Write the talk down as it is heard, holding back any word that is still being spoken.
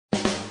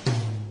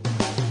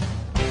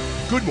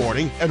Good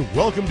morning and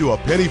welcome to A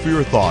Penny for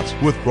Your Thoughts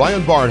with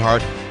Brian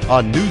Barnhart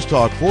on News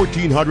Talk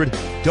 1400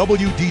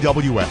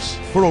 WDWS.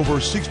 For over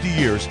 60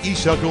 years,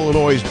 East Central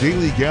Illinois'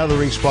 daily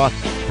gathering spot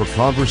for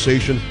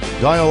conversation,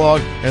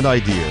 dialogue, and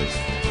ideas.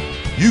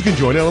 You can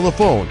join in on the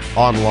phone,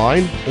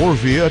 online, or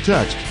via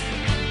text.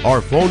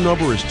 Our phone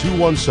number is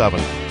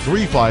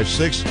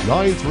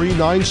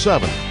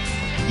 217-356-9397.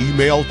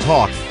 Email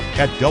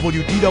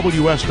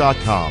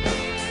talk@WDWS.com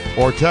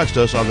or text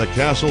us on the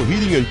Castle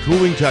Heating and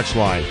Cooling text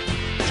line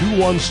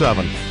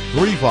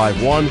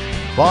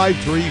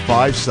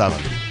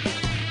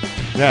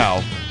 217-351-5357. Now,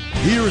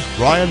 here's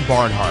Brian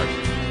Barnhart.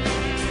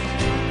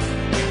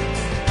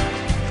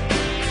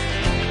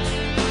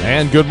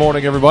 And good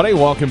morning, everybody.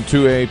 Welcome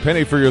to A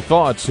Penny for Your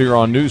Thoughts here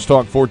on News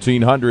Talk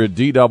 1400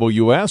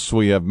 DWS.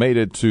 We have made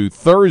it to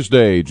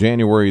Thursday,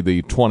 January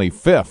the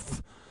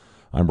 25th.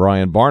 I'm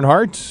Brian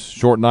Barnhart.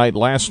 Short night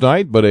last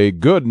night, but a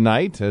good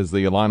night as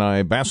the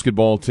Illini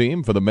basketball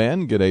team for the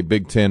men get a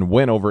Big Ten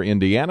win over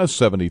Indiana,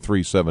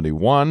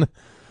 73-71.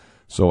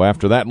 So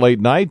after that late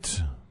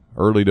night,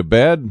 early to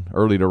bed,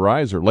 early to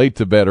rise, or late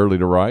to bed, early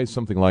to rise,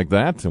 something like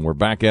that. And we're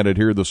back at it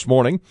here this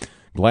morning.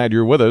 Glad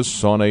you're with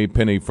us on A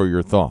Penny for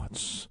Your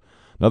Thoughts.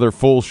 Another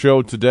full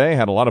show today.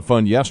 Had a lot of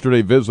fun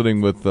yesterday visiting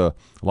with a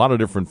lot of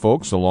different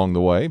folks along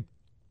the way,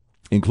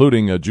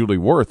 including Julie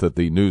Worth at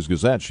the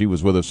News-Gazette. She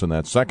was with us in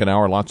that second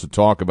hour. Lots of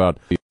talk about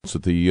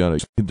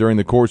during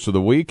the course of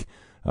the week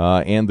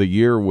and the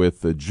year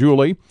with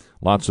Julie.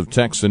 Lots of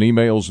texts and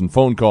emails and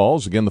phone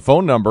calls. Again, the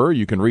phone number,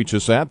 you can reach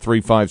us at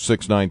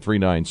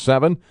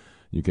 356-9397.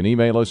 You can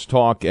email us,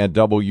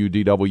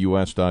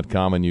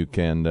 talk@WDWS.com, and you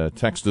can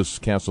text us,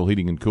 Castle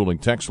Heating and Cooling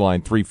text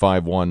line,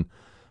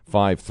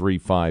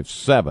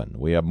 351-5357.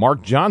 We have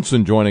Mark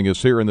Johnson joining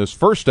us here in this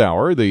first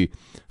hour, the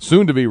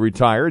soon-to-be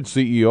retired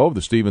CEO of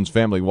the Stevens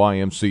Family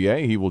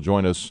YMCA. He will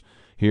join us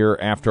here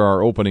after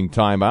our opening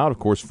timeout. Of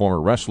course,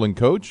 former wrestling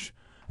coach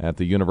at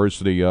the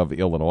University of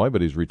Illinois,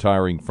 but he's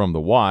retiring from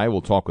the Y.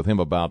 We'll talk with him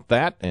about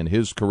that and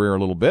his career a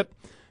little bit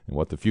and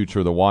what the future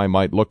of the Y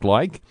might look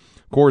like.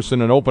 Of course,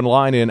 in an open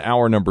line in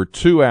hour number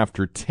 2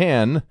 after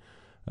 10,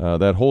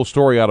 that whole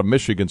story out of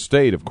Michigan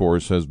State, of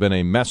course, has been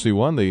a messy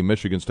one. The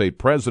Michigan State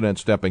president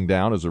stepping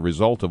down as a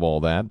result of all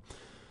that.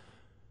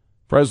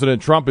 President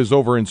Trump is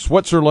over in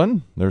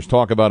Switzerland. There's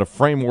talk about a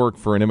framework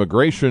for an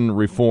immigration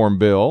reform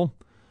bill.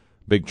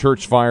 Big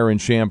church fire in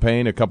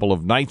Champaign a couple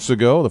of nights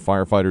ago. The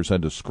firefighters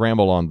had to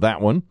scramble on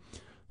that one.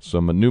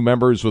 Some new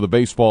members of the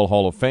Baseball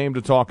Hall of Fame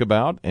to talk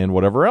about, and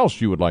whatever else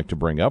you would like to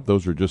bring up.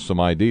 Those are just some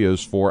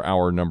ideas for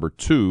hour number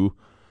 2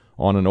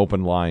 on an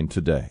open line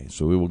today.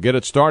 So we will get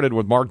it started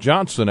with Mark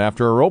Johnson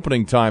after our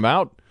opening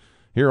timeout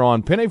here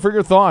on Penny for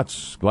Your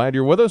Thoughts. Glad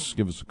you're with us.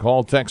 Give us a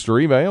call, text, or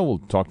email. We'll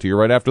talk to you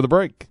right after the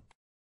break.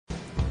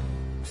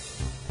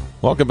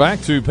 Welcome back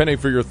to Penny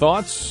for Your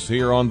Thoughts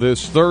here on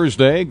this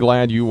Thursday.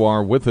 Glad you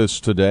are with us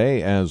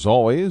today, as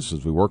always,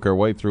 as we work our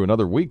way through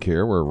another week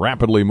here. We're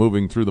rapidly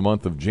moving through the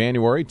month of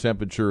January.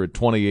 Temperature at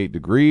 28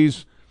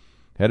 degrees,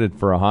 headed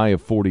for a high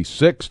of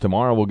 46.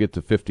 Tomorrow we'll get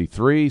to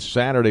 53.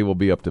 Saturday we'll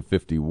be up to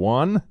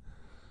 51.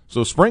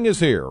 So spring is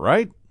here,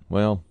 right?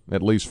 Well,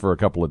 at least for a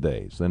couple of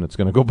days. Then it's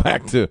going to go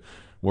back to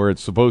where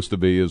it's supposed to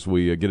be as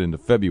we get into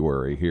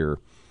February here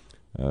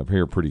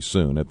pretty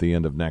soon at the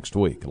end of next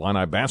week.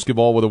 Illini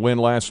basketball with a win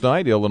last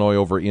night. Illinois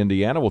over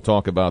Indiana. We'll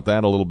talk about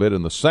that a little bit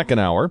in the second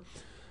hour.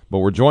 But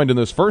we're joined in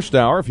this first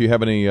hour. If you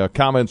have any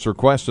comments or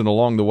questions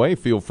along the way,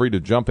 feel free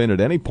to jump in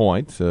at any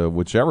point,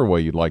 whichever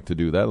way you'd like to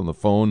do that. On the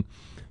phone,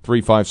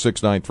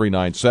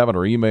 356-9397,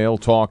 or email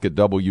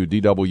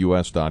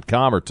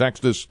talk@WDWS.com, or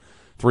text us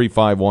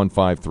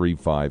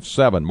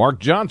 351-5357. Mark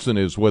Johnson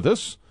is with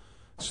us,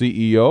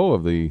 CEO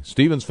of the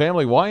Stevens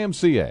Family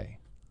YMCA.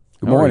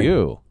 Good morning. How are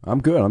you? I'm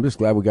good. I'm just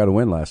glad we got a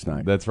win last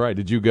night. That's right.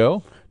 Did you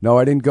go? No,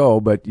 I didn't go,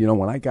 but,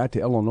 when I got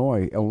to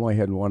Illinois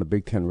hadn't won a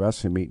Big Ten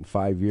wrestling meet in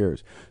 5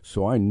 years.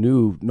 So I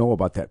know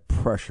about that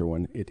pressure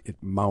when it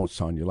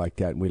mounts on you like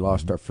that. And we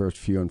lost our first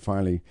few, and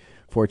finally,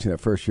 fortunately,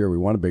 that first year we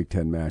won a Big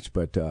Ten match.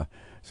 But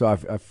so I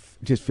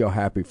just feel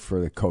happy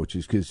for the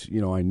coaches because,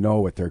 I know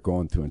what they're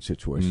going through in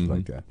situations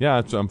like that.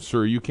 Yeah, I'm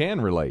sure you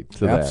can relate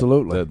to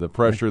Absolutely. that. The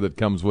pressure that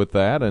comes with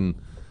that. And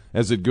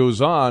as it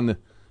goes on,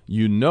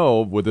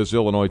 with this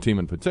Illinois team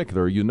in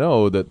particular,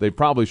 that they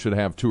probably should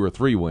have 2 or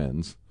 3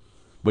 wins.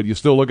 But you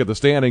still look at the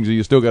standings and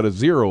you still got a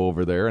 0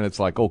 over there, and it's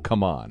like, oh,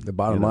 come on. The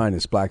bottom line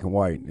is black and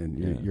white,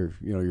 and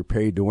you're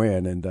paid to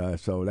win, and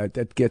so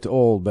that gets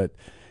old. But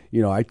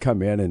I'd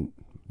come in and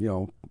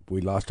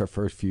we lost our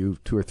first 2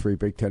 or 3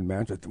 Big Ten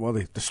matches. Well,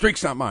 the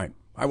streak's not mine.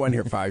 I wasn't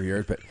here 5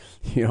 years, but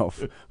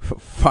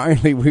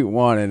finally we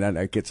won, and then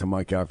that gets a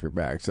monkey off your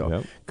back.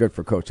 So Good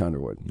for Coach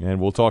Underwood. And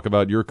we'll talk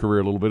about your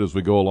career a little bit as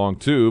we go along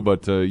too.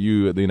 But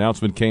the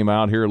announcement came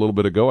out here a little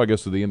bit ago, I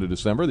guess at the end of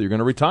December, that you're going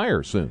to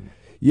retire soon.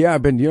 Yeah,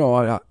 I've been.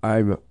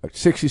 I'm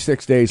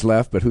 66 days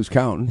left, but who's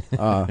counting?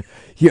 I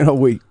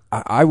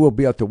will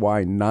be at the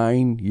Y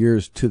 9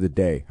 years to the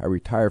day. I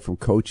retired from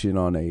coaching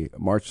on a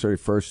March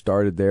 31st.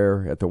 Started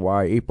there at the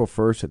Y April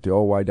 1st at the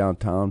old Y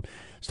downtown.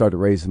 started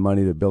raising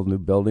money to build a new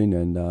building,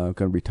 and going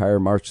to retire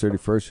March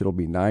 31st. It'll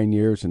be 9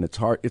 years, and it's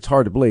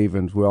hard to believe,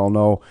 and we all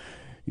know,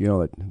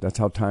 that's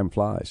how time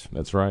flies.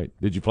 That's right.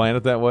 Did you plan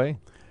it that way?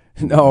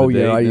 No,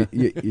 no.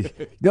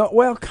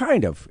 Well,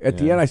 kind of. At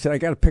the end, I said I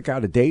got to pick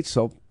out a date,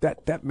 so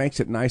that makes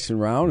it nice and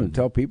round, and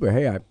tell people,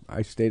 hey,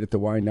 I stayed at the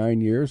Y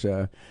 9 years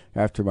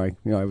after my,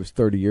 I was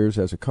 30 years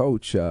as a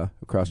coach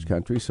across the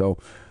country, so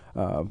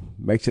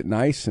makes it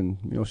nice, and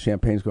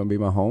Champaign's going to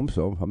be my home,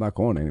 so I'm not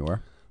going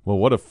anywhere. Well,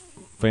 what a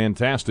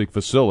fantastic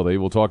facility.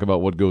 We'll talk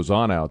about what goes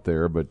on out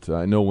there, but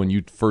I know when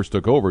you first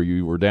took over,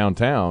 you were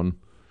downtown,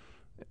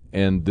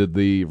 and did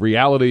the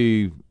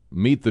reality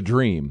meet the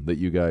dream that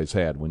you guys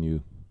had when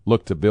you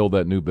look to build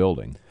that new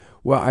building?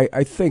 Well,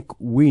 I think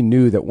we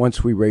knew that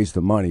once we raised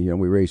the money,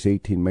 we raised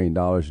 $18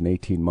 million in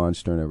 18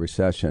 months during a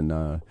recession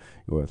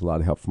with a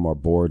lot of help from our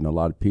board and a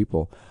lot of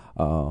people,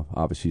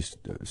 obviously,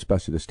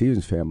 especially the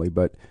Stevens family.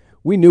 But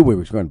we knew we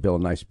were going to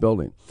build a nice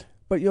building.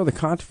 But, the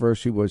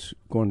controversy was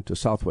going to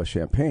Southwest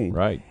Champaign.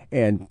 Right.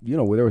 And,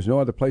 there was no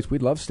other place.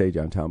 We'd love to stay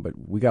downtown, but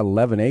we got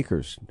 11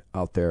 acres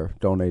out there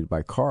donated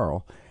by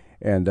Carl.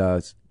 And,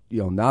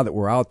 now that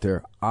we're out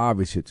there,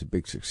 obviously it's a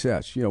big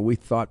success. We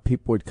thought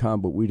people would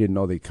come, but we didn't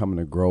know they'd come in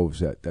the groves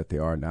that they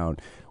are now.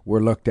 And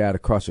we're looked at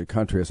across the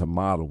country as a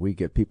model. We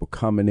get people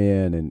coming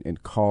in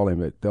and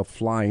calling. They'll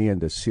fly in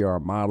to see our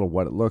model,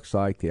 what it looks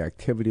like, the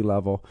activity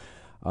level.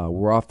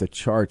 We're off the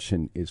charts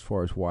as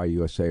far as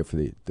YUSA for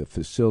the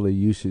facility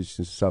usage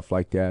and stuff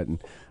like that.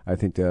 And I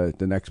think the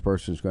next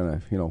person is going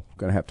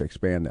to have to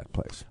expand that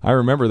place. I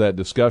remember that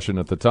discussion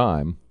at the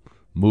time,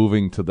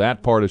 moving to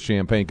that part of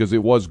Champaign, because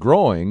it was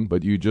growing,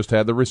 but you just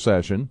had the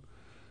recession.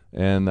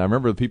 And I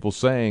remember the people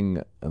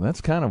saying, that's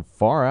kind of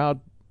far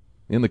out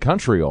in the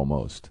country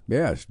almost.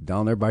 Yeah, it's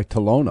down there by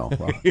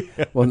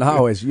Tolono. Well,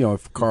 now as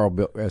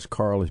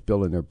Carl is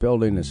building their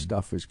building and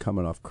stuff is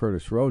coming off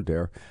Curtis Road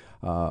there.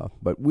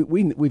 But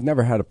we've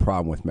never had a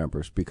problem with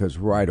members because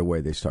right away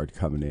they start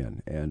coming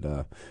in. And,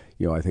 I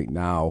think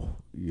now,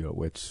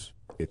 it's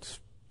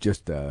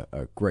just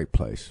a great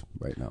place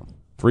right now.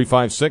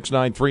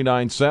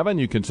 356-9397.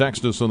 You can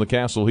text us on the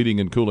Castle Heating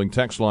and Cooling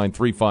text line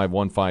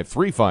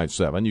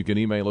 3515357. You can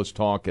email us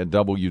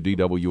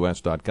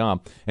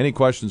talk@wdws.com. Any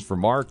questions for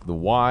Mark, the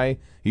why?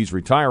 He's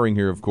retiring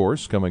here, of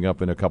course, coming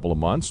up in a couple of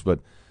months, but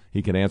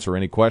he can answer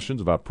any questions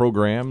about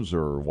programs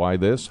or why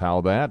this, how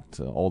that,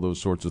 all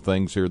those sorts of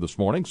things here this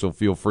morning, so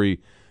feel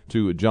free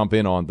to jump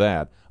in on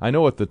that. I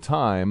know at the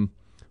time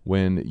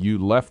when you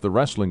left the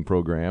wrestling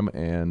program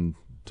and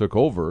took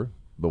over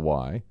the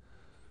Y,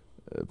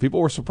 people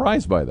were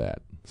surprised by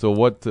that. So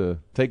what,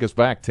 take us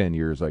back 10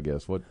 years, I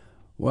guess. What?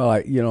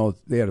 Well,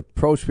 they had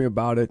approached me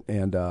about it,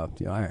 and, I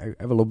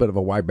have a little bit of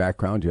a Y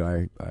background.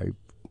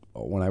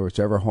 When I was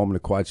ever home in the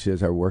Quad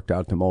Cities, I worked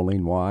out to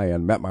Moline Y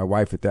and met my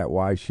wife at that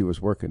Y. She was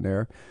working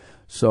there.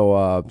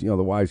 So,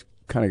 the Y's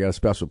kind of got a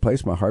special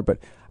place in my heart, but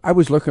I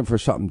was looking for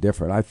something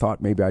different. I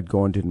thought maybe I'd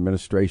go into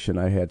administration.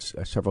 I had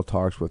several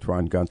talks with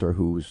Ron Gunther,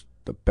 who was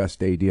the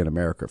best AD in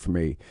America for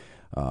me.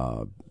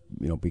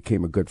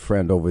 Became a good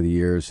friend over the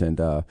years, and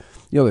the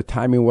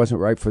timing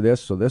wasn't right for this,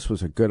 so this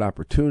was a good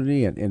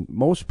opportunity, and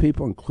most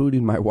people,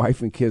 including my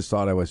wife and kids,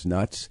 thought I was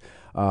nuts.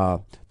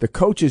 The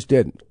coaches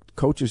didn't.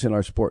 Coaches in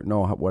our sport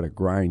know what a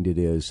grind it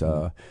is,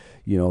 that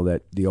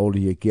the older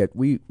you get,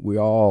 we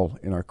all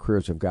in our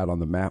careers have got on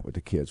the mat with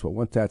the kids. Well,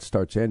 once that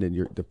starts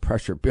ending, the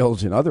pressure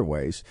builds in other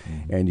ways,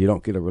 and you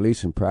don't get a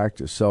release in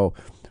practice. So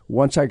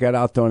once I got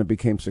out there and it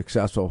became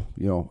successful,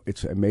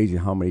 it's amazing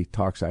how many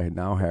talks I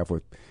now have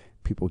with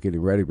people getting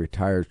ready to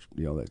retire,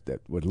 that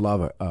would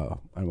love I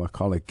don't want to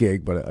call it a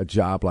gig, but a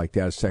job like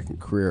that, a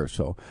second career.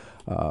 So,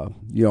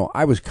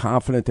 I was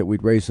confident that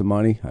we'd raise the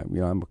money.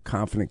 I'm a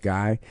confident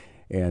guy,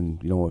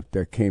 and,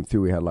 that came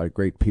through. We had a lot of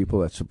great people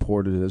that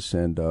supported us,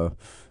 and,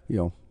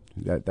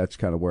 that's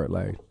kind of where it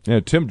lay.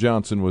 Yeah, Tim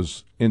Johnson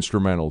was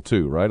instrumental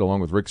too, right,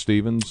 along with Rick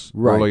Stevens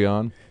early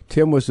on?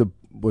 Tim was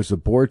the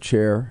board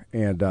chair,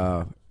 and,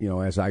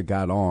 as I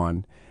got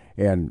on,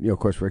 and, of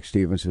course, Rick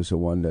Stevens is the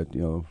one that,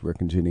 Rick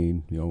and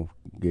Janine,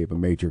 gave a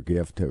major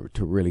gift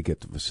to really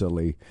get the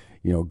facility,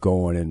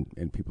 going,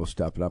 and people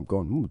stepping up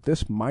going,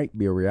 this might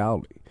be a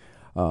reality.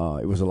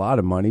 It was a lot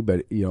of money,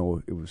 but,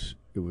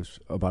 it was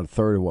about a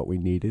third of what we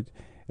needed.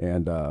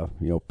 And,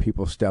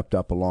 people stepped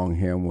up along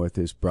him with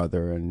his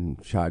brother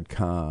and Shad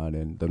Khan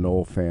and the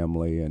Knoll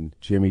family and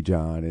Jimmy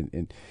John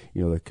and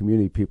the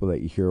community people that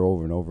you hear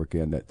over and over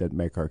again that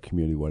make our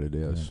community what it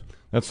is. Yeah.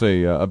 That's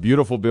a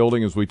beautiful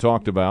building, as we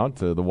talked about,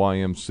 the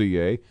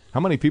YMCA.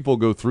 How many people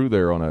go through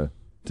there on a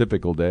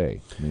typical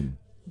day? I mean,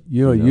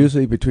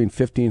 usually between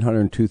 1,500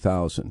 and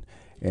 2,000.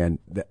 And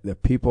the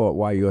people at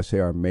YUSA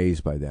are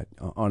amazed by that.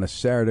 On a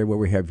Saturday where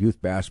we have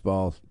youth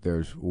basketball,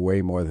 there's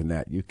way more than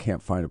that. You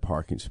can't find a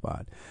parking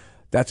spot.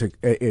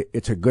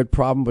 It's a good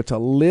problem, but it's a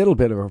little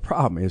bit of a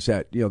problem. Is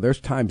that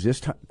there's times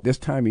this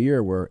time of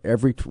year where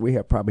we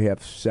probably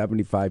have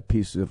 75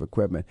 pieces of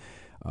equipment,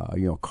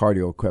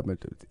 cardio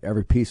equipment.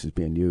 Every piece is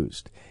being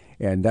used,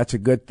 and that's a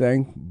good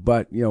thing.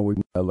 But we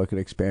look at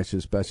expansion,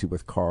 especially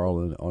with Carl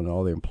and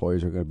all the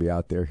employees are going to be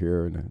out there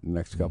here in the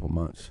next couple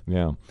months.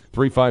 Yeah,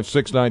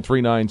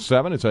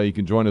 356-9397 is how you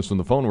can join us on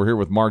the phone. We're here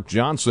with Mark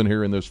Johnson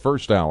here in this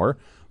first hour.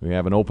 We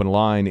have an open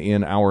line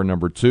in hour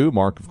number 2.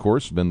 Mark, of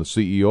course, has been the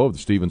CEO of the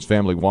Stevens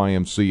Family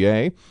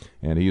YMCA,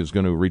 and he is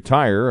going to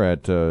retire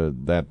at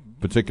that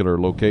particular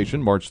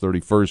location March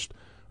 31st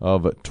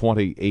of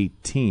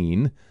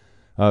 2018.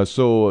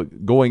 So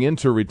going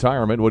into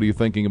retirement, what are you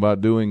thinking about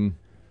doing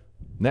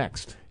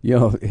next?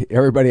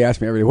 Everybody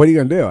asks me every day, what are you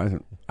going to do? I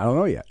said, I don't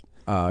know yet.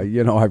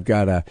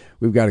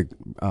 We've got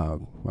my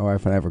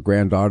wife and I have a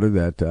granddaughter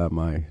that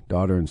my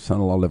daughter and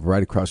son-in-law live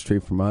right across the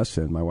street from us,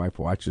 and my wife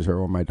watches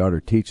her when my daughter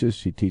teaches.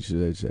 She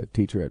teaches as a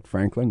teacher at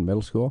Franklin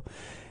Middle School,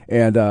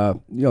 and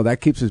that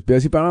keeps us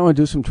busy. But I want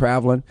to do some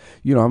traveling.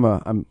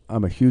 I'm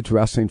a huge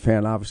wrestling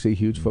fan, obviously,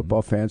 huge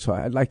football fan. So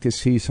I'd like to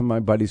see some of my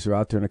buddies that are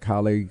out there and the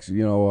colleagues.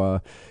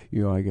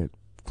 I get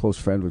close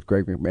friend with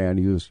Greg McMahon.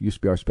 He used to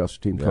be our special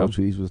team coach.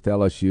 He's with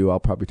LSU. I'll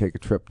probably take a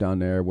trip down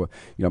there.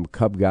 I'm a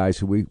Cub guy,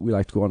 so we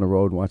like to go on the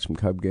road and watch some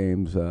Cub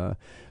games.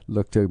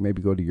 Look to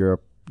maybe go to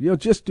Europe.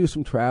 Just do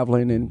some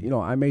traveling, and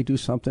I may do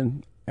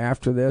something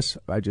after this.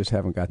 I just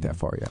haven't got that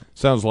far yet.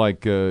 Sounds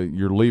like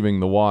you're leaving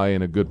the Y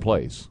in a good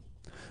place.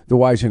 The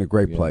Y's in a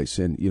great place,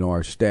 and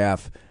our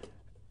staff,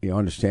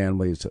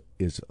 understandably,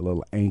 is a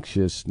little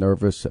anxious,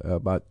 nervous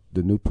about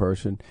the new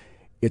person.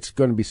 It's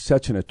going to be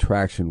such an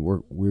attraction.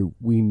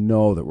 We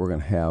know that we're going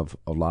to have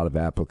a lot of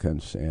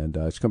applicants, and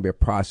it's going to be a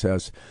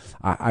process.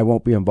 I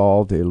won't be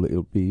involved.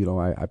 It'll be,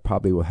 I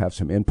probably will have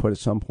some input at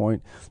some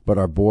point, but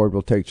our board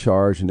will take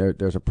charge, and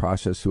there's a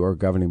process through our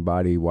governing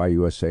body,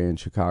 YUSA in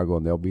Chicago,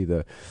 and they'll be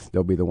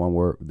the one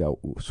where they'll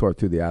sort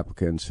through the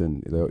applicants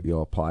and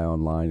they'll apply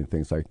online and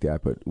things like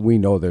that. But we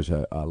know there's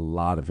a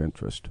lot of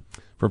interest.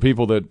 For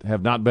people that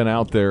have not been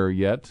out there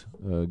yet,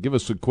 give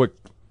us a quick,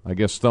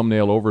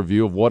 thumbnail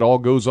overview of what all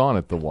goes on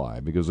at the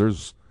Y,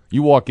 because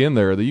you walk in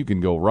there, you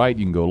can go right,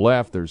 you can go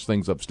left. There's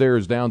things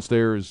upstairs,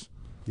 downstairs.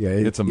 Yeah,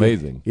 it's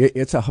amazing.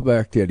 It's a hub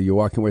activity. You're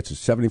walking with a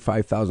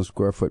 75,000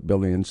 square foot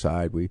building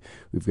inside. We've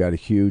got a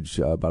huge,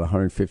 about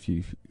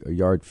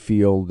 150-yard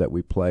field that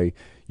we play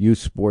youth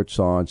sports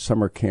on,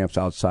 summer camps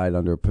outside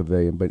under a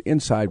pavilion. But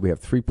inside we have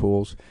 3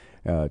 pools.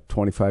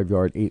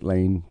 25-yard,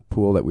 8-lane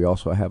pool that we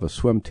also have a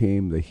swim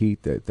team, the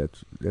Heat,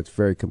 that's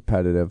very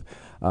competitive.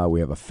 We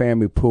have a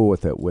family pool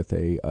with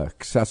a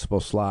accessible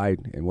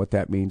slide, and what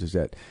that means is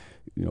that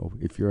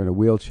if you're in a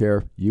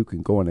wheelchair, you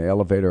can go in an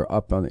elevator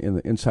up in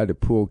the inside the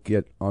pool,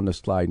 get on the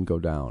slide, and go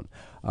down.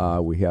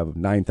 We have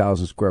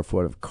 9,000 square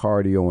foot of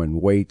cardio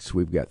and weights.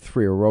 We've got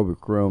 3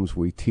 aerobic rooms.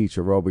 We teach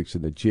aerobics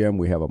in the gym.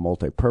 We have a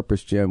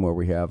multi-purpose gym where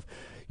we have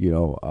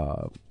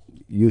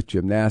youth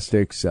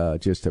gymnastics,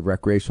 just a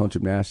recreational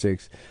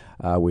gymnastics.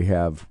 We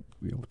have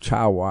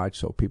child watch,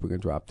 so people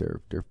can drop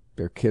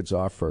their kids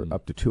off for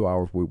up to 2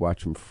 hours. We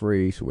watch them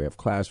free, so we have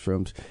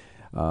classrooms.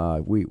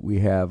 We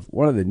have,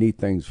 one of the neat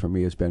things for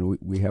me has been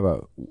we have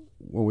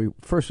when we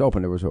first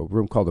opened, there was a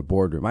room called the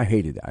boardroom. I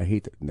hated it. I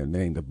hate the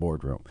name, the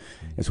boardroom.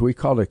 And so we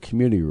called it a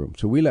community room.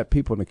 So we let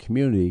people in the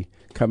community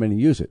come in and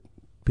use it.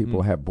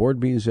 People have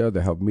board meetings there.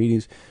 They have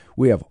meetings.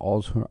 We have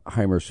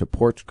Alzheimer's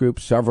support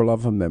groups, several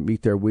of them that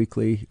meet there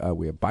weekly.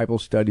 We have Bible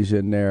studies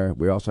in there.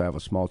 We also have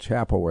a small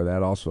chapel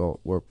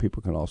where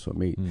people can also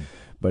meet.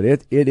 But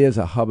it is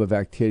a hub of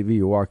activity.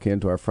 You walk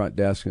into our front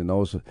desk, and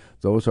those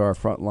are our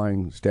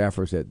frontline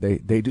staffers that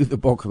they do the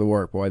bulk of the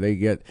work. Boy,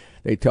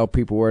 they tell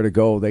people where to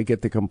go. They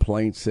get the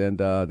complaints, and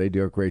they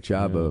do a great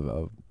job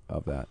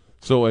of that.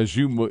 So as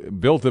you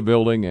built the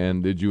building,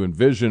 and did you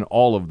envision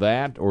all of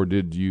that, or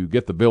did you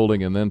get the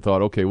building and then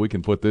thought, okay, we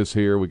can put this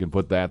here, we can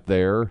put that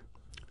there?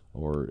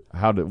 Or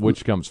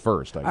which comes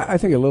first? I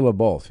think a little of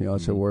both.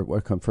 So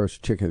what comes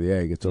first, chicken or the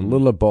egg? It's a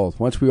little of both.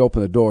 Once we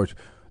open the doors,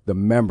 the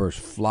members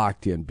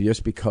flocked in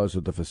just because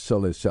of the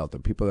facility itself. The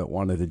people that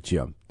wanted the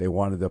gym, they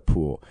wanted the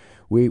pool.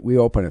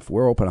 We're open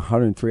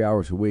 103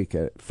 hours a week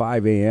at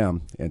 5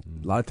 a.m. and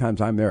a lot of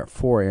times I'm there at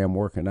 4 a.m.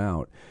 working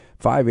out.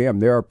 5 a.m.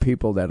 there are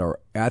people that are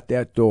at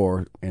that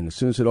door, and as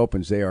soon as it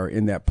opens, they are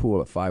in that pool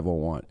at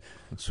 5:01.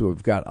 So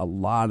we've got a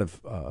lot of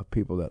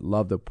people that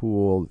love the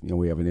pool.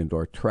 We have an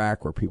indoor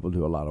track where people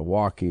do a lot of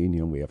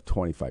walking. We have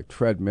 25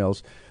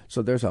 treadmills.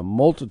 So there's a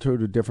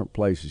multitude of different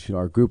places.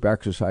 Our group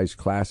exercise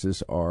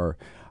classes are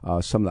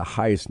some of the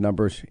highest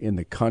numbers in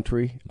the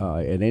country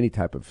at any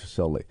type of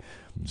facility.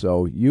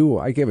 So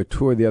I gave a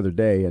tour the other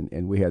day,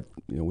 and we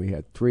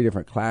had 3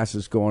 different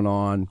classes going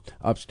on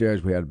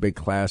upstairs. We had a big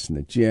class in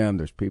the gym.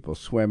 There's people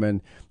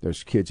swimming.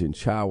 There's kids in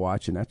child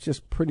watch, and that's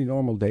just a pretty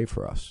normal day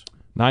for us.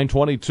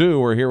 9:22.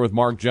 We're here with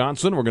Mark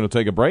Johnson. We're going to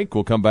take a break.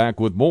 We'll come back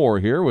with more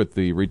here with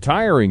the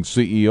retiring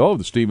CEO of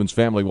the Stevens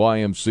Family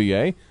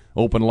YMCA.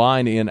 Open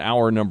line in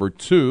hour number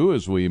 2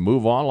 as we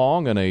move on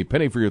along, and a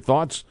penny for your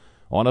thoughts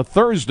on a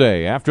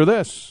Thursday after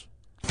this.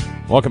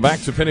 Welcome back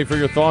to Penny for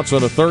Your Thoughts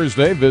on a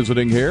Thursday.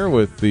 Visiting here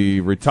with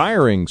the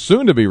retiring,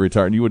 soon-to-be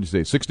retired, you would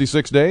say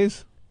 66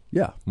 days?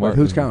 Yeah, Mark, but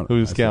who's counting?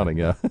 Who's counting?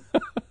 Yeah.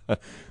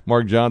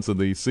 Mark Johnson,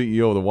 the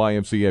CEO of the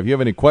YMCA. If you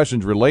have any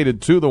questions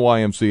related to the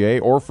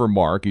YMCA or for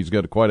Mark, he's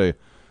got quite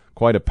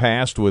a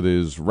past with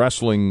his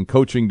wrestling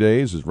coaching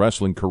days, his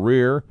wrestling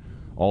career,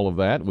 all of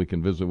that. We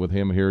can visit with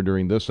him here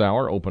during this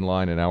hour. Open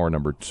line in hour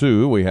number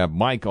 2. We have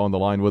Mike on the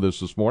line with us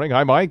this morning.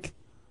 Hi, Mike.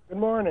 Good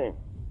morning.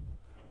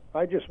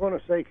 I just want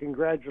to say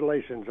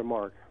congratulations to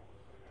Mark.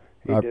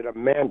 He did a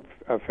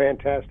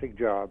fantastic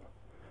job.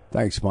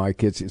 Thanks,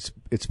 Mike. It's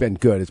been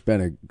good. It's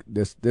been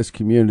this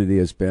community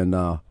has been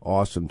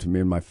awesome to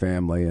me and my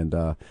family, and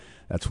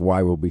that's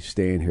why we'll be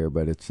staying here.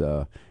 But it's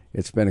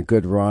been a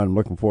good run. I'm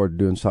looking forward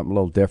to doing something a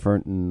little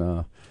different, and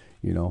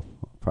I'll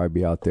probably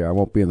be out there. I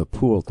won't be in the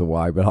pool at the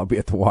Y, but I'll be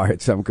at the Y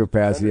at some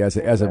capacity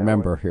as a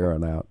member here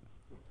on out.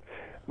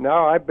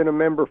 No, I've been a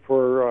member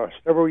for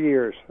several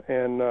years,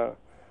 and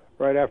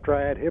right after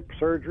I had hip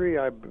surgery,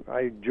 I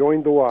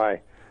joined the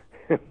Y,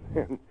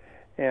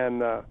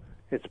 and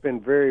it's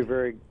been very,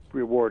 very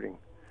rewarding.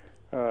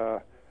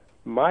 I'm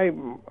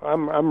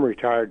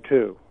retired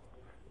too.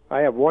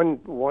 I have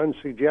one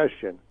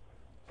suggestion.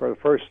 For the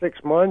first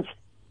 6 months,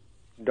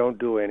 don't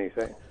do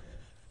anything.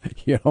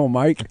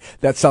 Mike,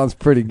 that sounds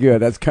pretty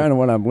good. That's kind of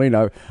what I'm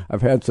leaning.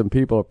 I've had some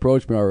people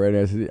approach me already.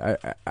 I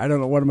said, I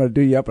don't know what I'm going to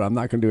do yet, but I'm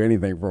not going to do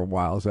anything for a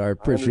while. So I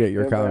appreciate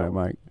your comment,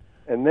 Mike.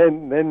 And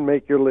then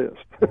make your list.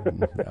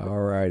 All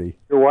righty.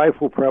 Your wife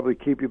will probably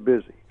keep you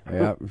busy.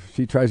 Yeah,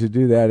 she tries to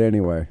do that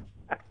anyway.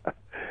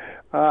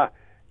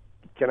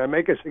 Can I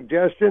make a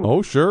suggestion?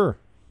 Oh, sure.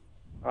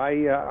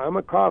 I'm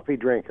a coffee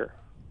drinker.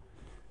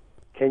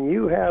 Can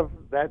you have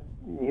that?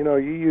 You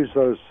use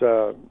those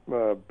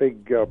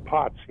big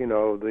pots.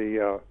 What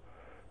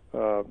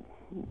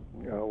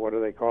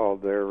are they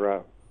called?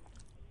 They're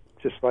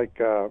just like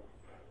a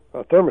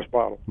thermos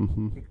bottle.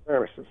 Mm-hmm.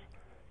 Thermoses.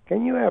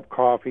 Can you have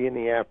coffee in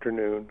the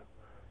afternoon?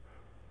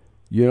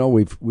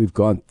 We've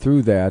gone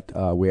through that.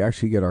 We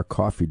actually get our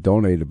coffee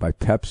donated by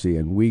Pepsi,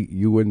 and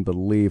you wouldn't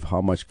believe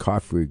how much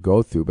coffee we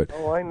go through. But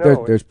I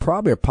know. There's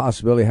probably a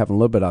possibility of having a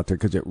little bit out there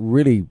because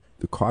the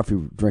coffee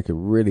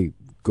drinking really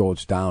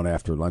goes down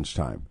after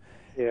lunchtime.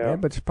 Yeah.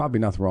 But there's probably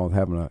nothing wrong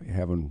with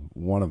having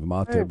one of them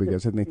out there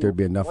because I think there'd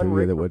be enough of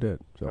you that would do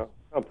it. So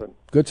something.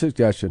 Good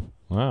suggestion.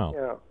 Wow.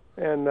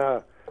 Yeah, and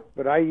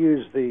but I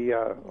use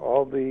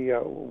all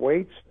the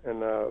weights,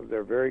 and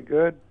they're very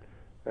good.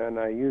 And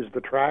I use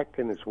the track,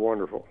 and it's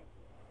wonderful.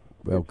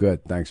 Well,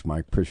 good. Thanks,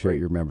 Mike. Appreciate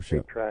your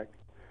membership. Track.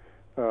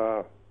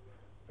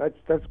 That's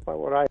about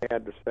what I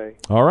had to say.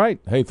 All right.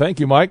 Hey, thank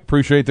you, Mike.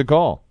 Appreciate the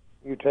call.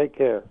 You take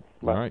care.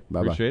 Bye. All right.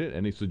 Bye-bye. Appreciate it.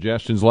 Any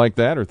suggestions like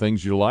that or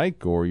things you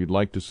like or you'd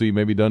like to see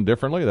maybe done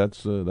differently?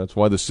 That's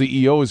why the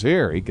CEO is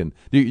here. He can.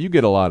 You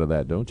get a lot of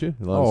that, don't you?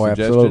 A lot of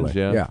suggestions.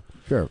 Absolutely. Yeah,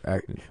 sure.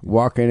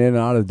 Walking in and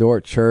out of the door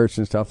at church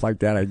and stuff like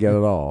that, I get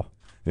it all.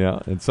 Yeah,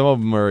 and some of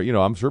them are,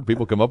 I'm sure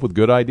people come up with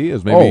good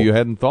ideas maybe you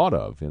hadn't thought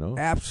of,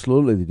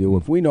 Absolutely they do.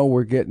 If we know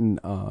we're getting,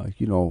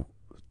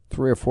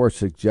 3 or 4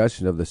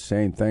 suggestions of the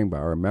same thing by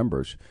our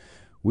members,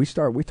 we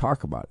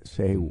talk about it.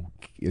 Say, hey,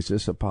 is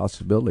this a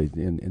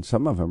possibility? And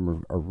some of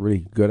them are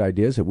really good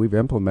ideas that we've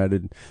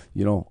implemented,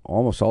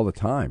 almost all the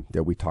time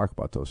that we talk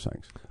about those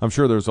things. I'm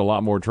sure there's a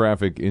lot more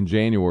traffic in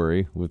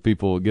January with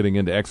people getting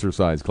into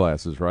exercise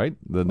classes, right?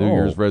 The New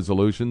Year's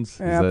resolutions.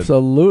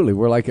 Absolutely.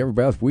 We're like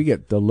everybody else. We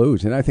get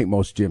deluged. And I think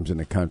most gyms in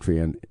the country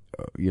and,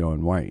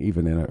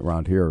 even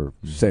around here are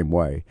the same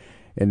way.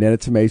 And then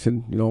it's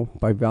amazing,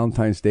 by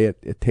Valentine's Day,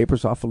 it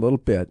tapers off a little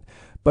bit.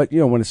 But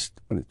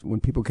when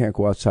people can't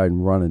go outside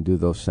and run and do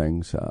those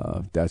things,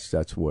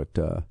 that's what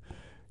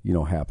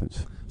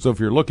happens. So if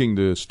you're looking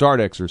to start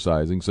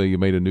exercising, say you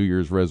made a New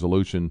Year's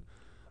resolution,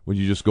 would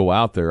you just go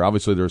out there?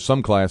 Obviously, there are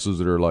some classes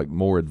that are like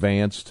more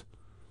advanced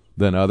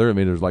than other. I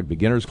mean, there's like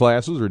beginners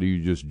classes, or do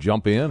you just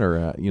jump in,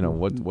 or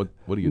what do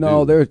you do?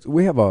 No,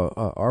 we have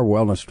our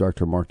wellness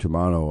director, Mark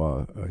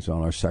Germano, is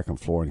on our second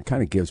floor and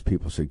kind of gives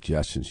people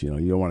suggestions. You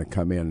don't want to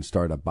come in and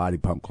start a body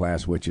pump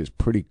class, which is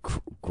pretty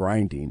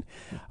grinding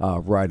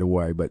right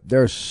away. But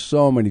there's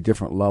so many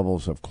different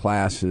levels of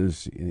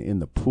classes in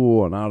the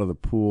pool and out of the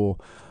pool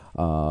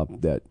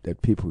that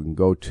people can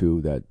go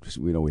to. That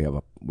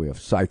we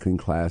have cycling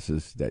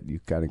classes that you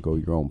kind of go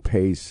your own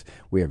pace.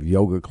 We have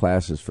yoga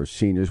classes for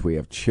seniors. We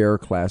have chair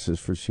classes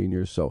for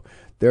seniors. So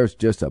there's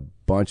just a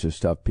bunch of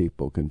stuff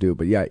people can do.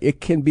 But yeah,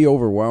 it can be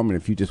overwhelming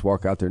if you just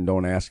walk out there and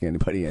don't ask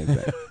anybody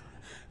anything.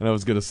 And I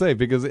was going to say,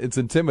 because it's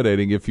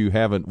intimidating if you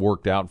haven't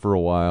worked out for a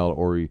while,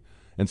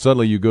 and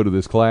suddenly you go to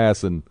this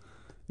class and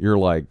you're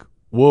like,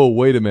 whoa,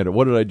 wait a minute,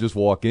 what did I just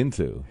walk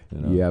into?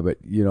 Yeah, but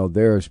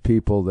there's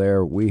people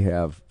there. We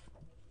have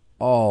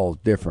all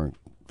different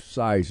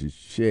sizes,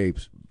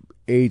 shapes,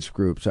 age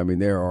groups. I mean,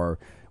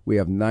 we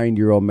have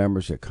 9-year-old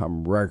members that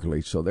come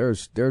regularly. So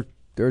there's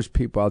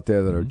people out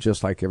there that are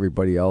just like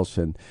everybody else.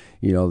 And,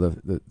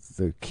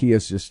 the key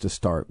is just to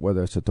start,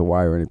 whether it's at the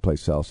Y or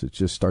anyplace else. It's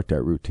just start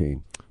that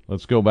routine.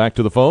 Let's go back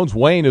to the phones.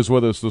 Wayne is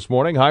with us this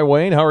morning. Hi,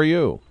 Wayne. How are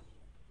you?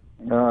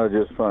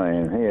 Just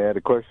fine. Hey, I had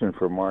a question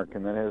for Mark,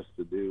 and that has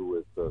to do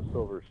with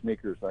silver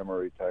sneakers. I'm a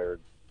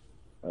retired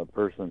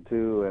person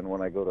too. And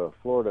when I go to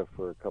Florida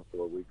for a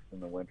couple of weeks in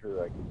the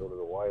winter, I can go to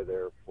the Y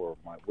there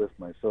with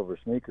my silver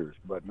sneakers,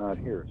 but not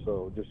here.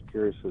 So just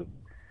curious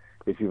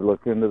if you've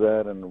looked into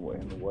that and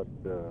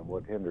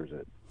what hinders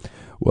it.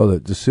 Well,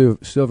 the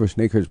Silver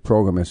Sneakers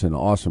program is an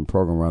awesome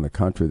program around the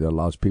country that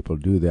allows people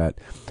to do that.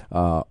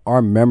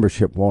 Our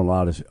membership won't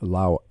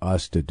allow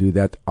us to do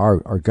that.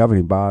 Our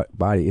governing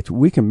body,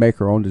 we can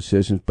make our own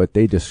decisions, but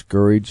they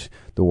discourage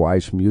the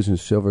Ys from using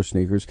Silver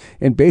Sneakers.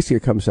 And basically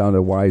it comes down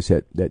to Ys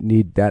that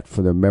need that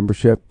for their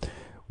membership.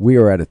 We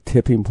are at a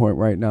tipping point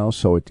right now,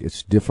 so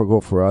it's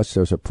difficult for us.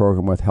 There's a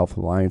program with Health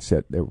Alliance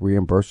that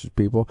reimburses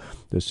people.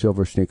 The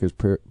Silver Sneakers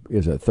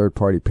is a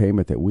third-party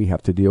payment that we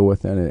have to deal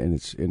with, and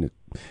it's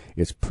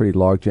pretty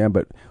logjam.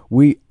 But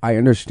I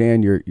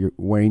understand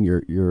Wayne,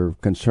 your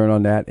concern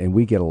on that, and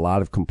we get a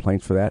lot of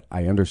complaints for that.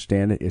 I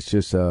understand it. It's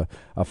just a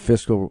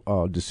fiscal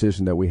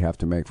decision that we have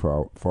to make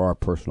for our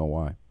personal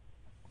Y.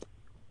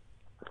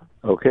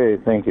 Okay,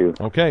 thank you.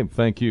 Okay,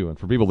 thank you. And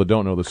for people that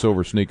don't know, the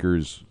Silver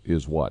Sneakers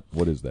is what?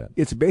 What is that?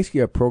 It's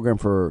basically a program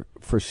for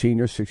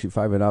seniors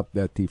 65 and up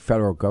that the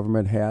federal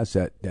government has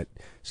that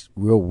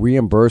will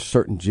reimburse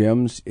certain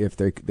gyms if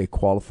they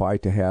qualify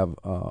to have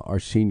our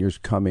seniors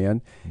come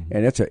in.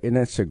 Mm-hmm. And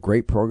that's a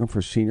great program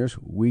for seniors.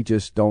 We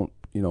just don't,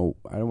 I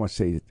don't want to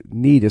say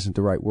need isn't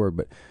the right word,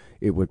 but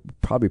it would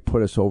probably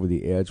put us over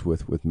the edge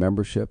with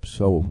membership.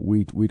 So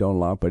we don't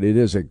allow it, but it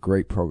is a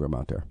great program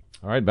out there.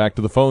 All right, back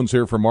to the phones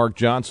here for Mark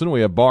Johnson.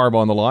 We have Barb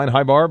on the line.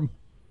 Hi, Barb.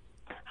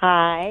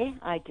 Hi.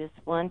 I just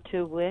want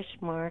to wish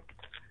Mark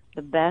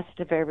the best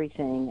of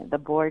everything. The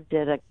board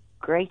did a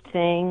great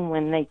thing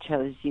when they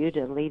chose you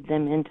to lead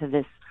them into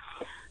this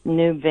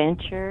new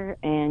venture,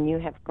 and you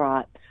have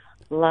brought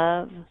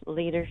love,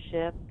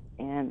 leadership,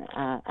 and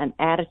an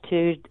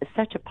attitude,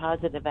 such a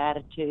positive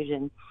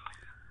attitude,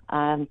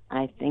 and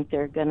I think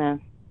they're going to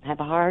have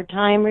a hard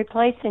time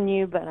replacing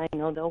you, but I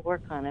know they'll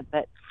work on it.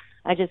 But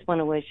I just want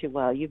to wish you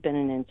well. You've been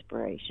an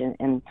inspiration,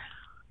 and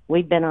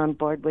we've been on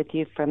board with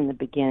you from the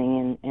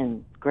beginning,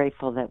 and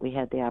grateful that we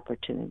had the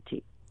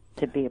opportunity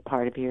to be a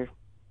part of your,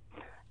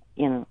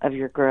 of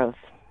your growth.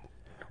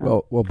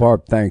 Well,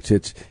 Barb, thanks.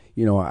 It's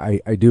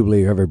I do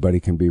believe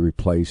everybody can be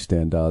replaced,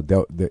 and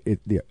the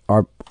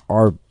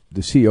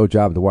CEO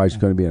job of the Y is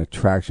going to be an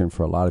attraction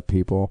for a lot of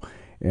people,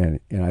 and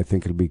I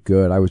think it'll be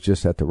good. I was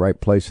just at the right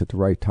place at the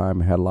right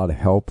time. I had a lot of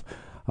help.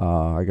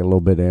 I got a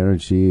little bit of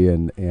energy,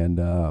 and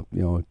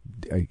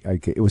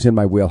it was in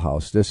my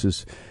wheelhouse. This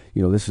is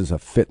a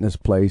fitness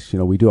place.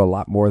 We do a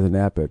lot more than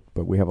that, but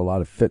we have a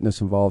lot of fitness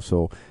involved.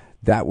 So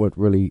that would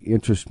really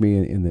interest me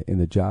in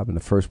the job in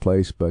the first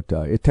place. But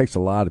it takes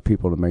a lot of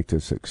people to make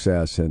this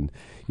success, and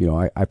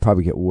I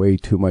probably get way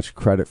too much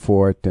credit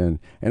for it, and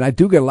I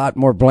do get a lot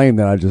more blame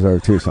than I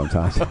deserve too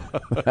sometimes.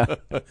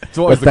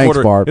 Thanks,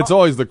 Barb. It's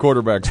always the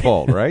quarterback's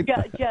fault, right?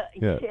 Yeah.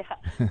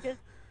 Just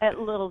at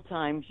little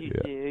times you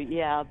do,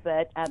 yeah.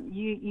 But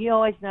you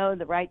always know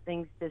the right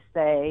things to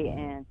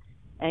say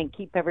and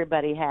keep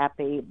everybody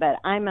happy. But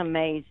I'm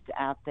amazed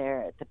out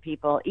there at the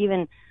people.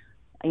 Even,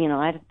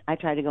 I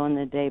try to go in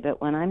the day,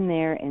 but when I'm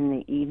there in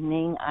the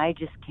evening, I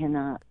just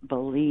cannot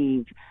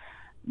believe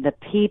the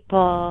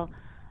people,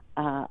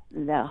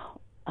 the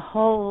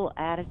whole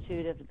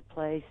attitude of the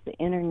place, the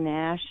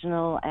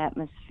international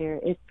atmosphere.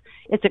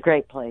 It's a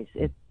great place.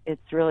 It's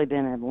really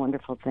been a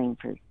wonderful thing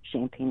for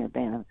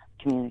Champaign-Urbana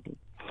community.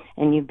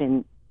 And you've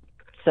been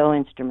so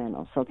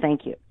instrumental. So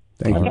thank you.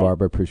 Thank you,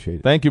 Barb. I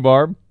appreciate it. Thank you,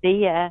 Barb.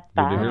 See ya.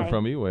 Bye. Good to hear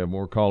from you. We have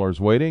more callers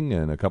waiting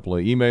and a couple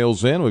of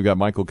emails in. We've got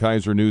Michael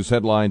Kaiser News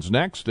Headlines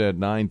next at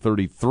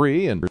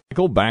 9:33. And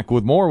Michael back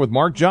with more with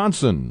Mark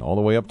Johnson all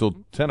the way up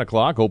till 10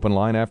 o'clock. Open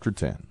line after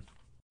 10.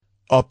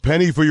 A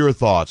Penny for Your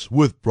Thoughts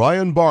with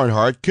Brian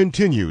Barnhart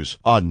continues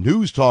on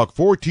News Talk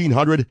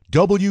 1400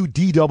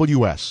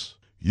 WDWS.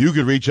 You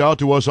can reach out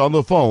to us on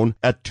the phone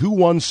at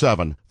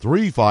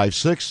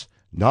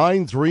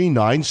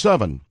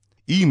 217-356-9397.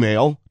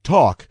 Email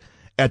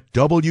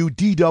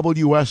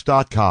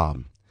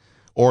talk@wdws.com.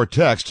 Or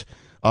text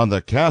on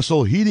the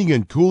Castle Heating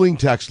and Cooling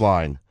text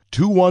line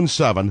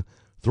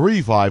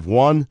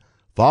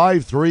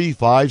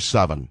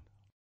 217-351-5357.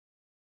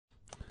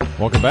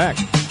 Welcome back.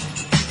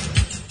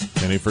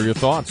 Penny for Your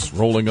Thoughts.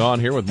 Rolling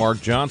on here with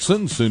Mark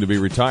Johnson, soon to be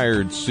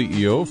retired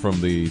CEO from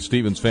the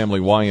Stevens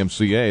Family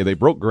YMCA. They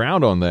broke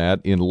ground on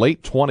that in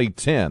late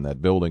 2010, that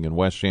building in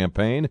West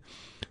Champaign,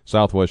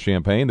 Southwest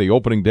Champaign. The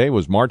opening day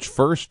was March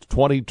 1st,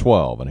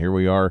 2012, and here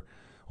we are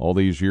all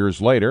these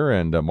years later,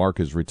 and Mark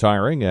is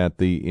retiring at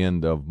the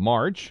end of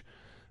March.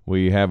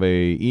 We have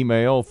a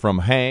email from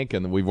Hank,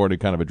 and we've already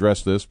kind of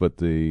addressed this,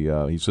 but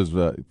he says,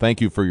 thank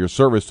you for your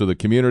service to the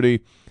community.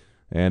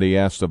 And he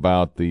asked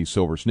about the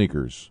Silver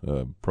Sneakers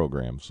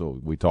program. So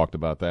we talked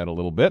about that a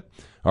little bit.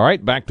 All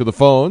right, back to the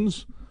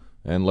phones.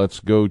 And let's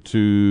go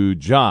to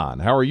John.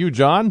 How are you,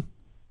 John?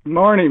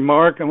 Morning,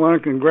 Mark. I want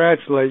to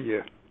congratulate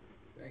you.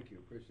 Thank you.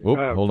 Appreciate it.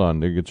 Hold on.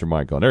 Get your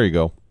mic on. There you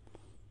go.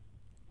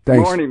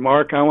 Thanks. Morning,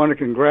 Mark. I want to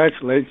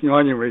congratulate you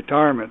on your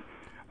retirement.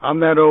 I'm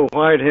that old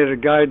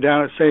white-headed guy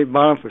down at St.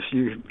 Boniface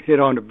you hit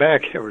on the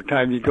back every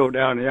time you go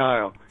down the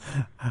aisle.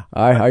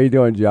 Hi, how you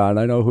doing, John?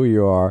 I know who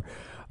you are.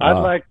 I'd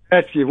like to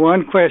ask you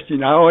one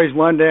question. I always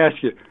wanted to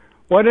ask you,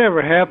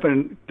 whatever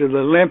happened to the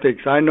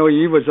Olympics? I know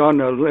you was on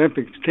the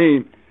Olympics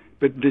team,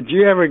 but did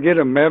you ever get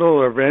a medal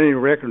or any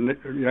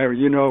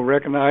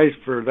recognized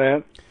for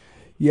that?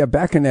 Yeah,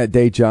 back in that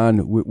day,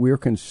 John, we were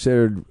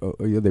considered.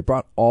 They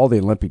brought all the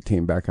Olympic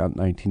team back out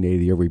in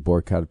 1980. Every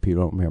boycotted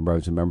people. I don't remember. I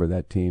was a member of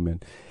that team,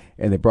 and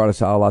they brought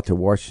us all out to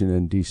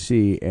Washington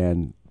D.C.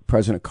 And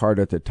President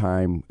Carter at the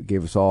time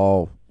gave us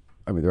all.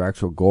 I mean, they're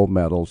actual gold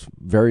medals.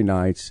 Very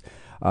nice.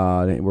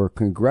 We're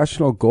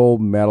congressional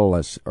gold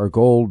medalists or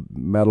gold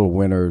medal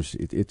winners.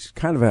 It's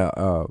kind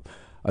of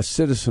a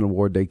citizen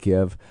award they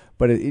give,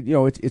 but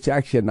it's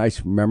actually a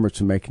nice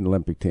remembrance of making the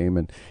Olympic team.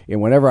 And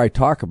whenever I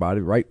talk about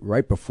it,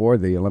 right before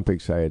the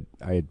Olympics, I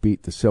had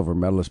beat the silver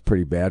medalist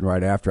pretty bad.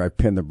 Right after, I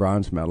pinned the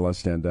bronze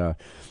medalist. And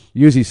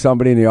usually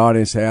somebody in the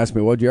audience asks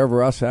me, "Well, did you ever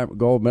wrestle that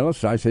gold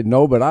medalist?" I said,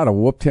 "No, but I'd have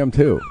whooped him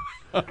too."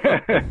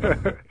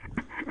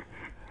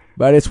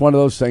 But it's one of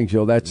those things,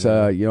 Joe. That's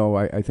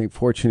I think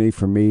fortunately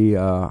for me,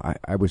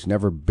 I was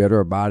never bitter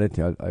about it.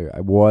 I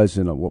was,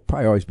 and will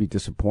probably always be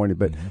disappointed.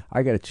 But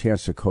I got a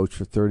chance to coach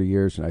for 30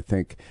 years, and I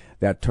think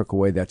that took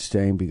away that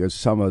sting because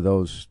some of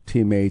those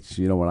teammates,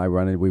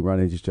 when we run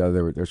into each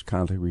other. There's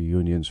constantly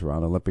reunions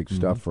around Olympic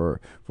stuff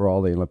for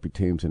all the Olympic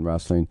teams in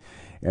wrestling,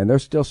 and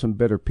there's still some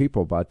bitter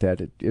people about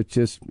that. It's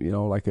just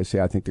like I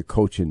say, I think the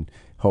coaching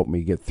helped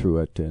me get through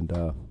it, and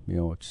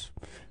it's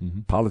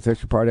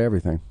politics are part of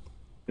everything.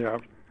 Yeah.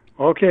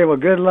 Okay, well,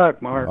 good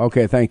luck, Mark.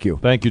 Okay, thank you.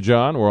 Thank you,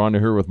 John. We're on to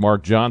here with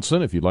Mark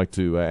Johnson. If you'd like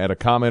to add a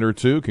comment or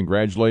two,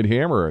 congratulate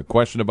him, or a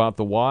question about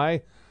the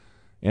why,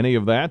 any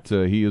of that,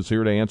 he is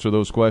here to answer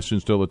those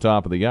questions till the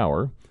top of the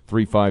hour.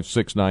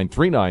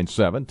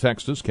 3569397.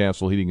 Text us,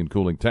 Castle Heating and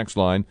Cooling text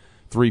line,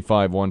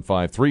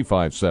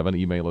 3515357.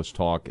 Email us,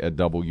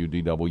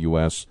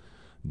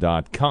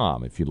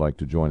 talk@wdws.com if you'd like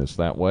to join us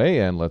that way.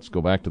 And let's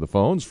go back to the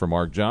phones for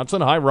Mark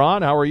Johnson. Hi,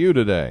 Ron. How are you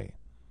today?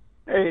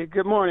 Hey,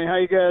 good morning. How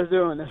you guys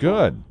doing this Good.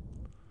 morning?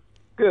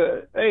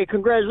 Good. Hey,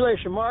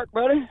 congratulations, Mark,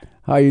 buddy.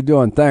 How you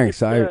doing?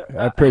 Thanks. I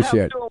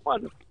appreciate it. I'm doing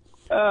wonderful.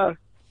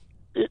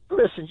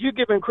 Listen, you're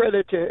giving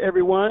credit to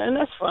everyone, and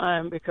that's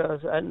fine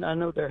because I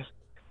know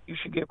you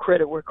should give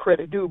credit where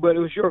credit due, but it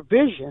was your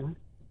vision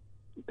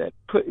that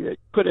put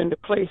into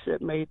place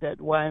that made that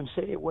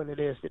YMCA what it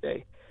is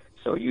today.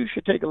 So you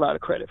should take a lot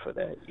of credit for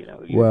that.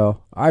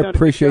 Well, I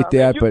appreciate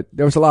that, but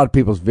there was a lot of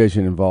people's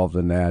vision involved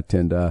in that,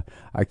 and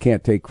I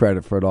can't take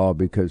credit for it all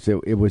because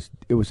it was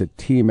a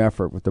team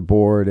effort with the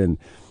board and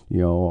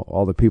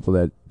all the people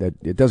that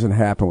it doesn't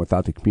happen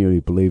without the community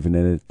believing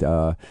in it.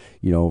 From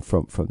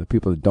the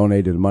people that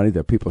donated the money,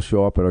 the people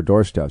show up at our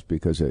doorsteps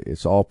because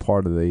it's all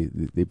part of the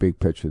big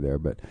picture there.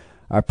 But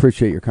I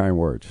appreciate your kind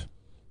words.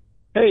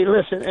 Hey,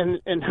 listen,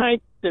 and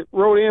Hank that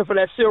wrote in for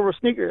that silver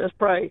sneaker, that's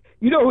probably,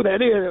 who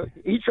that is.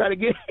 He tried to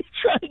get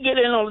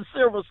in on the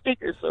silver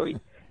sneaker, so you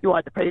won't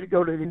have to pay to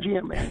go to the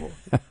gym, man.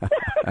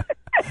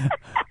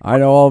 I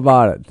know all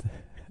about it.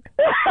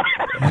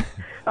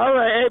 All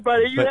right, hey,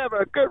 buddy, you have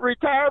a good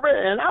retirement,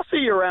 and I'll see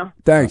you around.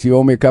 Thanks. You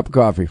owe me a cup of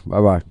coffee.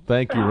 Bye-bye.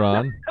 Thank you,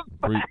 Ron.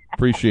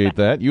 Appreciate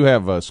that. You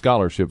have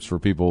scholarships for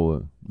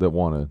people that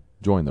want to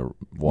join the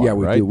Y, yeah,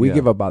 we right? do. We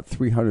give about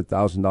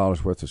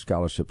 $300,000 worth of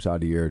scholarships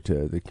out a year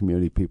to the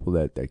community people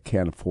that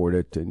can't afford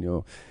it,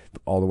 and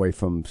all the way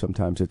from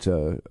sometimes it's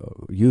a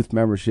youth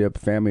membership,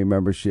 family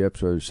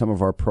memberships, or some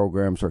of our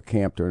programs are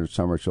camp during the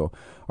summer. So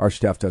our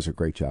staff does a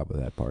great job of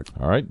that part.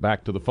 All right,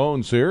 back to the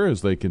phones here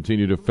as they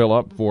continue to fill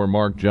up for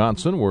Mark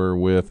Johnson. We're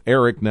with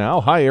Eric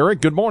now. Hi,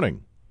 Eric. Good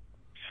morning.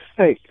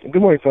 Hey,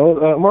 good morning, fellas.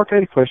 Mark, I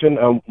had a question.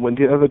 When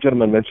the other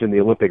gentleman mentioned the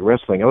Olympic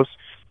wrestling, I was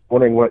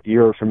wondering what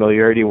your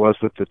familiarity was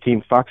with the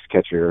Team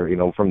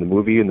Foxcatcher, from the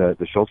movie and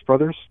the Schultz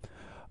brothers.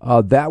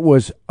 That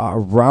was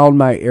around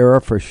my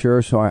era for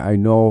sure. So I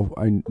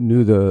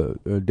knew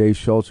the Dave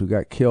Schultz who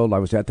got killed. I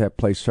was at that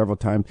place several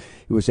times.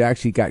 It was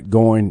actually got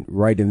going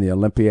right in the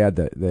Olympiad,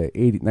 the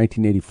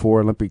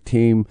 1984 Olympic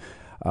team,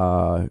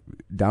 down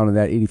in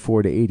that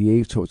 84 to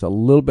 88. So it was a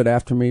little bit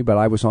after me, but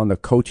I was on the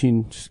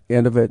coaching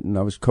end of it, and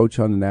I was coach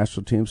on the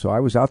national team. So I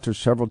was out there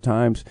several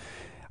times.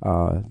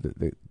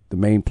 The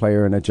main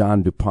player in it,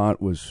 John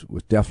DuPont, was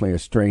definitely a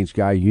strange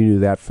guy. You knew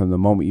that from the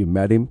moment you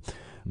met him,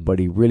 but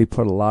he really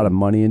put a lot of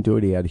money into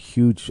it. He had a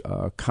huge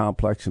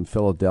complex in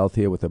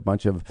Philadelphia with a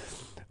bunch of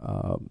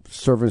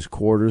servants'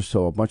 quarters,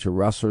 so a bunch of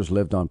wrestlers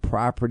lived on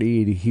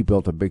property. He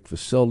built a big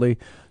facility.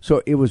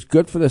 So it was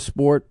good for the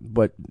sport,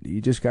 but you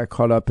just got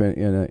caught up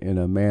in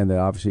a man that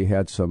obviously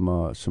had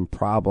some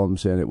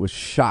problems, and it was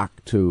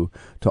shock to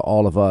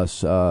all of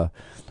us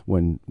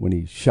when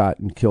he shot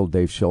and killed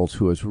Dave Schultz,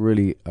 who was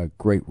really a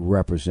great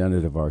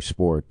representative of our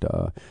sport.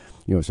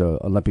 Was an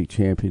Olympic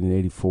champion in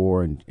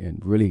 '84,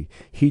 and really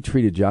he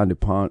treated John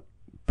DuPont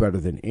better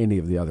than any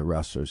of the other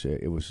wrestlers.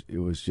 It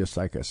was just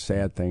like a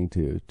sad thing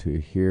to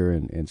hear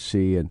and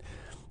see, and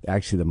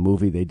actually the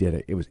movie they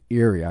did, it was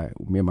eerie.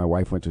 Me and my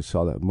wife went to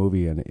saw that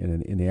movie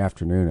in the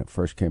afternoon. It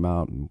first came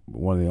out, and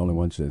one of the only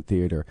ones in the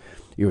theater.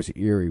 It was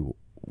eerie.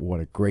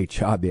 What a great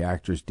job the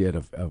actors did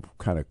of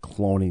kind of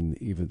cloning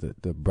even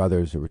the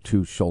brothers. There were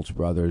two Schultz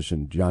brothers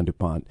and John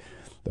DuPont.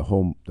 The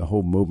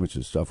whole movements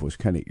and stuff was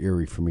kind of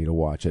eerie for me to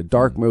watch. A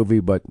dark movie,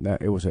 but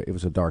it was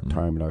a dark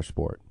time in our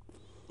sport.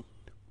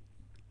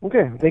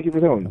 Okay, thank you for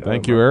that.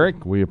 Thank you,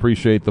 Eric. We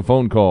appreciate the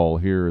phone call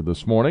here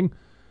this morning.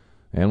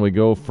 And we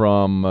go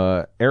from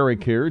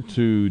Eric here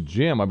to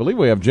Jim. I believe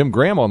we have Jim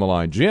Graham on the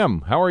line.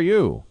 Jim, how are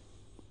you?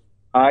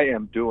 I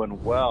am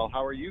doing well.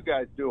 How are you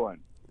guys doing?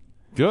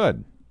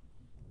 Good.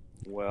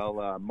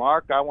 Well,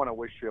 Mark, I want to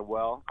wish you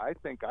well. I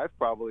think I've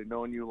probably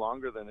known you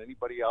longer than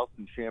anybody else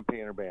in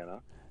Champaign-Urbana.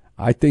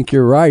 I think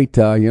you're right.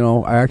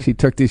 I actually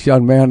took this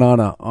young man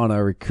on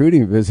a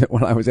recruiting visit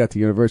when I was at the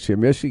University of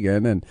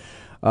Michigan, and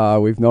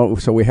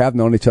we have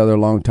known each other a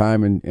long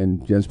time.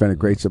 And Jim's been a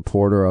great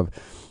supporter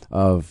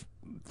of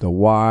the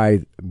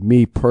Y.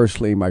 Me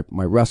personally, my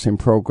wrestling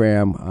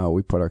program.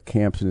 We put our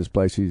camps in his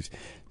place.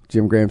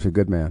 Jim Graham's a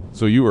good man.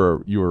 So you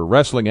were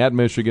wrestling at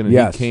Michigan, and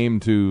yes. He came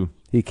to.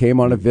 He came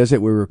on a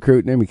visit. We were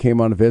recruiting him. He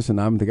came on a visit,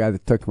 and I'm the guy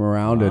that took him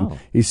around. Wow. And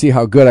you see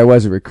how good I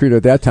was a recruiter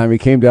at that time. He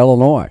came to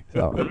Illinois.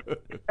 So.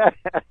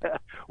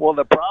 Well,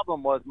 the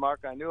problem was,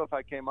 Mark, I knew if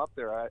I came up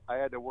there, I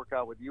had to work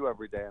out with you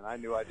every day, and I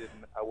knew I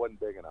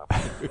wasn't big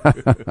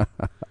enough.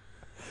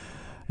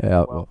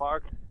 Yeah. Well,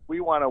 Mark,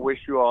 we want to wish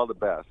you all the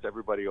best,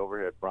 everybody over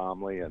here at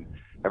Bromley and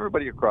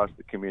everybody across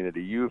the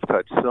community. You've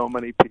touched so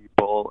many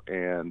people,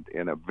 and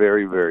in a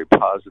very, very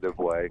positive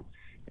way.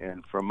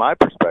 And from my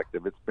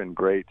perspective, it's been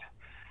great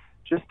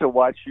just to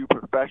watch you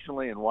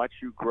professionally and watch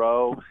you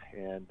grow.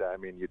 And, I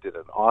mean, you did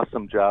an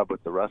awesome job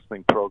with the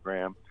wrestling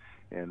program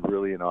and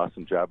really an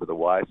awesome job with the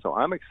Y. So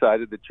I'm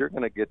excited that you're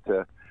going to get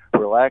to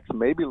relax,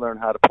 maybe learn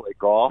how to play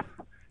golf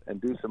and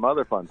do some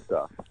other fun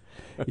stuff.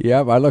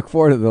 Yeah, I look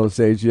forward to those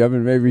days, Jim,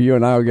 and maybe you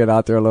and I will get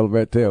out there a little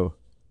bit too.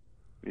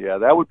 Yeah,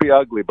 that would be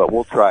ugly, but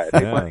we'll try it.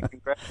 Hey, buddy,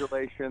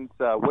 congratulations.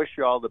 Wish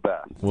you all the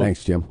best. Well,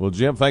 thanks, Jim. Well,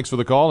 Jim, thanks for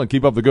the call, and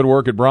keep up the good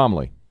work at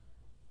Bromley.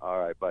 All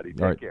right, buddy.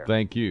 Take care.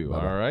 Thank you.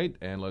 Bye-bye. All right,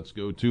 and let's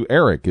go to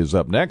Eric is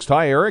up next.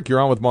 Hi, Eric.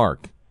 You're on with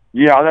Mark.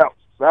 Yeah,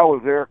 that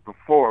was Eric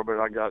before, but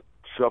I got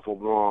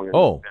shuffled wrong.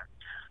 Oh.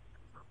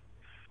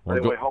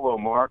 Anyway, hello,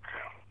 Mark.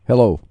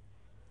 Hello.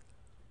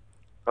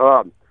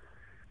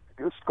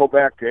 Let's go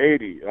back to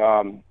 80.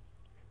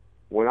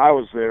 When I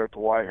was there at the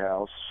White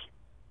House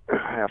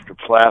after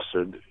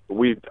Placid,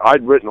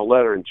 I'd written a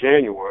letter in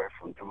January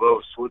from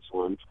Davos,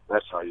 Switzerland.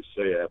 That's how you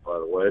say that, by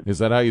the way. Is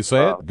that how you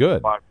say it?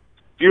 Good.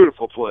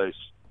 Beautiful place.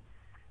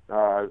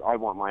 I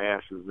want my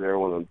ashes there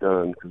when I'm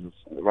done because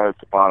it's right at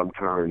the bottom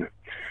turn.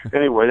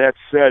 Anyway, that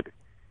said,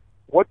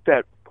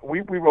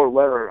 we wrote a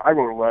letter. I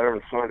wrote a letter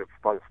and signed it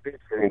by the state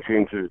training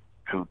team to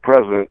the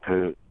president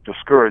to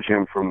discourage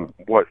him from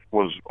what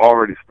was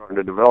already starting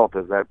to develop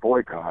as that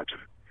boycott.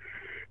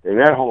 And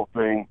that whole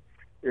thing,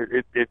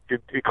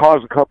 it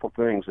caused a couple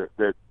things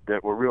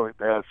that were really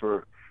bad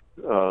for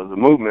the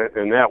movement,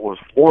 and that was,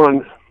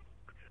 one,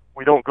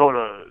 we don't go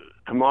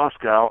to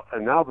Moscow,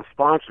 and now the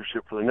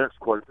sponsorship for the next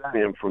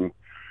quadrennium from,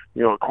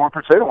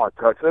 corporates, they don't want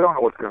to touch. They don't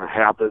know what's going to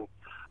happen,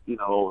 in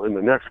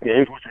the next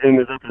games, which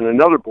ended up in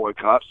another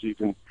boycott.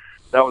 So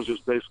that was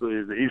just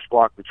basically the East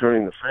Bloc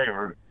returning the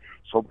favor.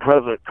 So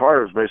President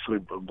Carter is basically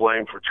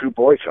blamed for two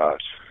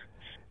boycotts,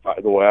 by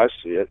the way I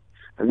see it.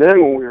 And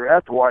then when we were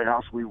at the White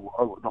House,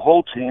 the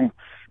whole team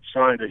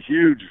signed a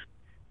huge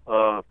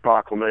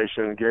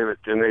proclamation and gave it,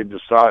 and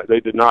they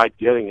denied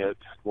getting it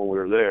when we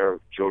were there.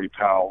 Jody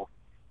Powell,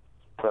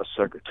 press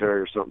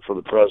secretary or something for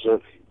the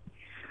president,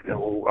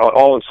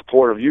 all in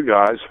support of you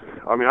guys.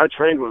 I mean, I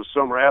trained with a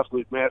summer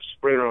athlete, Matt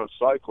Sprinter on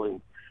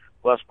cycling,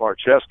 Les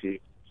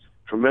Barczewski,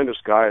 tremendous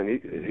guy,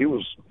 and he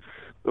was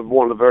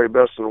one of the very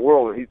best in the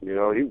world. And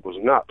he was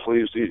not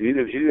pleased. He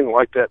didn't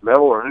like that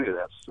medal or any of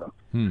that stuff.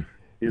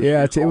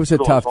 Yeah, it was a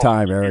tough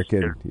time, Eric,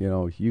 and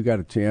you got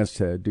a chance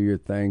to do your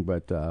thing,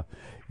 but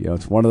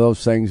it's one of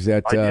those things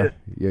that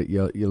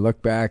you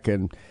look back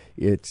and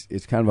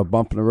it's kind of a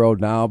bump in the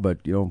road now, but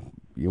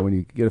when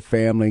you get a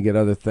family and get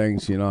other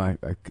things, I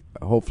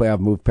hopefully I've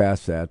moved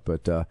past that,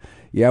 but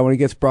when it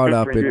gets brought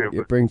up,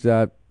 it brings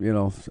out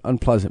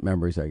unpleasant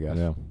memories, I guess.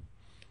 Yeah.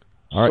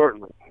 All right.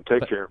 Certainly.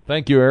 Take care.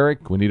 Thank you,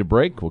 Eric. We need a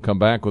break. We'll come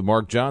back with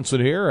Mark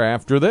Johnson here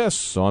after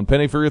this on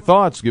Penny for Your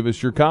Thoughts. Give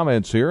us your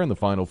comments here in the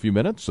final few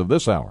minutes of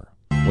this hour.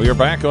 We are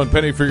back on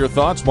Penny for Your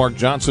Thoughts. Mark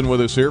Johnson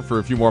with us here for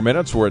a few more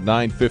minutes. We're at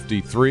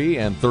 9:53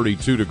 and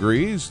 32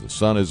 degrees. The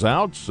sun is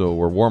out, so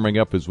we're warming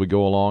up as we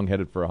go along,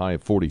 headed for a high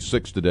of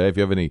 46 today. If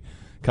you have any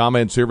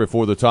comments here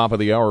before the top of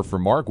the hour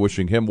from Mark,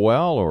 wishing him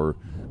well, or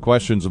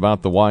questions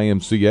about the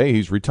YMCA,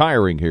 he's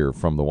retiring here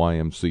from the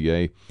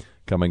YMCA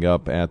coming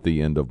up at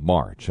the end of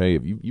March. Hey,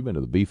 you've been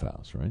to the Beef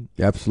House, right?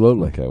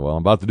 Absolutely. Okay, well,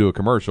 I'm about to do a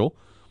commercial.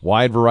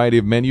 Wide variety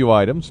of menu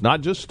items,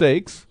 not just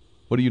steaks.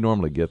 What do you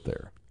normally get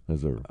there?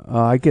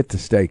 I get the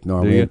steak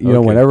normally. Okay.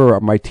 Whenever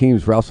my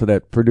teams wrestled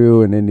at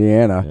Purdue and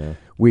Indiana,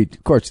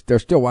 of course, they're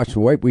still watching the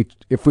weight.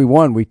 If we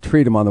won, we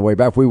treat them on the way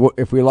back.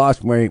 If we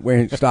lost, we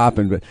ain't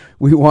stopping. But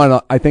we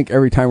won, I think,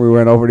 every time we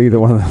went over to either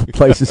one of the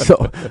places. So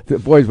the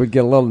boys would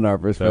get a little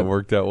nervous. That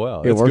worked out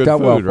well. It worked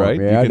out well, right?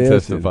 Yeah, you can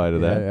testify to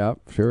that. Yeah,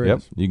 sure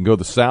is. You can go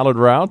the salad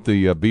route.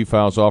 The Beef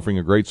House offering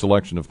a great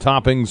selection of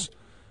toppings.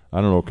 I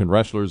don't know, can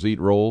wrestlers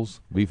eat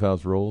rolls? Beef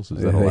House rolls?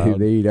 Is that allowed?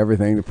 They eat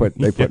everything they put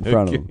in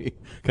front of them.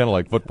 Kind of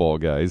like football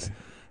guys.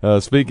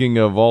 Speaking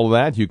of all of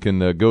that, you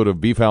can go to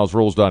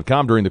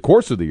beefhouserolls.com. During the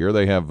course of the year,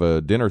 they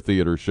have dinner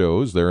theater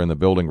shows. They're in the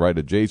building right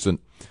adjacent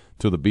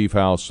to the Beef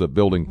House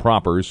building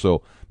proper.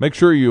 So make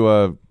sure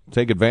you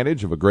take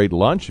advantage of a great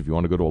lunch. If you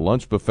want to go to a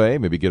lunch buffet,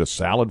 maybe get a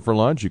salad for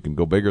lunch. You can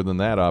go bigger than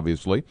that,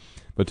 obviously.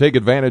 But take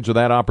advantage of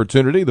that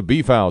opportunity. The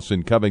Beef House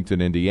in Covington,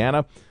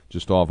 Indiana,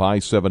 just off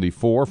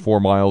I-74, 4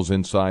 miles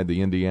inside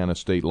the Indiana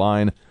state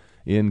line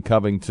in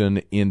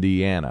Covington,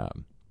 Indiana.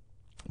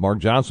 Mark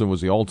Johnson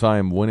was the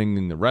all-time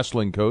winning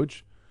wrestling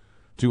coach,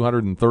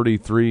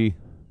 233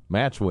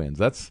 match wins.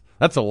 That's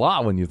a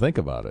lot when you think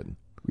about it.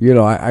 You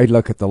know, I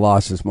look at the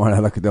losses more than I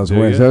look at those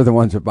wins. They're the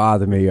ones that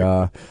bother me.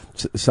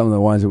 Some of the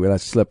ones that we let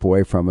slip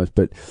away from us.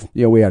 But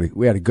you know, we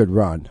had a good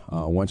run.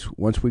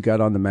 Once we got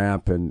on the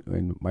map, and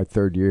in my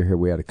third year here,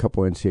 we had a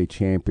couple NCAA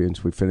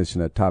champions. We finished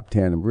in the top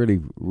 10, and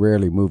really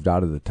rarely moved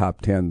out of the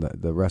top 10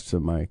 the rest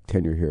of my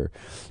tenure here.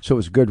 So it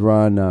was a good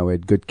run. We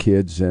had good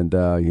kids, and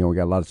you know, we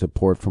got a lot of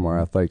support from our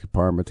athletic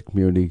department, the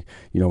community.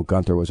 You know,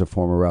 Gunther was a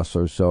former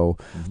wrestler, so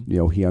you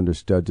know, he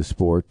understood the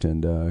sport,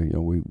 and you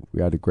know,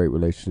 we had a great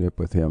relationship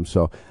with him.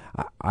 So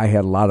I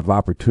had a lot of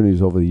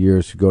opportunities over the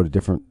years to go to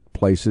different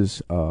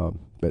places,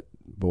 but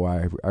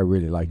boy, I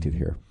really liked it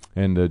here.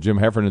 And Jim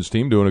Heffernan's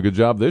team doing a good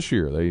job this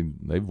year.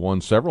 They've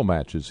won several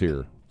matches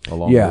here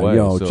along the way. Yeah, you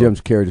know,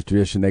 Jim's carried a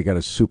tradition. They got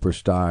a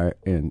superstar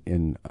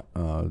in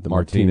the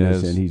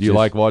Martinez. And do you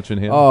like watching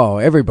him? Oh,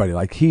 everybody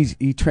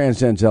he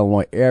transcends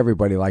Illinois.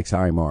 Everybody likes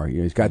Imar. You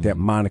know, he's got that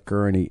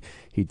moniker, and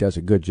he does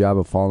a good job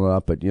of following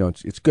up. But you know,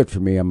 it's good for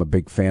me. I'm a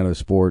big fan of the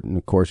sport, and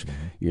of course,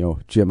 you know,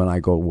 Jim and I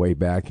go way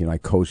back. You know, I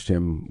coached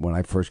him when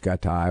I first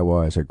got to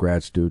Iowa as a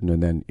grad student,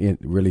 and then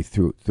really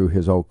through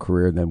his whole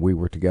career. And then we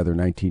were together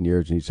 19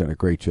 years, and he's done a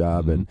great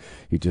job, and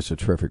he's just a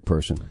terrific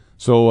person.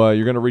 So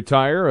you're going to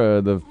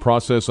retire. The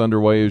process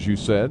underway, as you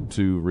said,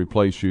 to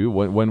replace you.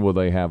 When will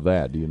they have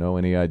that? Do you know?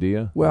 Any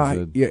idea?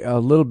 Well, a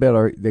little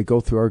bit. They go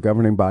through our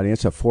governing body.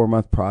 It's a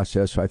 4-month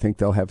process, so I think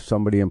they'll have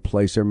somebody in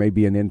place. There may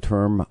be an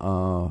interim,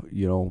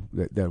 you know,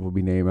 that will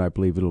be named. I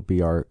believe it'll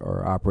be our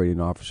operating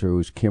officer,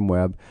 who's Kim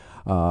Webb,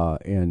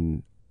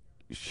 and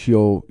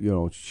she'll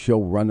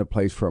run the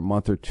place for a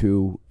month or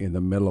two in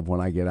the middle of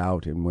when I get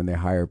out, and when they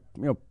hire,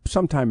 you know,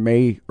 sometime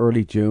May,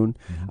 early June.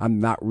 I'm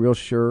not real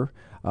sure.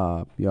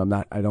 You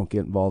know, I don't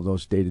get involved in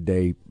those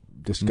day-to-day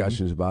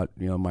discussions about,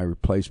 you know, my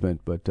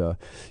replacement, but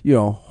you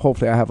know,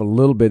 hopefully I have a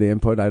little bit of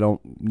input. I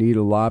don't need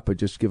a lot, but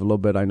just give a little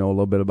bit. I know a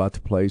little bit about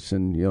the place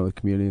and, you know, the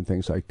community and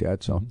things like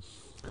that. So,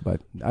 but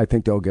I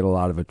think they'll get a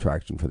lot of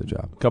attraction for the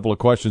job. A couple of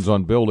questions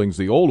on buildings.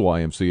 The old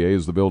YMCA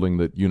is the building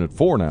that Unit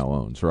 4 now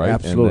owns, right?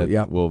 Absolutely, and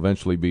that will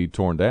eventually be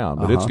torn down.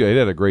 But it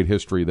had a great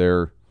history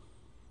there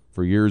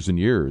for years and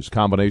years.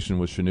 Combination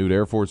with Chanute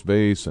Air Force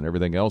Base and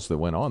everything else that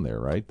went on there,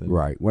 right?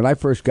 Right. When I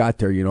first got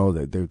there, you know,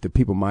 the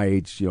people my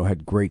age, you know,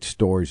 had great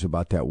stories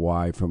about that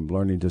Y, from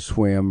learning to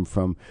swim,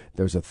 from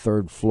there's a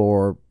third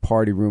floor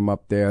party room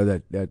up there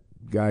that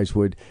guys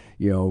would,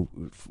 you know,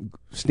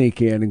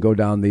 sneak in and go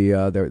down the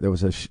there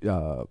was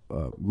a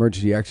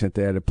emergency exit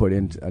they had to put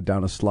in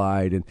down a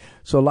slide, and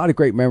so a lot of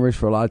great memories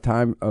for a lot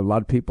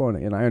of people,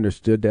 and I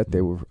understood that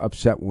they were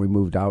upset when we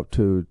moved out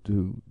to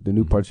the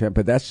new part of,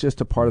 but that's just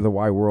a part of the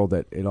Y world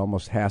that it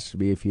almost has to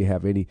be if you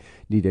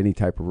need any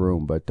type of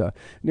room. But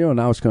you know,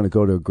 now it's going to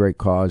go to a great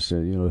cause, you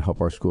know, to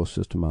help our school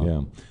system out.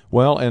 Yeah.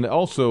 Well, and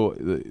also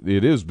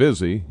it is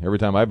busy. Every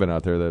time I've been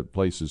out there, that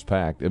place is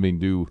packed. I mean,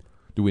 do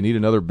we need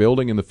another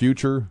building in the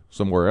future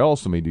somewhere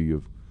else? I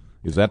mean,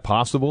 is that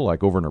possible,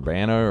 like over in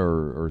Urbana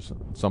or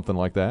something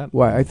like that?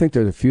 Well, I think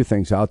there's a few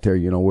things out there.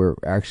 You know, we're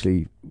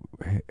actually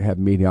have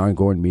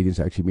ongoing meetings,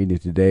 actually meeting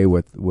today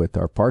with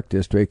our park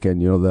district, and,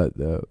 you know,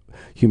 the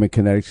Human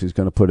Kinetics is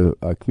going to put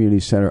a community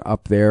center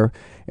up there,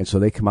 and so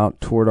they come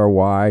out toward our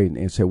Y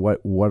and say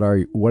what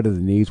are the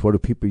needs, what do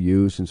people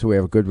use, and so we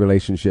have a good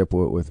relationship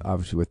with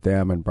obviously with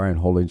them, and Brian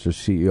Holdings, their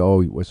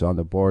CEO, was on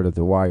the board of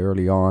the Y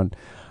early on.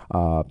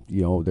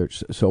 You know,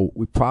 so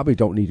we probably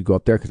don't need to go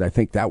up there, because I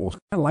think that will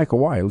kind of like a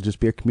Y. It'll just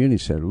be a community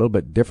center, a little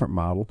bit different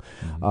model.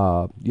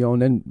 You know,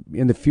 and then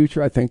in the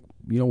future, I think,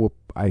 you know,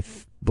 I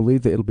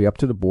believe that it'll be up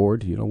to the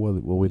board. You know,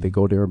 will they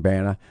go to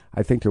Urbana?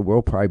 I think there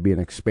will probably be an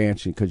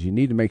expansion, because you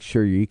need to make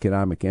sure your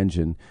economic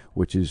engine,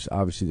 which is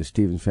obviously the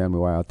Stevens Family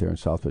Y out there in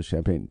Southwest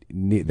Champaign,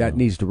 that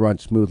needs to run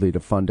smoothly to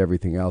fund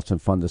everything else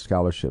and fund the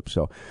scholarship.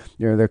 So,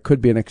 you know, there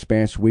could be an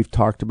expansion. We've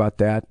talked about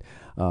that.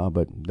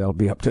 But that'll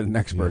be up to the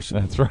next person.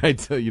 That's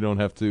right. You don't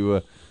have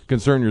to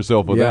concern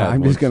yourself with that. Yeah,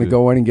 I'm just going to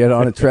go in and get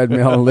on a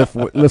treadmill and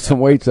lift some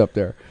weights up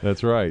there.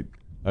 That's right.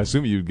 I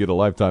assume you'd get a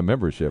lifetime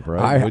membership,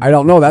 right? I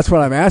don't know. That's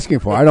what I'm asking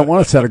for. I don't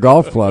want a set of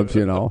golf clubs,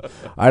 you know.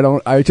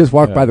 I just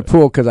walk by the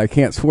pool because I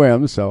can't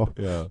swim. So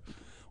yeah.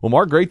 Well,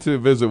 Mark, great to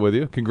visit with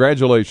you.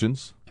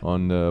 Congratulations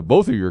on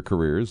both of your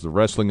careers, the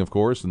wrestling, of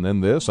course, and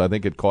then this. I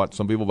think it caught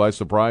some people by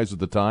surprise at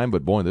the time,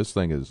 but boy, this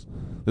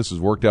has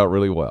worked out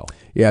really well.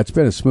 Yeah, it's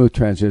been a smooth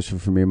transition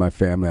for me and my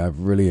family.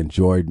 I've really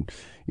enjoyed,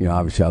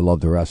 obviously I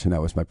love the wrestling.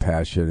 That was my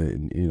passion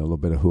and, a little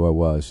bit of who I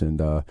was.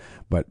 And,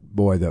 but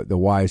boy, the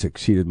Y has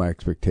exceeded my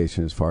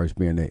expectations as far as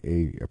being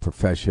a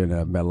profession.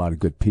 I've met a lot of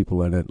good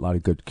people in it, a lot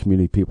of good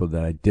community people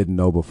that I didn't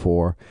know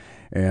before.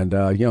 And,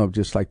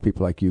 just like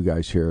people like you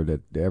guys here,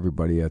 that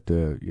everybody at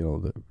the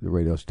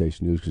radio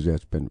station News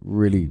Gazette's been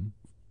really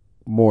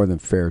more than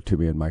fair to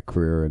me in my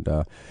career. And,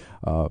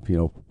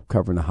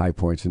 covering the high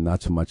points and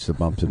not so much the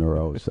bumps in the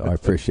road. So I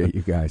appreciate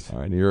you guys. All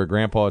right, you're a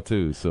grandpa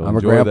too, so I'm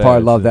a grandpa. I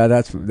love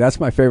that. That's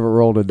my favorite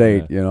role to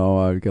date. Yeah.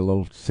 I get a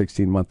little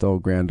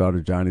 16-month-old granddaughter,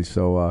 Johnny.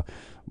 So,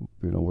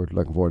 we're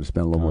looking forward to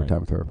spending a little more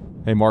time with her.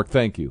 Hey, Mark,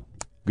 thank you.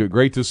 Good,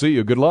 great to see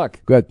you. Good luck.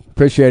 Good,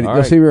 appreciate it.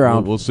 You'll see me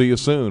around. We'll see you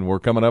soon. We're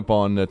coming up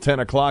on 10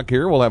 o'clock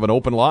here. We'll have an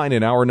open line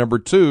in hour number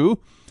 2.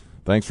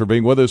 Thanks for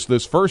being with us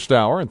this first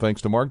hour, and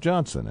thanks to Mark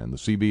Johnson. And the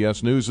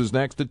CBS News is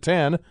next at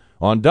 10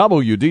 on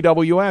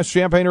WDWS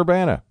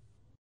Champaign-Urbana.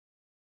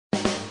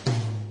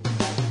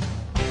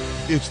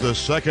 It's the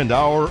second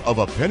hour of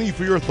A Penny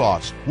for Your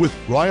Thoughts with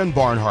Brian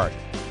Barnhart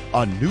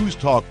on News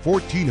Talk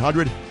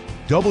 1400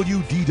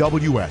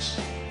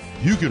 WDWS.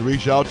 You can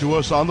reach out to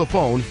us on the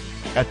phone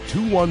at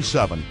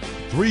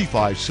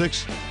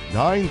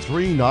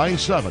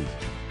 217-356-9397.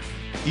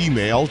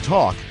 Email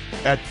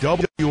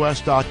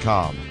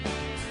talk@WS.com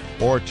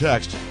or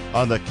text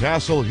on the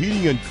Castle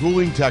Heating and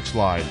Cooling text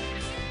line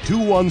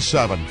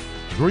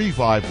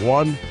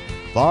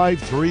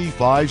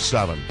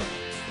 217-351-5357.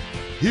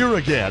 Here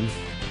again,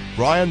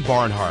 Brian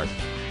Barnhart.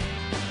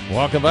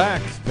 Welcome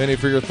back. Penny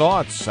for Your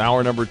Thoughts.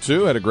 Hour number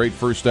 2. Had a great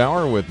first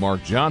hour with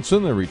Mark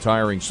Johnson,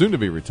 the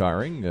soon-to-be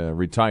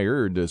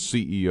retired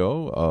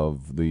CEO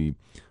of the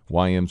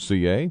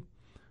YMCA,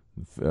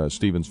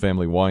 Stevens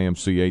Family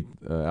YMCA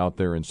out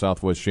there in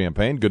Southwest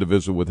Champaign. Good to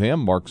visit with him.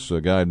 Mark's a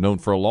guy I've known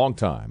for a long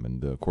time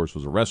and, of course,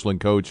 was a wrestling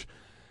coach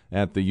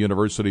at the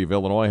University of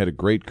Illinois. Had a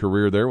great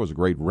career there, was a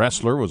great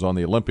wrestler, was on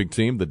the Olympic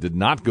team that did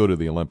not go to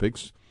the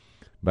Olympics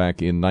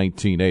back in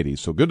 1980.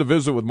 So good to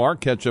visit with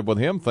Mark, catch up with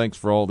him. Thanks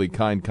for all the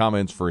kind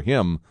comments for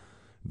him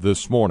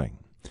this morning.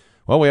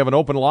 Well, we have an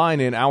open line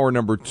in hour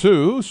number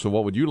 2, so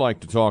what would you like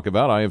to talk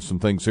about? I have some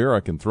things here I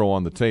can throw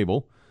on the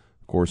table.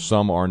 Of course,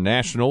 some are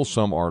national,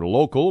 some are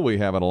local. We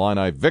have an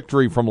Illini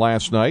victory from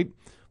last night.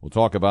 We'll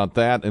talk about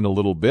that in a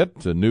little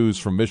bit. News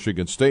from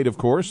Michigan State, of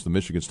course. The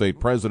Michigan State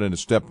president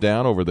has stepped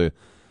down over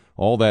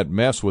all that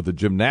mess with the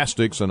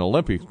gymnastics and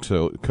Olympic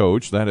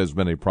coach. That has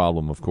been a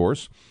problem, of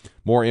course.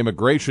 More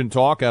immigration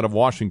talk out of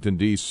Washington,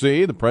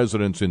 D.C. The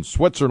president's in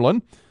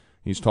Switzerland.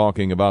 He's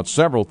talking about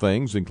several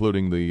things,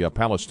 including the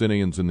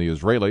Palestinians and the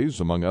Israelis,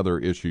 among other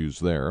issues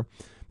there.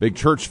 Big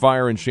church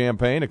fire in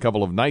Champaign a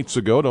couple of nights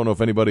ago. Don't know if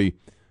anybody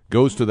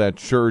goes to that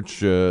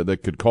church that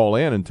could call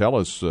in and tell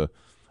us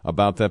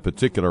about that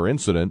particular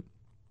incident.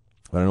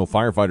 I know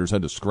firefighters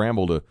had to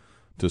scramble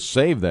to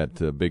save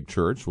that big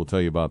church. We'll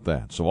tell you about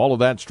that. So all of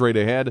that straight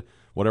ahead,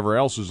 whatever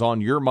else is on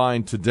your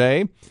mind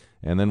today.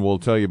 And then we'll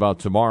tell you about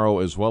tomorrow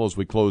as well as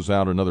we close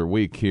out another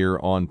week here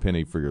on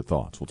Penny for Your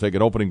Thoughts. We'll take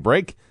an opening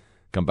break,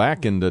 come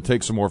back and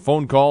take some more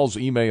phone calls,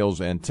 emails,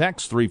 and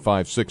texts,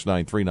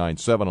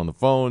 356-9397 on the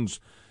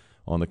phones.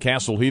 On the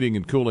Castle Heating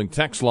and Cooling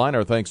text line,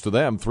 our thanks to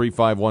them,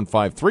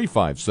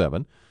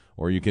 3515357.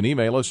 Or you can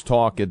email us,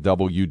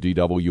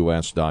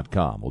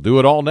 talk@WDWS.com. We'll do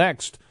it all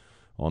next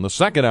on the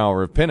second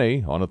hour of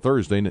Penny on a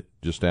Thursday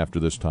just after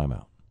this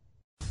timeout.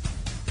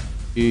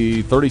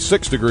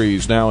 36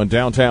 degrees now in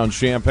downtown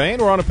Champaign.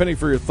 We're on a Penny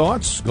for Your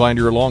Thoughts. Glad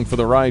you're along for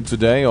the ride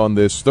today on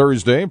this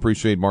Thursday.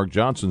 Appreciate Mark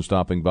Johnson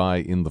stopping by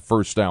in the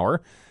first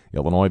hour.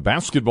 Illinois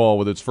basketball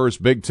with its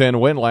first Big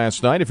Ten win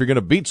last night. If you're going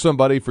to beat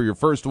somebody for your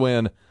first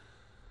win,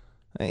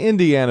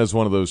 Indiana's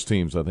one of those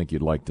teams I think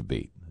you'd like to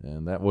beat.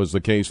 And that was the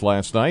case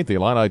last night. The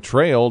Illini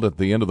trailed at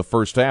the end of the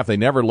first half. They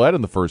never led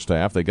in the first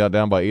half. They got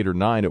down by 8 or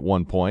 9 at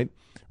one point,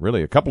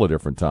 really a couple of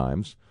different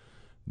times.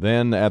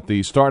 Then at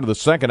the start of the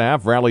second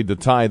half, rallied to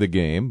tie the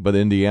game, but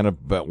Indiana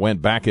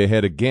went back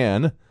ahead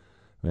again.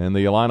 And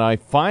the Illini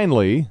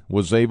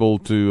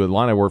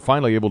were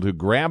finally able to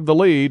grab the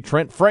lead.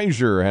 Trent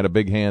Frazier had a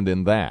big hand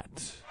in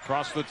that.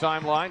 Across the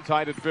timeline,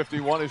 tied at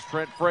 51 is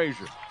Trent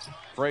Frazier.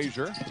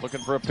 Frazier looking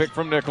for a pick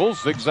from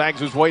Nichols, zigzags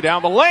his way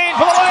down the lane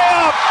for the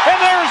layup,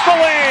 and there's the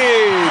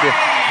lead!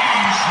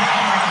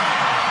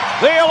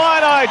 The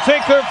Illini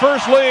take their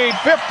first lead,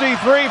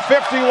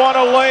 53-51,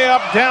 a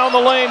layup down the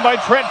lane by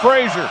Trent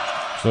Frazier.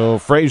 So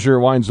Frazier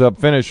winds up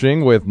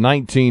finishing with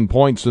 19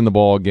 points in the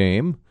ball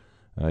game.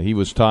 He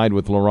was tied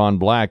with LaRon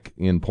Black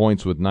in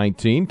points with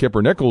 19.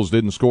 Kipper Nichols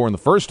didn't score in the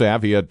first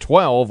half. He had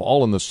 12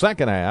 all in the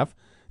second half,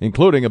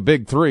 including a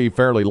big three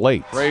fairly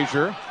late.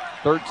 Frazier,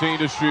 13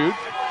 to shoot.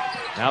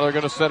 Now they're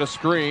going to set a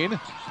screen.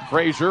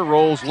 Frazier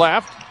rolls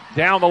left.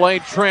 Down the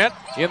lane, Trent.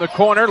 In the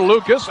corner,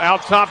 Lucas.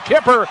 Out top,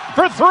 Kipper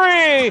for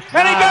three. And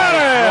he got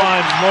it!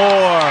 One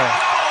more.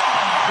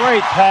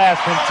 Great pass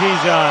from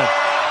Tijon.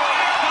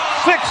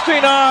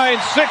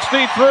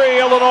 69-63,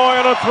 Illinois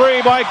on a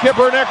three by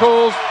Kipper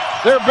Nichols,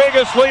 their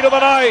biggest lead of the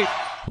night.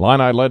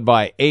 Illini led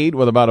by 8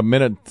 with about a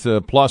minute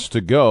plus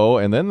to go,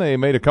 and then they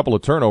made a couple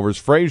of turnovers.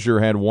 Frazier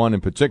had one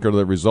in particular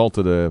that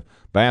resulted in a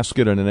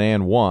basket and an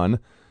and one.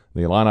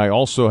 The Illini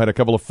also had a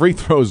couple of free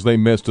throws they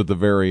missed at the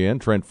very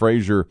end. Trent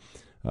Frazier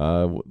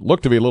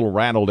looked to be a little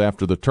rattled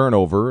after the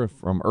turnover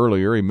from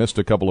earlier. He missed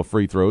a couple of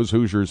free throws.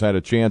 Hoosiers had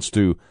a chance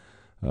to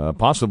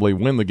possibly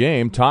win the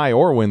game, tie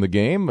or win the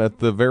game at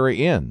the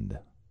very end.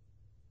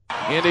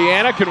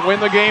 Indiana can win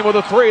the game with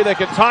a 3. They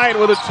can tie it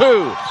with a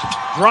 2.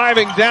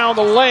 Driving down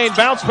the lane,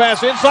 bounce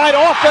pass inside,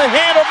 off the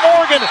hand of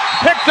Morgan,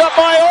 picked up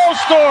by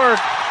Olstork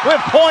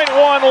with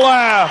 .1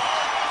 left.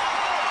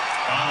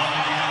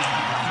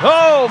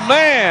 Oh,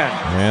 man.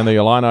 And the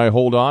Illini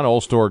hold on.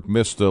 Olstork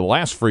missed the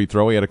last free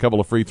throw. He had a couple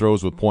of free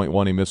throws with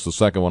 .1. He missed the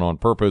second one on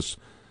purpose.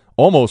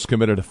 Almost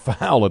committed a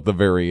foul at the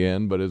very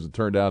end, but as it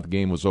turned out, the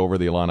game was over.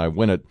 The Illini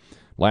win it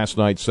last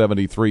night,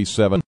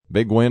 73-7.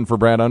 Big win for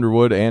Brad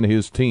Underwood and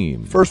his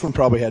team. First one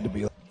probably had to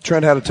be.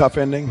 Trent had a tough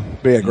ending,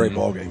 but he had a great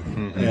ball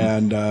game.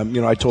 And,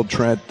 I told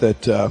Trent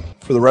that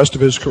for the rest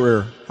of his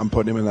career, I'm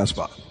putting him in that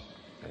spot.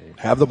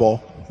 Have the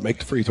ball, make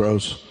the free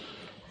throws,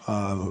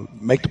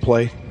 make the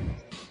play.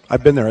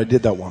 I've been there. I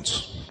did that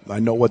once. I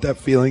know what that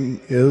feeling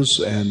is,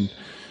 and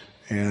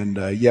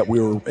yet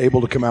we were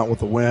able to come out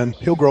with a win.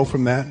 He'll grow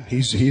from that.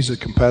 He's a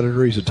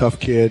competitor. He's a tough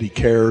kid. He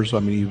cares. I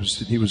mean, he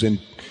was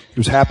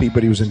happy,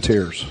 but he was in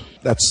tears.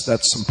 That's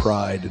some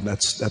pride, and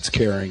that's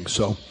caring.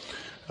 So,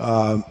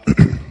 but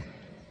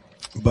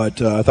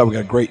I thought we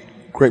got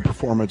great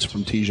performance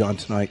from Tijon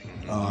tonight.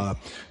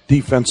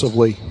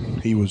 Defensively,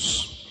 he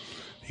was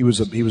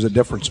a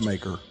difference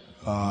maker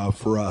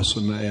for us.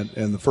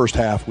 And the first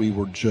half we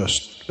were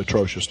just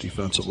atrocious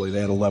defensively.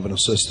 They had 11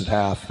 assists at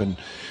half, and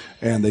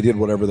they did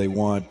whatever they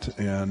want.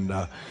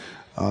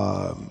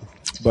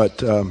 But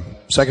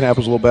second half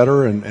was a little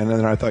better, and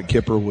then I thought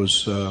Kipper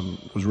was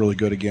really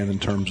good again in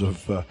terms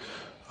of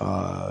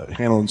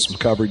handling some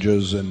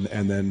coverages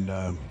and then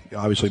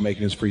obviously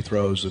making his free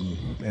throws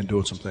and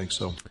doing some things.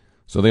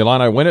 So the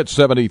Illini win it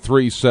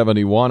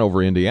 73-71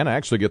 over Indiana.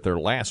 Actually get their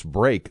last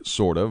break,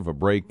 sort of a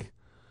break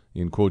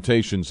in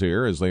quotations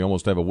here, as they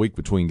almost have a week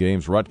between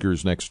games.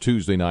 Rutgers next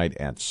Tuesday night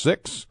at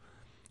 6.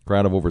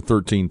 Crowd of over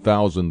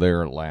 13,000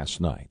 there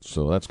last night.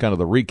 So that's kind of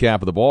the recap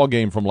of the ball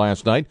game from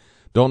last night.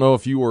 Don't know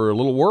if you were a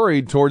little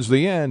worried towards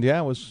the end.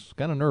 Yeah, it was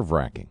kind of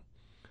nerve-wracking.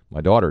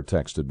 My daughter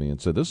texted me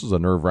and said, this is a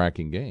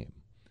nerve-wracking game.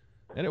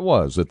 And it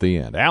was at the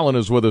end. Alan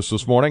is with us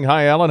this morning.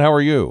 Hi, Alan. How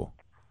are you?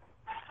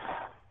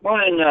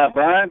 Morning,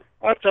 Brian.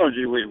 I told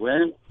you we'd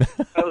win.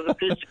 That was a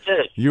piece of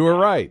cake. You were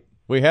right.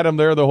 We had him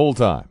there the whole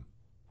time.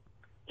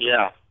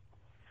 Yeah.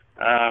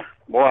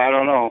 Boy, I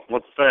don't know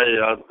what to say.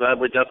 I'm glad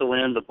we got the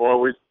win, but boy,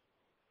 we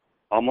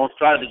almost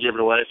tried to give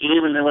it away.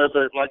 Even with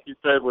it, like you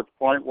said, with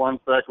 0.1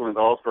 second with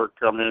Olstork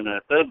coming in,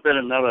 if there'd been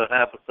another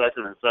half a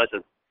second or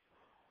second,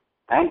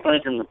 I'm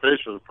thinking the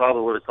officials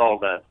probably would have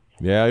called that.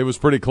 Yeah, it was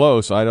pretty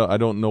close. I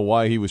don't know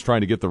why he was trying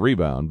to get the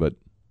rebound, but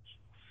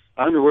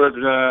Underwood,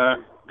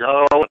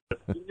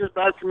 he just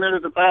not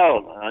committed the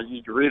foul.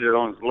 You can read it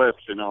on his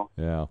lips, you know.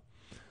 Yeah.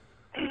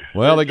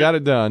 Well, they got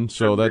it done,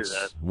 so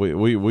that's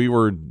we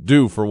were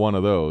due for one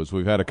of those.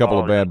 We've had a couple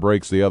of bad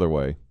breaks the other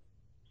way.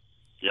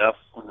 Yep,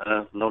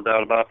 no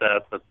doubt about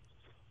that. But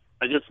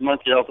I get some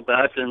monkey off the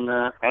back, and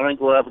I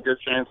think we'll have a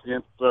good chance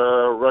against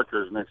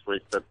Rutgers next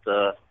week. But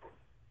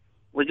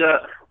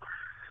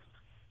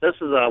this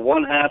is a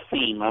one-half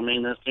team. I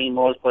mean, this team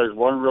always plays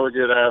one really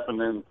good half, and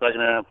then the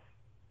second half,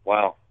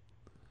 wow,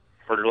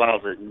 pretty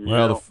lousy. You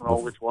don't know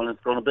which one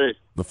it's going to be.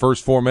 The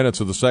first 4 minutes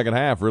of the second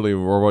half really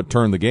were what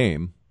turned the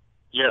game.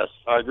 Yes,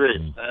 I agree.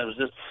 It was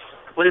just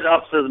complete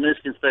opposite of the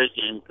Michigan State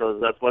game,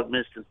 because that's what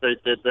Michigan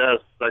State did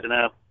best. Second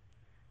half,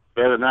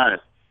 better than us.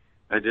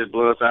 They just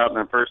blew us out in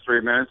the first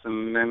 3 minutes,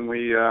 and then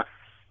we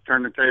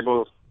turned the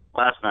tables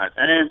last night.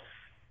 And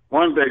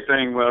one big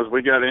thing was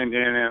we got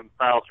Indiana in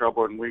foul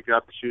trouble, and we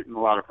got to shooting a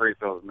lot of free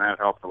throws, and that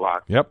helped a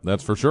lot. Yep,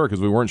 that's for sure,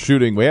 because we weren't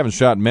shooting. We haven't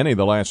shot many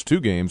the last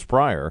 2 games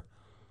prior.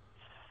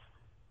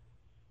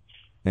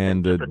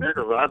 And Kipper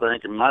Nichols, I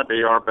think, it might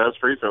be our best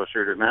free throw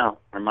shooter now,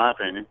 in my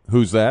opinion.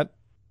 Who's that?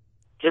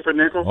 Kipper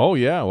Nichols. Oh,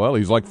 yeah. Well,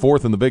 he's like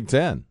 4th in the Big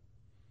Ten.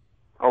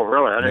 Oh,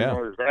 really? I didn't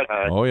know he was that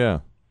high. Oh, yeah.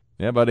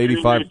 Yeah, about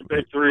 85. He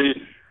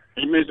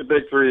made the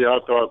big three. I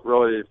thought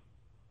really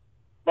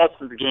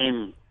busted the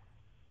game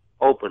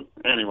open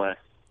anyway.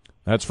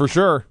 That's for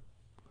sure.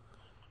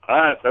 All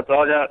right, that's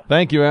all I got.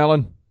 Thank you,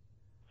 Alan.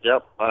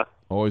 Yep, bye.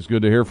 Always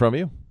good to hear from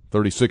you.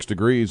 36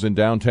 degrees in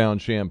downtown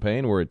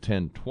Champaign. We're at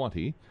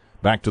 10:20.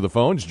 Back to the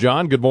phones.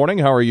 John, good morning.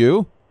 How are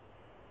you?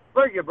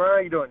 Very good, Brian.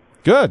 How you doing?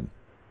 Good.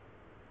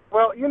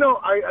 Well,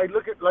 I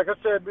look at, like I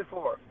said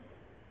before,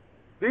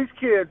 these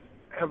kids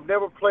have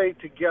never played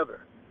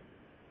together.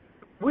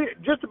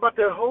 Just about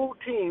their whole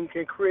team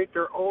can create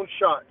their own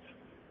shots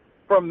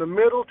from the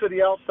middle to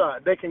the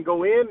outside. They can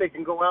go in, they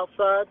can go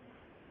outside.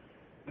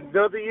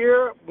 Another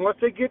year, once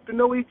they get to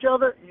know each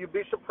other, you'd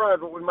be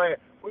surprised what we may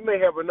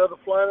have another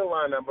fly in the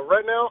lineup. But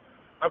right now,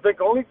 I think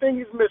the only thing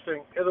he's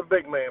missing is a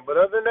big man. But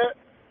other than that,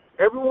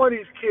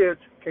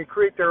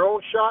 create their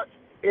own shots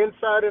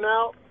inside and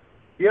out,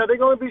 yeah, they're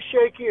going to be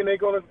shaky and they're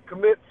going to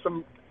commit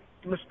some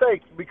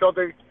mistakes because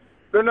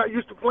they're not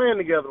used to playing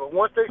together. But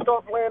once they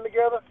start playing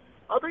together,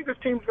 I think this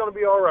team's going to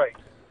be all right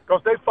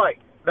because they fight.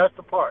 That's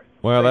the part.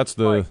 Well,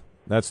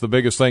 that's the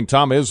biggest thing.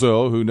 Tom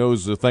Izzo, who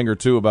knows a thing or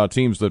two about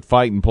teams that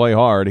fight and play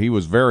hard, he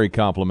was very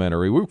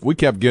complimentary. We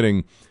kept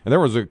getting, and there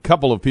was a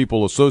couple of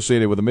people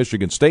associated with the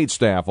Michigan State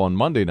staff on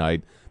Monday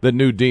night that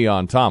knew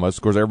Deion Thomas.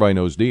 Of course, everybody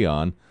knows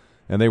Deion,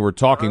 and they were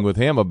talking with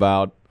him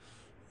about,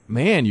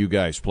 man, you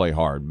guys play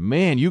hard.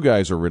 Man, you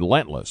guys are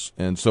relentless.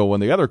 And so when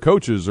the other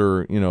coaches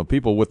or,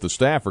 people with the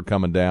staff are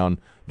coming down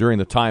during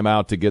the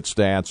timeout to get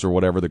stats or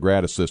whatever, the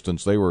grad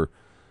assistants, they were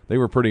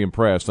pretty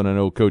impressed. And I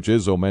know Coach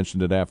Izzo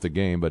mentioned it after the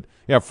game. But,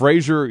 yeah,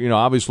 Frazier,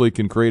 obviously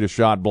can create a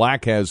shot.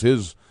 Black has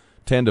his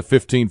 10 to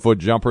 15-foot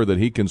jumper that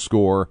he can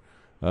score.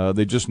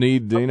 They just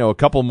need, a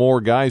couple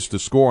more guys to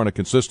score on a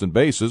consistent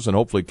basis, and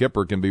hopefully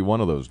Kipper can be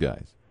one of those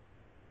guys.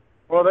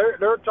 Well,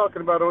 they're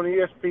talking about on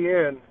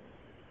ESPN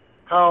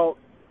how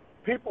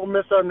people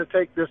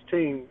misundertake this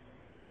team.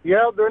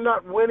 Yeah, they're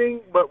not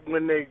winning, but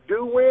when they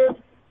do win,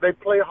 they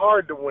play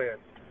hard to win.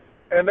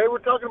 And they were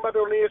talking about it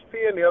on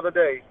ESPN the other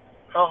day,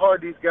 how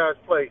hard these guys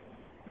play.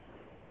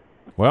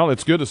 Well,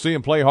 it's good to see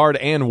them play hard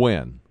and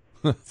win.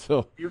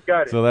 So you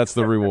got it. So that's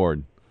the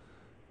reward.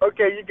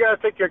 Okay, you guys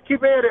take care.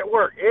 Keep Ed at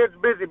work. Ed's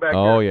busy back there.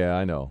 Oh yeah,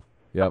 I know.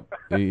 Yep,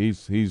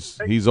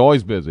 he's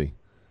always busy.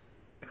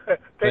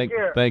 Take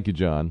care. Thank you,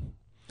 John.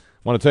 I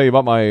want to tell you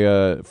about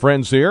my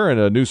friends here and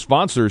a new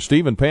sponsor,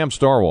 Steve and Pam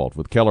Starwalt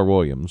with Keller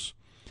Williams.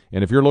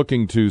 And if you're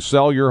looking to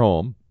sell your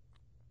home,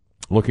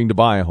 looking to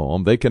buy a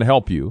home, they can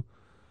help you.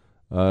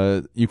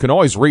 You can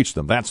always reach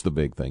them. That's the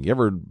big thing. You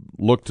ever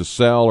look to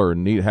sell or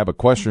have a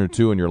question or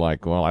two and you're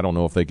like, well, I don't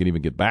know if they can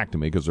even get back to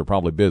me because they're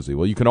probably busy.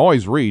 Well, you can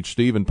always reach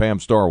Steve and Pam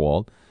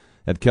Starwalt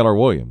at Keller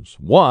Williams.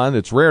 One,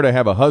 it's rare to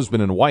have a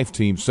husband and wife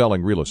team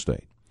selling real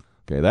estate.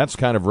 Okay, that's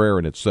kind of rare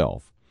in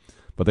itself.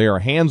 But they are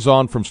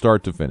hands-on from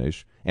start to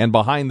finish. And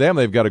behind them,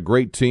 they've got a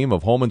great team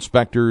of home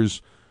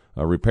inspectors,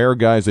 repair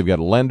guys. They've got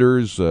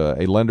lenders,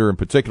 a lender in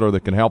particular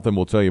that can help them.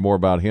 We'll tell you more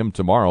about him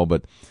tomorrow.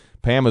 But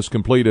Pam has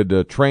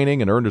completed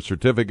training and earned a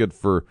certificate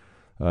for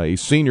a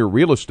senior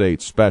real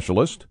estate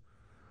specialist.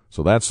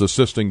 So that's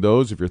assisting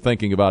those if you're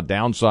thinking about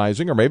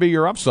downsizing or maybe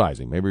you're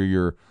upsizing. Maybe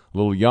you're a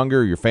little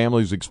younger, your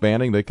family's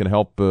expanding. They can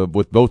help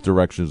with both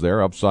directions there,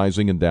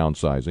 upsizing and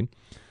downsizing.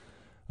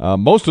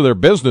 Most of their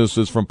business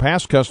is from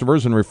past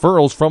customers and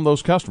referrals from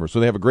those customers, so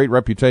they have a great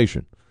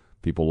reputation.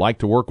 People like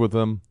to work with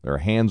them. They're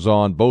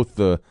hands-on. Both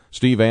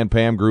Steve and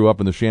Pam grew up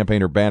in the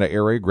Champaign-Urbana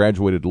area,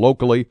 graduated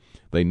locally.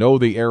 They know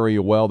the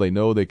area well. They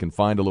know they can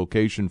find a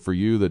location for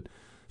you that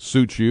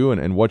suits you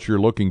and what you're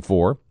looking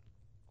for.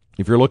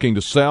 If you're looking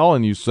to sell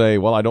and you say,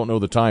 well, I don't know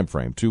the time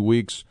frame, 2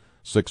 weeks,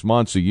 6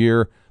 months, a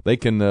year, they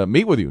can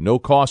meet with you,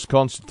 no-cost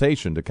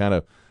consultation to kind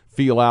of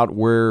feel out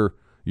where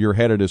you're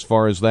headed as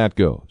far as that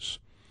goes.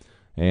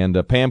 And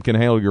Pam can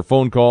handle your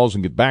phone calls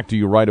and get back to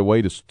you right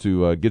away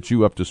to get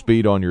you up to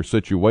speed on your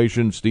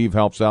situation. Steve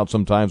helps out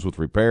sometimes with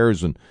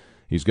repairs, and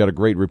he's got a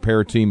great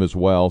repair team as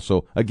well.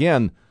 So,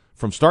 again,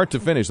 from start to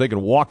finish, they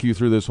can walk you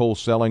through this whole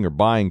selling or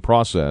buying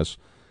process.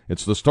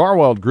 It's the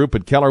Starwalt Group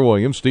at Keller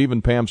Williams, Steve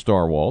and Pam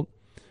Starwalt.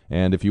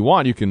 And if you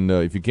want, you can,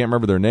 if you can't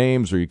remember their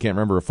names or you can't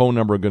remember a phone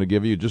number I'm going to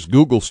give you, just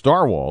Google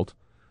Starwalt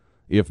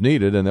if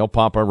needed, and they'll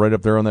pop up right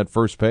up there on that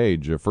first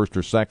page, first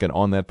or second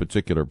on that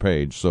particular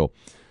page. So,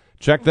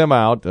 check them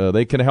out.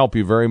 They can help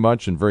you very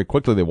much and very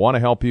quickly. They want to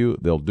help you.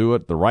 They'll do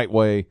it the right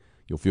way.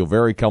 You'll feel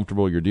very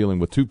comfortable. You're dealing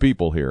with two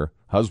people here,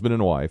 husband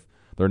and wife.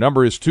 Their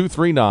number is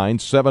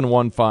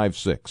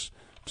 239-7156.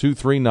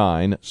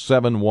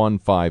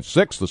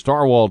 239-7156. The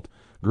Starwalt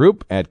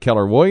Group at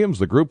Keller Williams.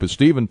 The group is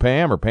Steve and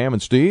Pam, or Pam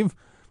and Steve,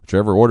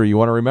 whichever order you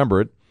want to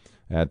remember it,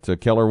 at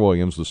Keller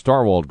Williams. The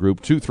Starwalt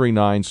Group,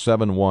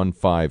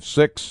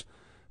 239-7156.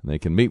 And they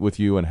can meet with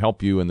you and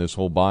help you in this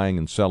whole buying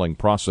and selling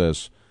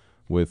process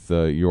with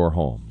your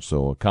home.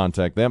 So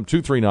contact them,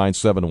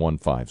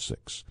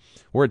 239-7156.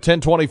 We're at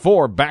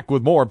 1024, back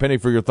with more. Penny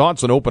for your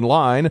thoughts, an open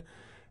line.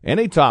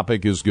 Any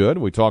topic is good.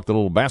 We talked a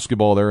little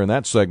basketball there in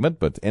that segment,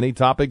 but any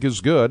topic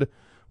is good.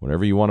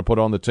 Whatever you want to put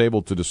on the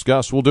table to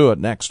discuss, we'll do it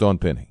next on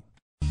Penny.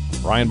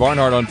 Brian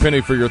Barnhart on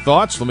Penny for your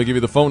thoughts. Let me give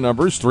you the phone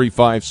numbers,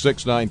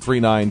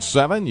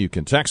 356-9397. You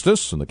can text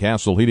us on the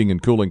Castle Heating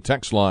and Cooling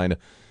text line,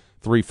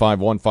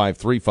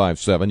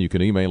 3515357. You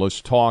can email us,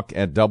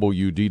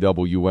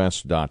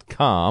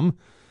 talk@wdws.com.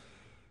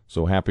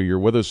 So happy you're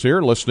with us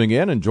here, listening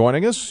in and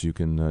joining us. You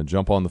can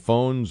jump on the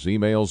phones,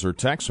 emails, or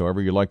texts,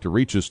 however you'd like to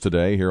reach us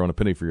today here on A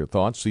Penny for Your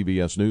Thoughts.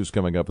 CBS News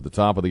coming up at the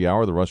top of the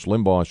hour, the Rush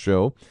Limbaugh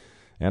Show.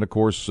 And, of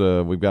course,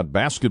 we've got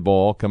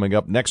basketball coming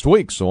up next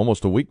week, so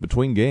almost a week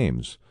between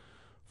games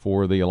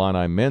for the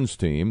Illini men's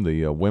team.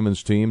 The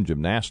women's team,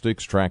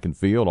 gymnastics, track and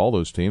field, all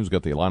those teams.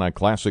 Got the Illini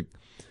Classic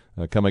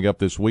coming up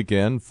this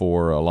weekend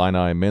for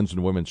Illini men's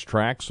and women's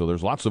track. So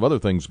there's lots of other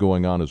things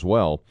going on as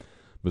well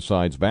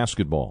besides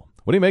basketball.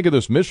 What do you make of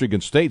this Michigan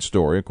State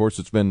story? Of course,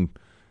 it's been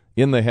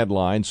in the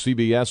headlines.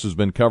 CBS has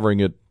been covering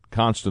it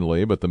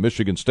constantly, but the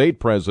Michigan State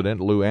president,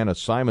 Lou Anna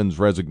Simon's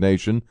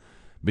resignation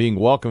being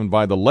welcomed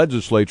by the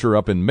legislature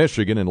up in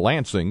Michigan in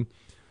Lansing.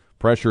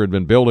 Pressure had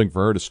been building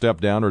for her to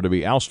step down or to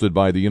be ousted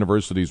by the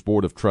university's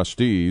Board of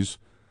Trustees.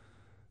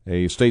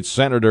 A state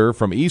senator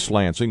from East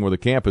Lansing, where the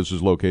campus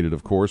is located,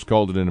 of course,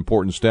 called it an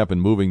important step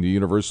in moving the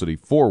university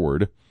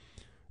forward.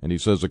 And he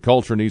says a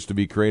culture needs to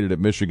be created at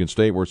Michigan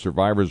State where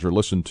survivors are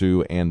listened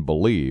to and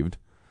believed.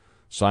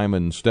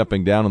 Simon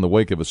stepping down in the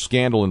wake of a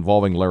scandal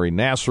involving Larry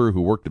Nassar,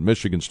 who worked at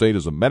Michigan State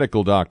as a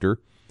medical doctor.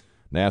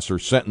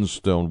 Nassar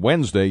sentenced on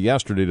Wednesday,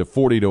 yesterday, to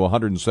 40 to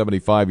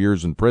 175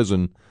 years in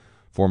prison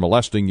for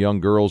molesting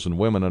young girls and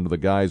women under the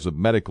guise of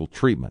medical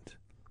treatment.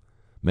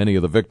 Many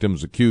of the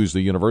victims accused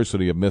the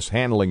university of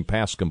mishandling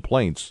past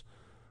complaints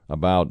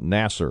about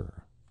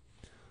Nassar.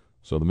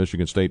 So the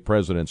Michigan State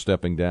president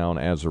stepping down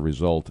as a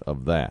result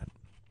of that.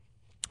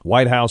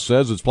 White House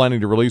says it's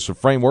planning to release a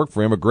framework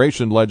for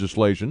immigration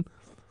legislation.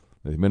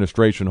 The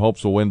administration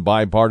hopes will win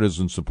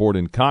bipartisan support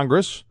in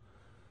Congress.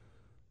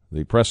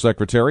 The press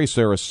secretary,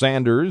 Sarah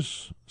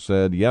Sanders,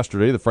 said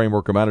yesterday the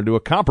framework amounted to a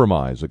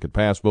compromise that could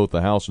pass both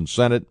the House and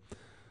Senate,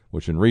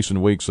 which in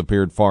recent weeks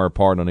appeared far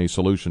apart on a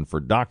solution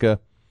for DACA.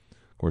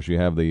 Of course, you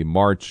have the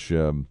March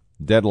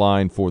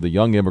deadline for the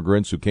young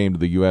immigrants who came to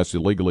the U.S.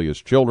 illegally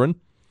as children.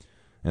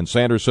 And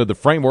Sanders said the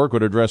framework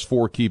would address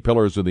 4 key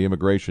pillars of the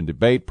immigration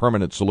debate: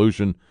 permanent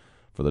solution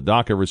for the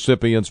DACA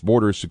recipients,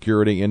 border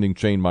security, ending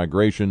chain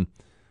migration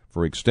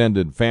for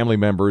extended family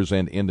members,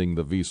 and ending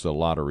the visa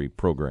lottery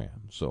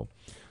program. So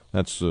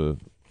that's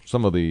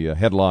some of the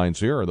headlines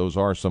here, or those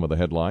are some of the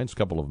headlines, a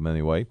couple of them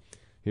anyway,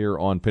 here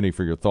on Penny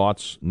for Your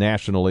Thoughts,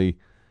 nationally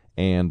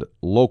and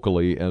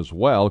locally as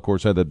well. Of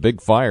course, had that big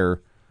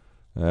fire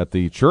at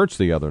the church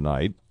the other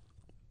night.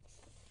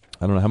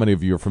 I don't know how many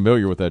of you are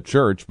familiar with that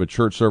church, but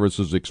church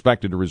services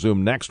expected to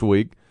resume next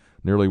week.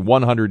 Nearly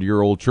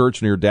 100-year-old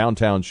church near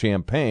downtown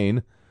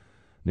Champaign,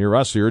 near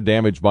us here,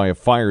 damaged by a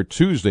fire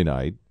Tuesday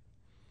night.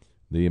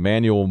 The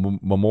Emmanuel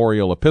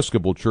Memorial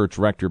Episcopal Church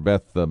rector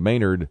Beth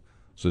Maynard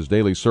says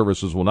daily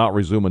services will not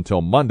resume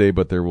until Monday,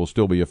 but there will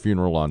still be a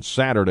funeral on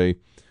Saturday.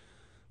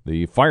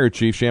 The fire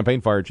chief,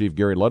 Champaign Fire Chief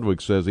Gary Ludwig,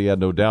 says he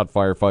had no doubt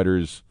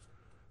firefighters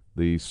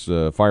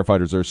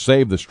there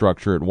saved the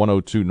structure at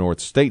 102 North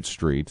State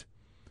Street,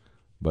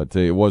 but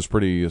it was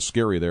pretty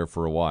scary there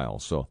for a while.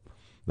 So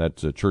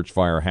that church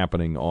fire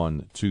happening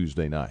on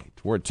Tuesday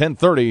night. We're at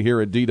 10:30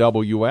 here at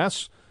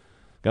DWS.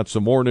 Got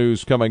some more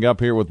news coming up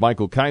here with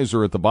Michael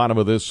Kaiser at the bottom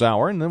of this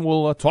hour, and then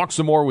we'll talk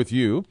some more with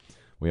you.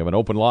 We have an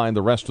open line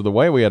the rest of the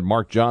way. We had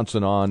Mark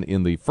Johnson on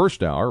in the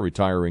first hour,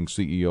 retiring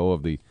CEO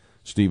of the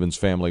Stevens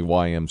Family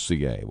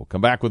YMCA. We'll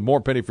come back with more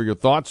Penny for Your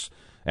Thoughts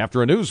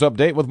after a news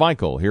update with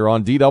Michael here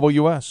on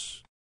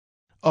DWS.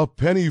 A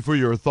Penny for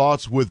Your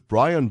Thoughts with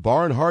Brian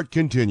Barnhart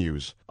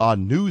continues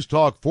on News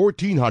Talk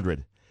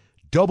 1400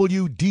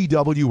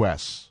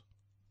 WDWS.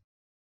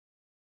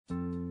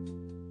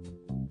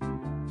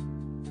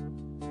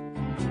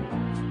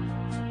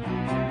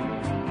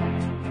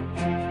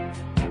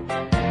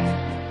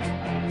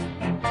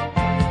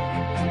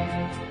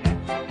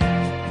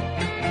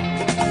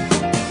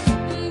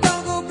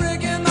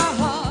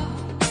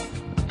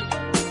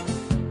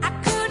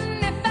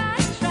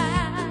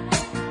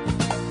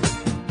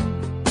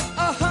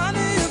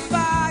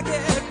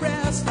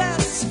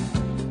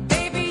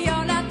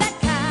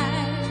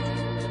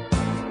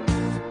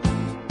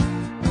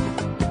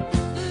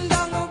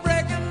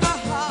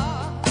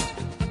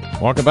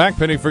 Welcome back,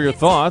 Penny for Your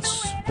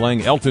Thoughts.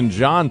 Playing Elton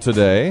John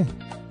today.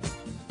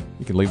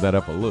 You can leave that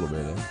up a little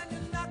bit,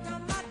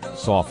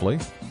 softly.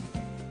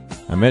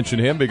 I mention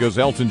him because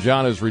Elton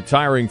John is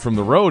retiring from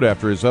the road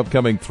after his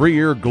upcoming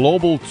 3-year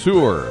global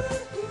tour.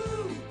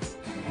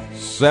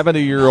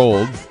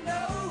 70-year-old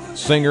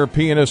singer,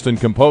 pianist, and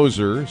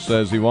composer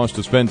says he wants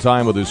to spend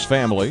time with his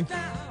family.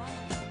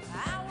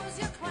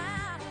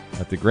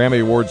 At the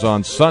Grammy Awards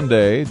on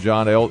Sunday,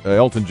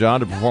 Elton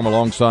John to perform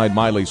alongside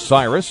Miley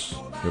Cyrus.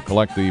 He'll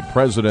collect the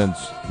President's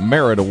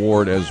Merit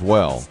Award as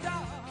well.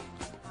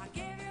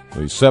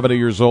 He's 70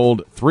 years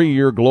old,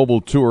 3-year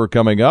global tour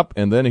coming up,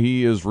 and then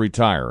he is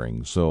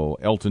retiring. So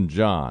Elton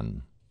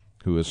John,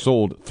 who has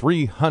sold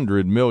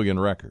 300 million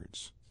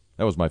records.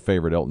 That was my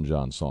favorite Elton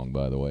John song,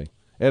 by the way.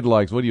 Ed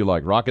likes, what do you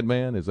like, Rocket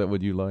Man? Is that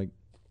what you like?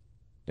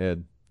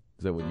 Ed,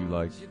 is that what you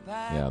like?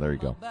 Yeah, there you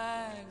go.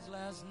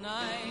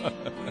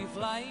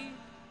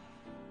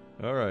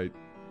 All right.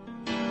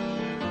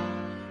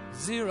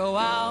 0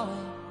 hour.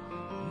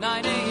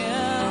 9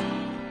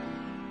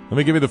 a.m. Let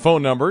me give you the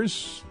phone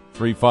numbers,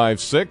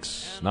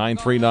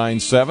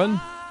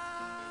 356-9397.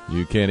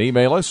 You can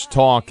email us,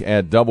 talk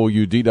at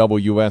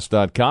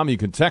WDWS.com. You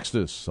can text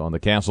us on the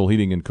Castle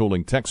Heating and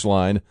Cooling text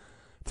line,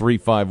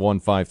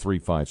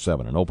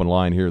 3515357. An open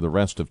line here the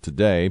rest of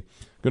today.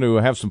 Going to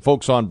have some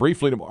folks on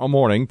briefly tomorrow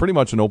morning, pretty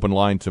much an open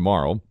line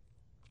tomorrow.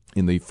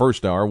 In the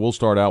first hour, we'll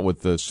start out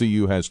with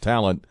CU Has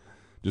Talent.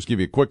 Just give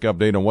you a quick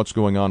update on what's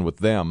going on with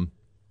them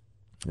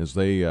as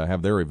they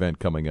have their event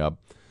coming up.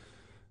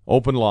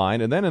 Open line.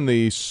 And then in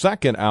the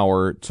second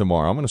hour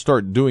tomorrow, I'm going to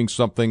start doing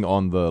something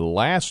on the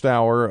last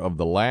hour of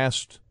the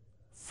last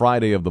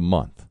Friday of the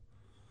month.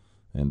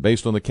 And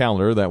based on the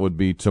calendar, that would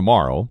be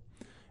tomorrow.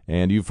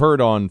 And you've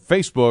heard on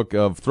Facebook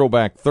of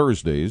Throwback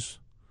Thursdays,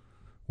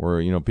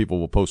 where, you know, people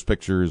will post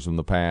pictures in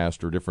the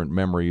past or different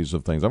memories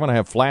of things. I'm going to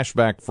have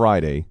Flashback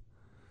Friday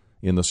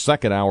in the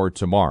second hour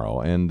tomorrow.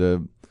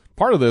 And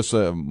part of this,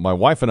 my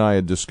wife and I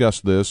had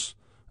discussed this,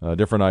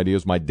 different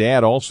ideas. My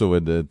dad also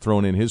had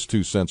thrown in his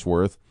 2 cents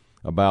worth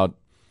about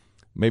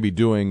maybe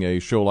doing a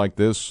show like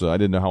this. I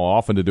didn't know how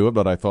often to do it,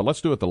 but I thought, let's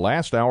do it the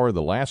last hour,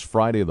 the last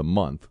Friday of the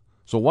month.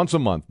 So once a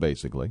month,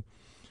 basically.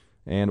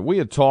 And we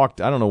had talked,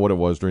 I don't know what it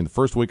was, during the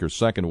first week or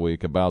second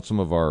week about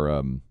some of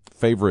our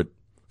favorite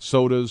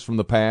sodas from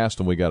the past,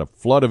 and we got a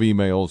flood of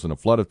emails and a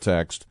flood of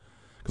text,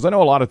 because I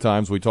know a lot of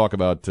times we talk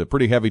about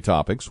pretty heavy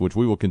topics, which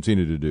we will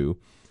continue to do.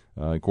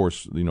 Of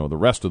course, you know, the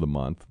rest of the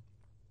month,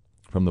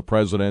 from the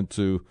president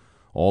to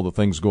all the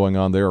things going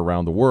on there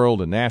around the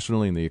world and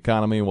nationally in the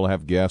economy, and we'll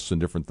have guests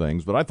and different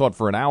things. But I thought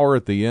for an hour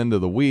at the end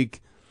of the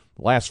week,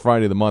 last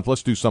Friday of the month,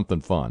 let's do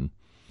something fun.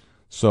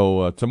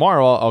 So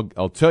tomorrow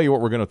I'll tell you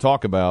what we're going to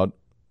talk about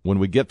when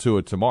we get to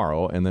it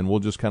tomorrow, and then we'll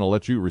just kind of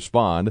let you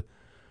respond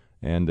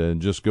and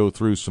just go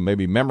through some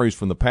maybe memories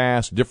from the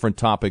past, different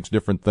topics,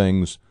 different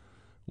things.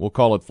 We'll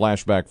call it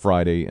Flashback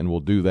Friday, and we'll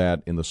do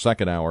that in the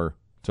second hour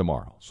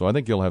tomorrow. So I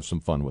think you'll have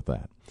some fun with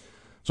that.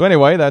 So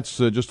anyway, that's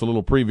just a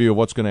little preview of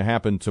what's going to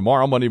happen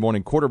tomorrow. Monday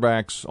Morning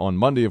Quarterbacks on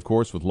Monday, of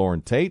course, with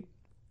Lauren Tate.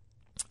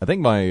 I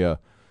think my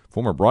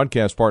former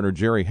broadcast partner,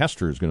 Jerry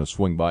Hester, is going to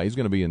swing by. He's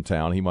going to be in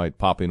town. He might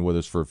pop in with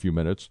us for a few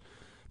minutes.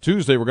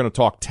 Tuesday, we're going to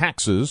talk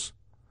taxes.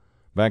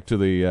 Back to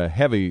the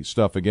heavy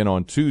stuff again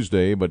on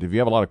Tuesday. But if you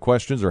have a lot of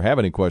questions or have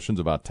any questions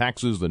about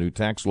taxes, the new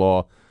tax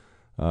law,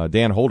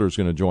 Dan Holder is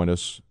going to join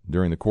us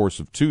during the course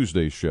of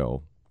Tuesday's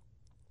show.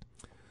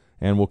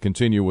 And we'll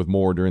continue with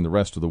more during the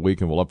rest of the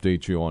week, and we'll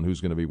update you on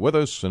who's going to be with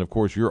us. And, of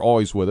course, you're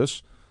always with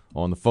us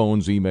on the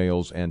phones,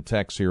 emails, and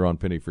texts here on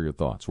Penny for Your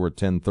Thoughts. We're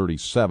at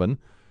 1037.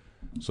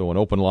 So an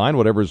open line,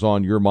 whatever's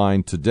on your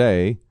mind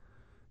today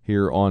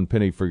here on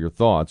Penny for Your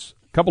Thoughts.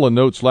 A couple of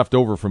notes left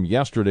over from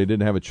yesterday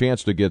didn't have a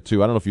chance to get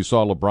to. I don't know if you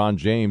saw LeBron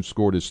James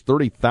scored his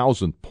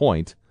 30,000th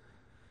point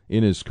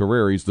in his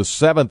career. He's the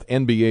 7th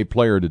NBA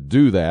player to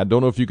do that.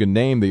 Don't know if you can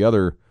name the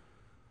other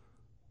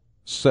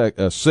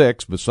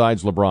 6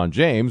 besides LeBron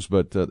James,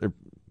 but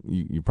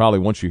you probably,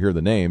 once you hear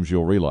the names,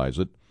 you'll realize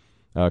it.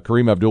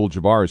 Kareem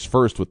Abdul-Jabbar is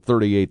first with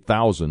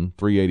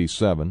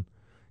 38,387.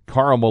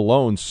 Karl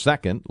Malone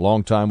second,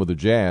 long time with the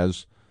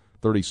Jazz,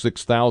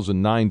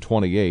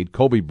 36,928.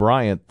 Kobe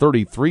Bryant,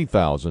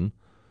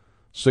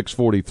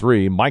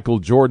 33,643. Michael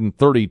Jordan,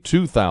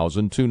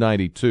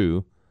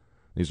 32,292.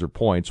 These are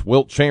points.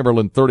 Wilt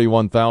Chamberlain,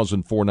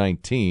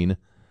 31,419.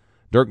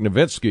 Dirk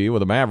Nowitzki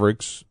with the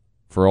Mavericks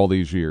for all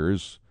these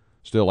years,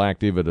 still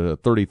active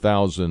at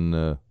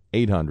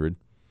 30,800.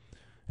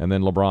 And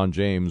then LeBron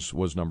James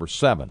was number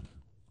 7.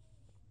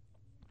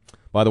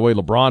 By the way,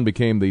 LeBron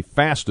became the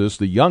fastest,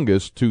 the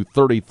youngest, to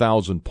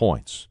 30,000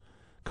 points.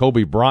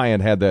 Kobe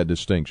Bryant had that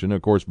distinction.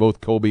 Of course, both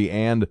Kobe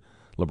and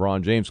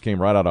LeBron James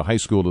came right out of high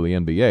school to the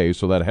NBA,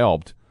 so that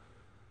helped.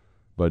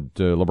 But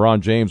LeBron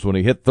James, when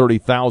he hit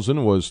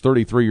 30,000, was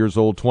 33 years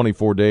old,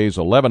 24 days,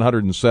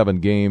 1,107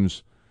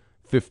 games,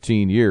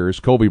 15 years.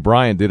 Kobe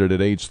Bryant did it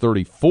at age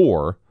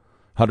 34,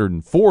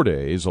 104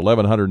 days,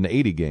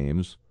 1,180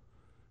 games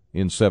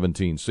in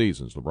 17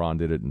 seasons. LeBron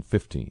did it in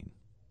 15.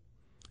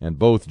 And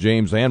both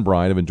James and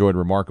Bryant have enjoyed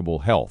remarkable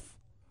health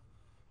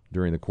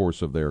during the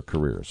course of their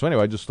career. So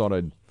anyway, I just thought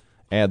I'd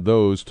add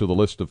those to the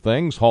list of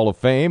things. Hall of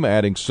Fame,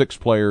 adding 6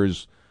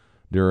 players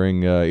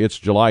during its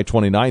July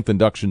 29th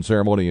induction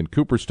ceremony in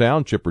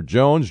Cooperstown. Chipper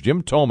Jones,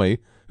 Jim Thome,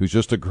 who's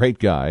just a great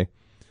guy,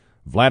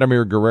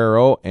 Vladimir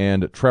Guerrero,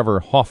 and Trevor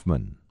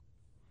Hoffman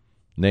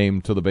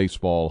named to the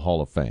Baseball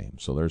Hall of Fame.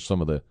 So there's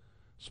some of the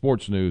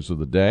sports news of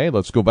the day.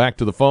 Let's go back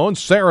to the phone.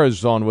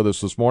 Sarah's on with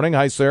us this morning.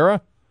 Hi,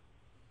 Sarah.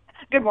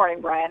 Good morning,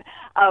 Brian.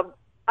 I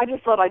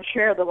just thought I'd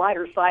share the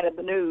lighter side of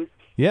the news.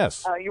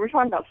 Yes. You were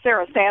talking about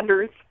Sarah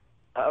Sanders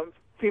a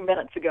few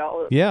minutes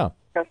ago. Yeah.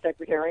 Press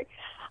secretary.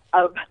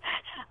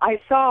 I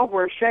saw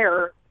where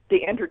Cher,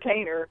 the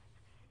entertainer,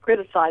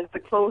 criticized the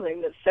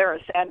clothing that Sarah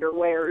Sanders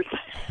wears.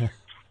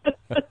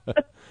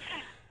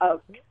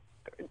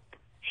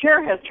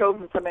 Cher has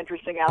chosen some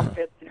interesting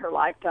outfits in her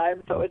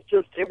lifetime, so it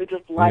was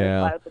just lighter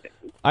side of the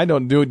news. I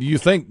don't do. Do you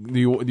think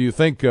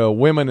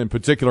women in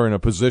particular in a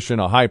position,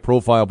 a high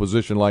profile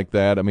position like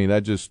that? I mean,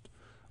 that just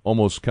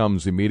almost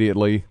comes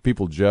immediately.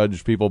 People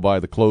judge people by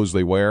the clothes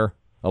they wear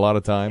a lot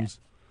of times.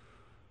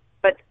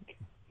 But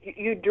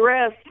you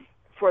dress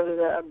for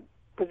the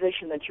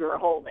position that you're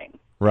holding.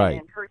 Right.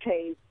 And in her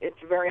case,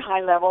 it's a very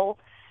high level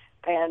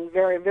and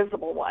very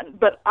visible one.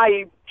 But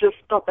I just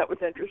thought that was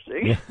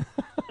interesting. Yeah.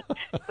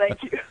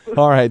 Thank you.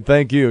 All right,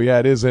 thank you. Yeah,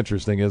 it is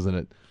interesting, isn't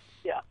it?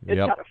 Yeah, it's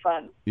kind of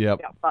fun. Yep.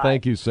 Yeah, bye.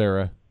 Thank you,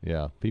 Sarah.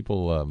 Yeah,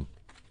 people.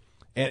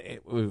 And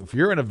if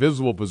you're in a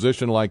visible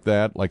position like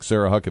that, like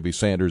Sarah Huckabee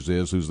Sanders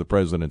is, who's the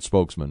president's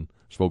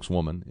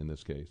spokeswoman in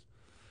this case,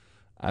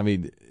 I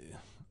mean,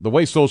 the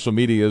way social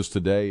media is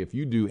today, if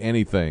you do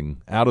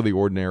anything out of the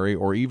ordinary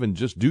or even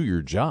just do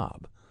your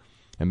job,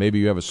 and maybe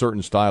you have a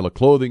certain style of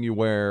clothing you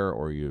wear,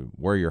 or you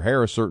wear your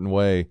hair a certain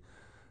way.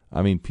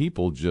 I mean,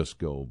 people just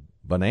go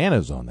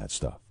bananas on that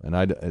stuff, and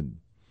I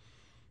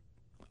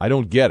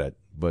don't get it,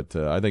 but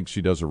I think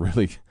she does a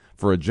really,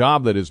 for a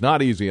job that is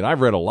not easy, and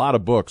I've read a lot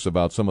of books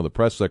about some of the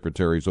press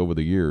secretaries over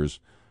the years,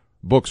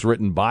 books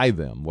written by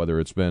them, whether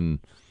it's been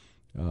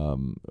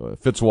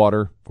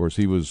Fitzwater, of course,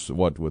 he was,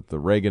 with the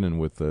Reagan and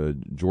with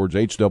George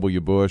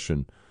H.W. Bush,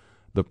 and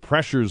the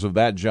pressures of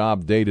that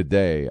job day to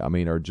day, I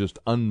mean, are just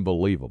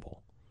unbelievable.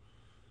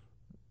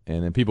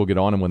 And then people get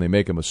on them when they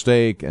make a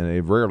mistake, and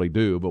they rarely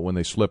do, but when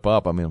they slip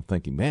up, I mean, I'm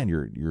thinking, man,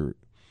 you're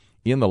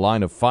in the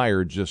line of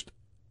fire just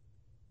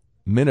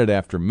minute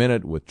after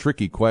minute with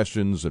tricky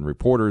questions and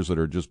reporters that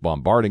are just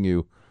bombarding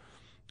you.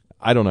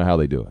 I don't know how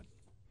they do it.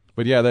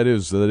 But yeah, that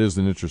is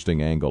an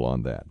interesting angle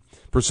on that.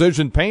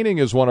 Precision Painting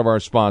is one of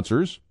our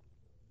sponsors.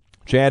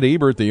 Chad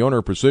Ebert, the owner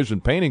of Precision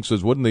Painting,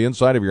 says, wouldn't the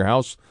inside of your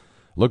house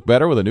look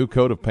better with a new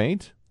coat of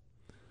paint?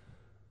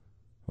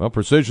 Well,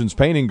 Precision's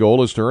painting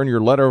goal is to earn your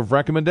letter of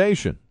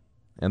recommendation.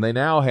 And they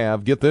now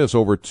have, get this,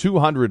 over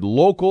 200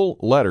 local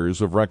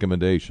letters of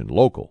recommendation.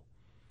 Local.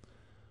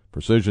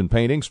 Precision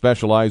Painting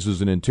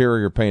specializes in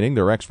interior painting.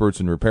 They're experts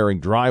in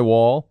repairing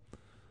drywall,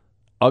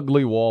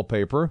 ugly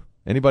wallpaper.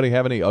 Anybody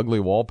have any ugly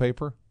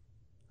wallpaper?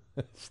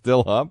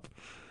 Still up?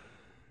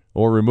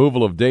 Or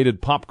removal of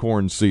dated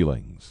popcorn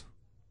ceilings.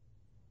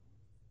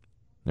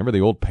 Remember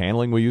the old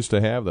paneling we used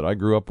to have that I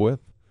grew up with?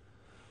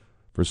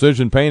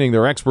 Precision Painting,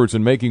 they're experts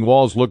in making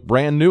walls look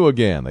brand new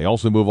again. They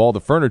also move all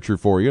the furniture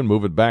for you and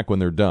move it back when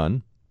they're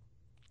done.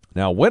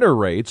 Now, winter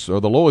rates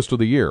are the lowest of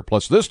the year.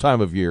 Plus, this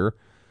time of year,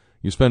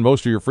 you spend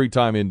most of your free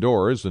time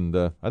indoors, and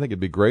I think it'd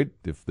be great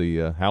if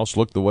the house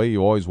looked the way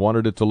you always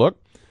wanted it to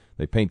look.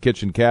 They paint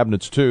kitchen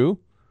cabinets, too.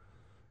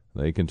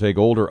 They can take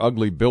older,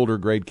 ugly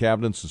builder-grade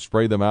cabinets and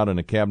spray them out in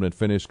a cabinet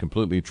finish,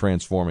 completely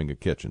transforming a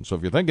kitchen. So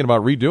if you're thinking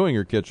about redoing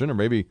your kitchen, or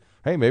maybe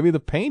the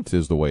paint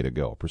is the way to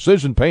go,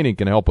 Precision Painting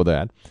can help with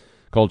that.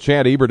 Call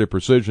Chad Ebert at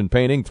Precision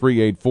Painting,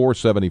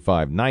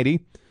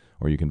 384-7590,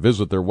 or you can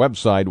visit their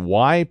website,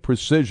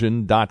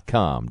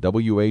 whyprecision.com,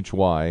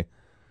 W-H-Y,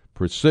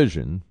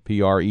 Precision,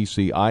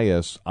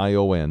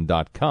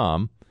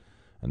 Precision.com,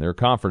 and they're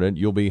confident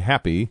you'll be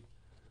happy,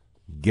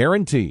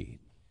 guaranteed.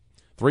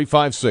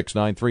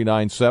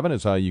 356-9397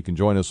 is how you can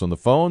join us on the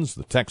phones.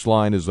 The text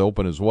line is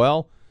open as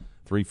well,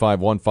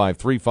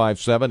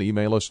 3515357.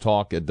 Email us,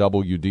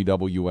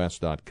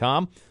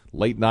 talk@wdws.com.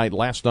 Late night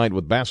last night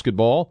with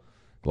basketball.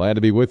 Glad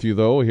to be with you,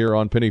 though, here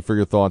on Penny for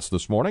Your Thoughts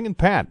this morning. And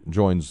Pat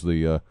joins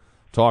the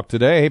talk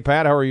today. Hey,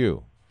 Pat, how are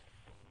you?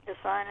 Just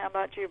fine. How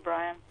about you,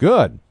 Brian?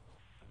 Good.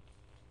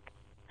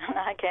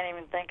 I can't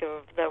even think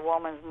of the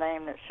woman's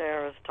name that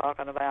Sarah was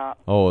talking about.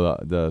 Oh,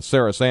 the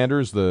Sarah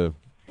Sanders, the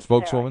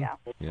spokeswoman? Sarah,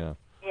 yeah.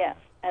 Yes.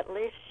 At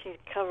least she's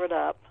covered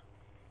up.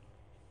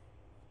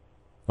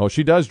 Oh,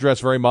 she does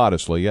dress very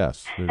modestly,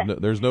 yes.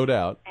 There's no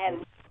doubt.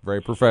 And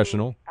very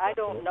professional. I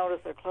don't notice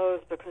her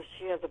clothes because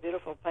she has a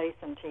beautiful face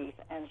and teeth,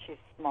 and she's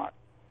smart.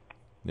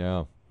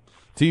 Yeah.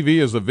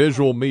 TV is a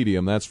visual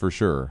medium, that's for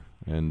sure.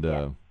 And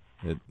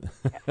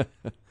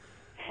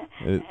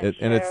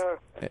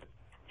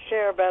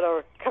Cher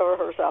better cover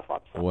herself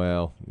up.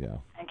 Well, yeah.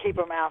 And keep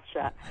her mouth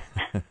shut.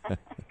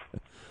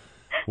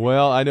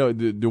 Well, I know.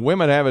 Do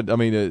women have it? I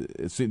mean,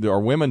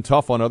 are women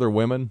tough on other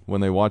women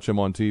when they watch them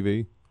on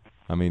TV?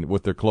 I mean,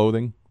 with their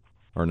clothing,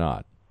 or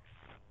not?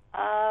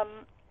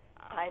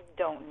 I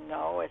don't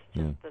know. It's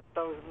just that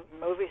those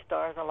movie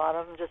stars, a lot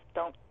of them just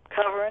don't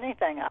cover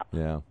anything up.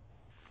 Yeah.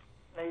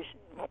 They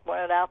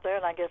went out there,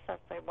 and I guess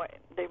they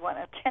want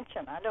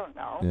attention. I don't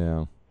know.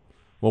 Yeah.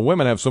 Well,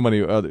 women have so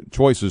many other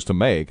choices to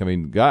make. I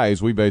mean,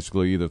 guys, we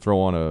basically either throw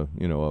on a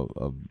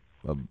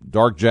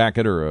dark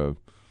jacket or a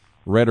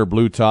red or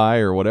blue tie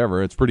or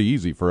whatever. It's pretty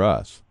easy for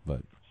us.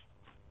 But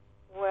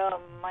well,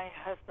 my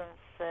husband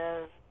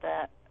says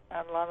that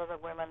a lot of the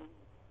women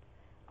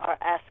are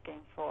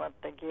asking for what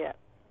they get.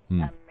 I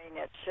mean,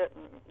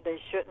 they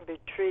shouldn't be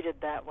treated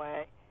that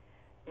way,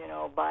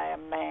 by a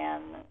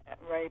man,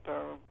 rape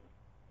or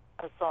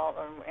assault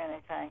or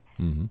anything.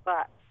 Mm-hmm.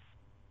 But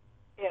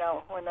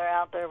when they're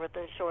out there with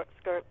their short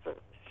skirts that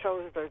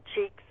shows their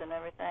cheeks and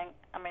everything,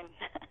 I mean.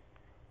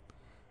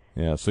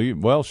 Yeah. So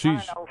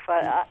she's. I don't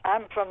know,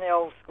 I'm from the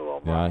old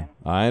school. Brian.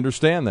 Yeah, I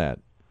understand that.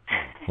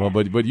 Well,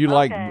 but you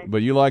okay.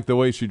 you like the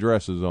way she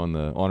dresses on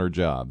her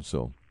job,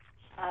 so.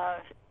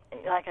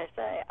 Like I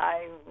say,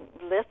 I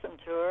listen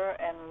to her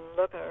and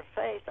look at her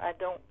face. I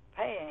don't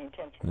pay any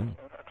attention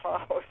to her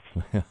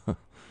clothes.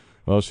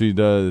 Well, she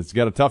does. She's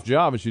got a tough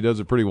job, and she does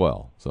it pretty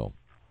well. So.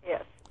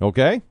 Yes.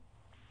 Okay.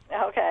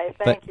 Okay.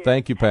 Thank you.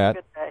 Thank you, Pat.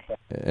 Have a good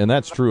day. And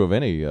that's true of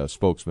any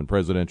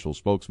presidential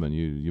spokesman.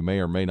 You may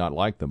or may not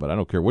like them, but I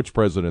don't care which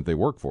president they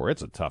work for.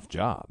 It's a tough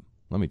job.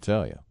 Let me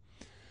tell you.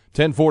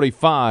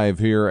 10:45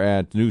 here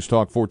at News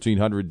Talk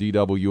 1400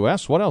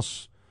 DWS. What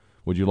else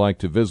would you like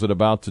to visit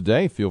about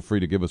today? Feel free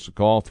to give us a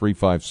call,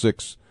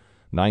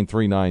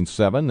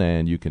 356-9397,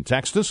 and you can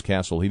text us,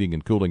 Castle Heating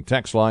and Cooling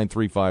text line,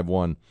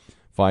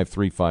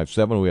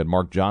 351-5357. We had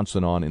Mark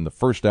Johnson on in the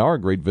first hour.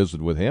 Great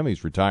visit with him.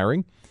 He's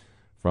retiring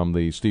from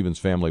the Stevens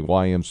Family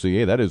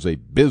YMCA. That is a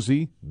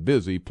busy,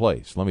 busy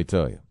place, let me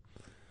tell you.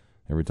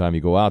 Every time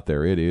you go out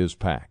there, it is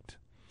packed.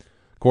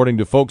 According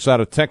to folks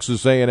out of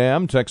Texas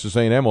A&M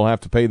will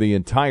have to pay the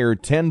entire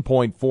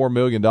 $10.4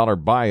 million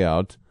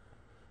buyout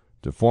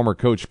to former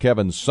coach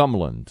Kevin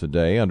Sumlin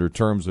today under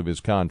terms of his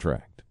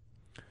contract.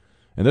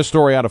 And this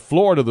story out of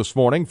Florida this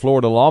morning,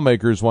 Florida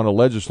lawmakers want to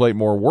legislate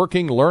more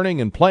working, learning,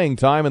 and playing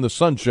time in the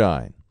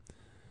sunshine.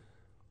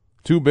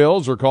 Two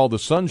bills are called the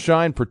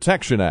Sunshine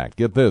Protection Act.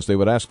 Get this, they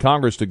would ask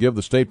Congress to give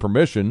the state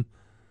permission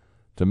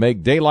to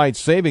make daylight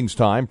savings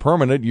time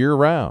permanent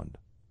year-round.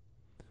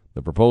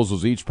 The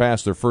proposals each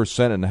passed their first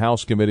Senate and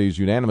House committees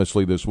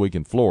unanimously this week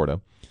in Florida.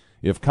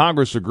 If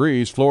Congress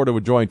agrees, Florida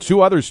would join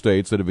two other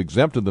states that have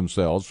exempted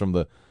themselves from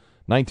the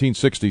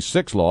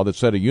 1966 law that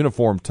set a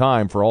uniform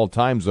time for all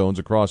time zones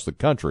across the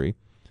country.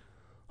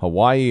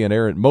 Hawaii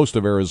and most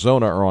of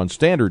Arizona are on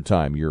standard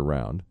time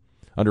year-round.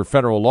 Under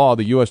federal law,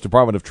 the U.S.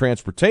 Department of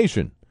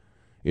Transportation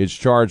is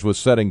charged with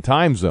setting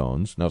time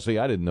zones. Now, see,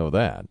 I didn't know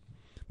that.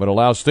 But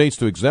allows states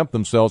to exempt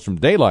themselves from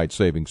daylight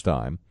savings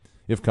time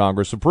if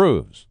Congress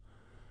approves.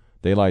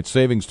 Daylight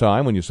savings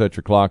time, when you set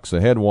your clocks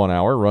ahead 1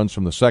 hour, runs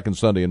from the second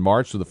Sunday in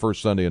March to the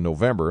first Sunday in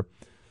November.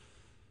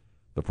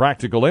 The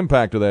practical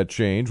impact of that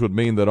change would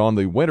mean that on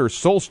the winter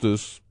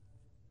solstice,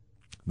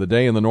 the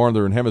day in the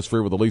northern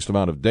hemisphere with the least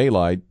amount of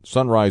daylight,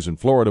 sunrise in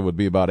Florida would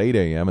be about 8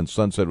 a.m. and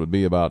sunset would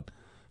be about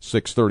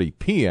 6:30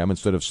 p.m.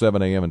 instead of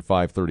 7 a.m. and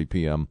 5:30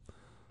 p.m.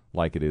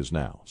 like it is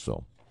now.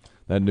 So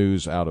that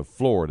news out of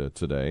Florida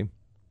today.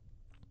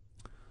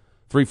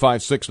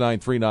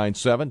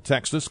 3569397,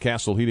 text us,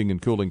 Castle Heating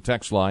and Cooling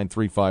text line,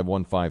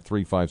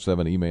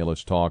 3515357, email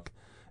us,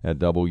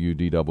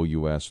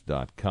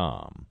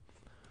 talk@wdws.com.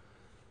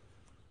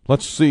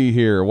 Let's see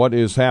here, what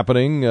is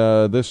happening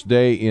this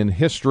day in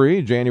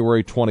history,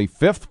 January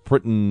 25th,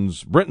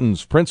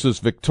 Britain's Princess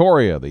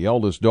Victoria, the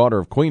eldest daughter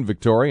of Queen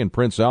Victoria and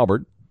Prince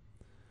Albert,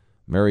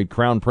 married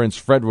Crown Prince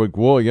Frederick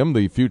William,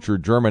 the future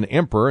German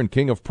Emperor and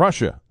King of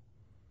Prussia.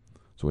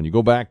 So when you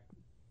go back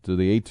to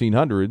the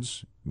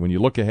 1800s, when you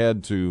look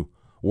ahead to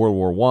World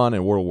War I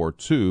and World War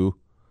II,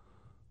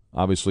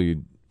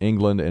 obviously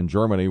England and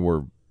Germany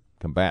were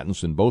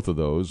combatants in both of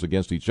those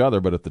against each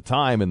other, but at the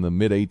time in the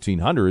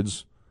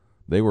mid-1800s,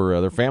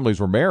 their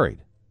families were married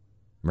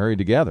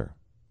together.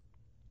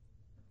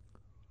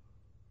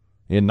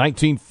 In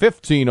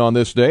 1915 on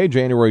this day,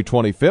 January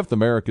 25th,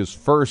 America's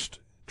first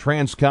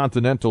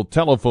transcontinental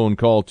telephone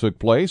call took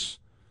place.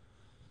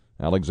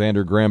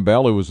 Alexander Graham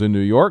Bell, who was in New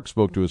York,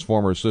 spoke to his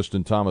former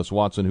assistant Thomas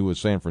Watson, who was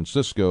San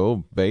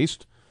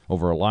Francisco-based,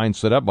 over a line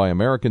set up by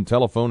American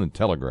Telephone and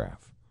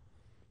Telegraph.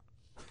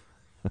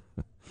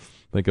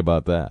 Think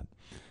about that.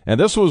 And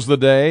this was the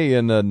day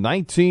in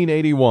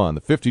 1981.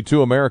 The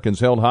 52 Americans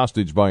held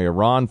hostage by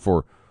Iran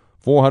for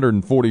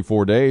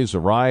 444 days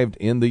arrived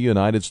in the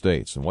United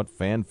States. And what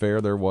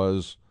fanfare there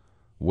was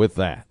with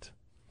that.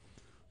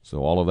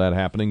 So all of that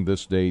happening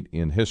this date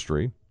in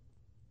history.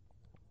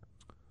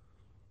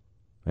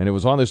 And it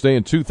was on this day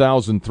in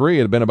 2003.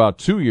 It had been about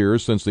 2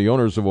 years since the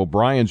owners of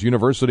O'Brien's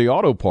University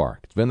Auto Park,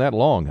 it's been that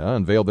long,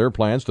 unveiled their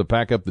plans to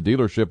pack up the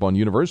dealership on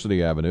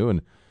University Avenue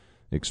and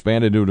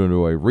expand it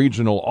into a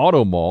regional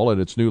auto mall at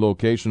its new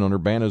location on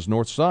Urbana's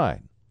north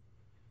side.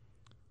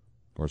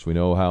 Of course, we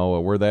know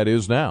where that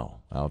is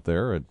now out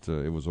there.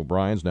 It was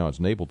O'Brien's, now it's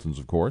Napleton's,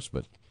 of course,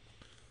 but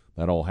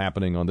that all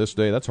happening on this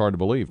day. That's hard to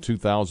believe.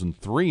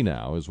 2003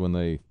 now is when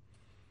it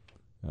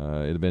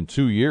had been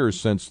 2 years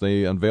since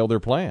they unveiled their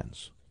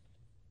plans.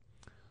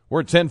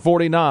 We're at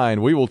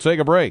 10:49. We will take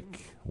a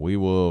break. We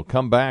will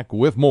come back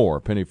with more.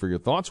 Penny for your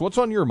thoughts. What's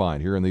on your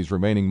mind here in these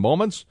remaining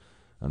moments?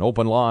 An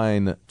open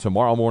line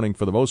tomorrow morning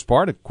for the most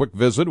part. A quick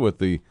visit with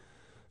the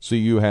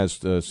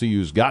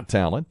CU's Got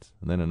Talent.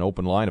 And then an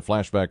open line, a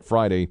flashback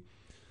Friday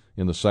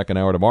in the second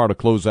hour tomorrow to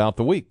close out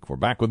the week. We're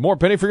back with more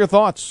Penny for your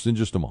thoughts in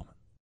just a moment.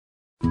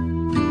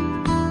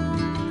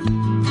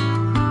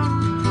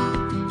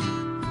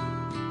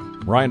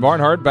 Ryan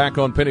Barnhart back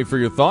on Penny for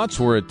Your Thoughts.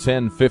 We're at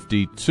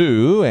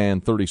 10:52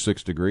 and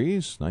 36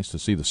 degrees. Nice to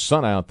see the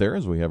sun out there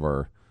as we have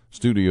our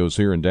studios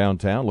here in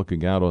downtown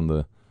looking out on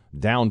the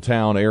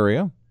downtown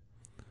area.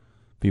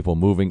 People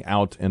moving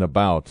out and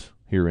about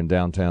here in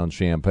downtown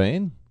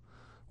Champaign.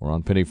 We're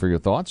on Penny for Your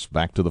Thoughts.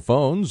 Back to the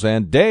phones.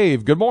 And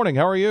Dave, good morning.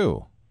 How are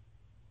you?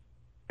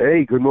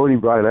 Hey, good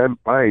morning, Brian. I'm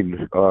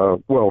fine.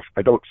 Well,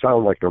 I don't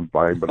sound like I'm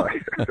fine, but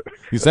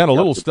You sound a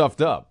little stuffed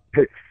up.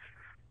 Hey.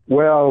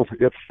 Well,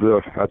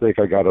 I think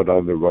I got it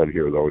on the run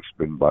here, though. It's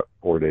been about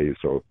 4 days,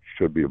 so it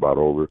should be about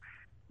over.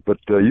 But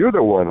you're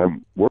the one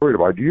I'm worried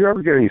about. Do you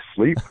ever get any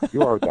sleep?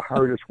 You are the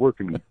hardest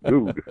working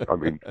dude. I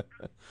mean,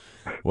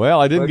 well,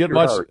 I didn't get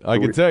much. I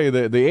can tell you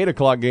the 8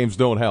 o'clock games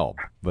don't help.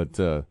 But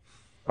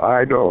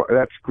I know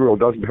that squirrel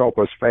doesn't help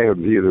us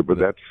fans either. But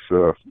it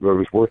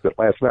was worth it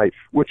last night.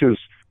 Which is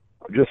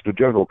just a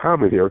general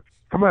comment here.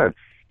 Come on,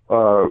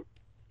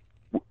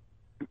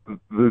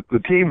 the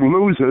team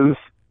loses.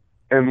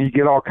 And you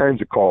get all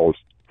kinds of calls.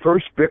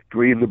 First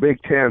victory in the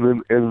Big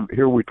Ten, and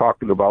here we're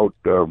talking about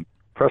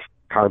press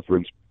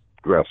conference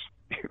dress.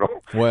 You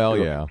know. Well,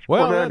 You know, yeah. what's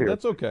Well, going on here?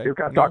 that's okay. You've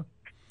got No. talk.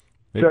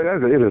 So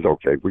it is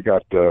okay. We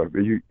got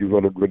you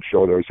run a good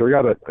show there, so we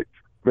got to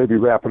maybe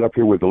wrap it up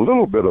here with a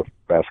little bit of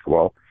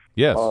basketball.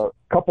 Yes.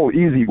 Couple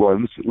easy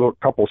ones,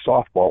 couple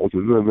softballs,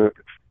 and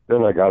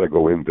then I got to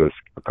go into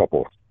a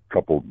couple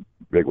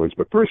big ones.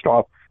 But first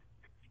off,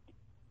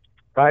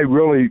 I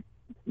really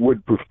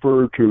would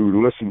prefer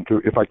to listen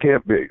to. If I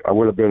can't be, I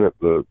would have been at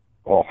the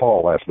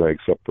hall last night,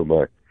 except for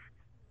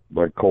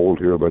my cold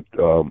here. But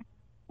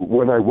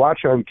when I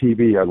watch on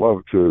TV, I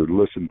love to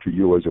listen to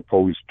you as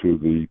opposed to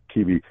the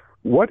TV.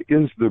 What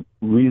is the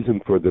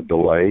reason for the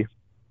delay?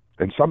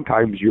 And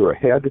sometimes you're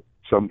ahead,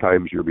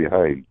 sometimes you're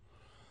behind.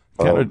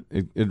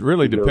 It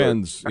really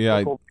depends.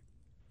 Yeah,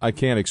 I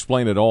can't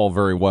explain it all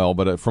very well,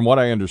 but from what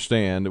I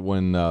understand,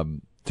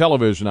 when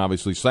television,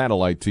 obviously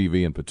satellite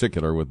TV in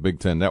particular with Big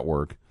Ten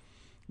Network,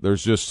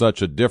 there's just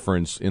such a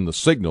difference in the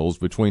signals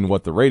between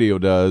what the radio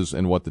does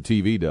and what the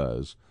TV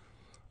does.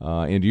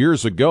 And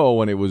years ago,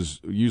 when it was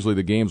usually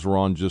the games were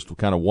on just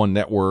kind of one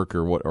network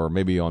or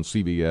maybe on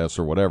CBS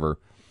or whatever,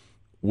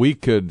 we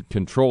could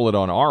control it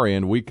on our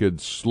end. We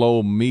could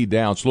slow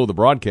the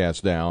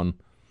broadcast down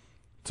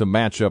to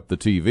match up the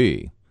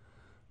TV.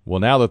 Well,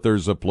 now that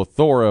there's a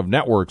plethora of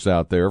networks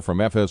out there, from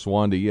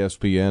FS1 to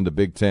ESPN to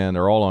Big Ten,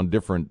 they're all on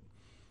different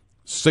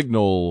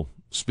signal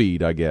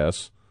speed, I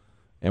guess,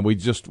 and we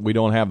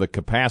don't have the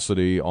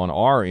capacity on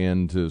our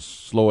end to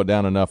slow it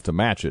down enough to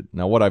match it.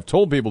 Now, what I've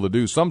told people to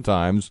do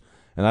sometimes,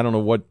 and I don't know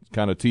what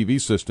kind of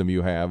TV system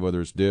you have,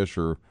 whether it's Dish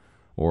or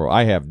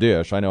I have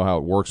Dish. I know how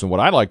it works, and what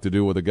I like to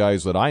do with the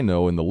guys that I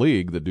know in the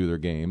league that do their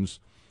games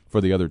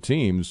for the other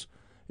teams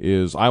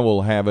is I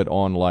will have it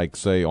on, like,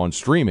 say, on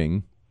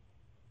streaming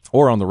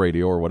or on the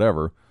radio or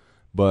whatever,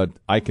 but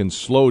I can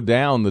slow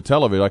down the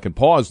television. I can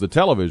pause the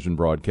television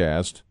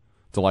broadcast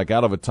to, like,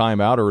 out of a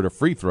timeout or at a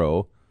free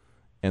throw,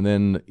 and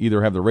then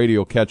either have the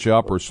radio catch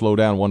up or slow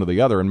down one or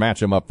the other and match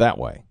them up that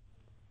way.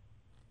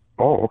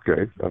 Oh,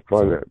 okay. I'll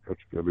try that. That's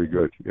going to be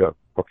good. Yeah.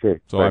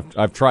 Okay. So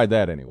I've tried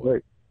that anyway.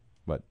 Great.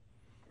 But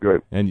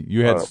good. And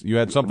you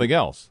had something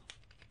else.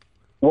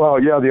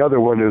 Well, yeah. The other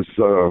one is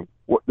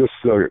this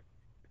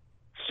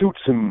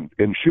suits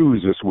and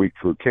shoes this week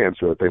for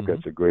cancer. I think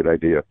that's a great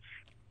idea.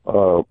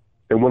 And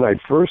when I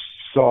first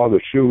saw the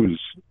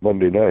shoes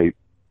Monday night,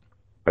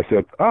 I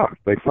said,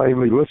 they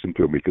finally listened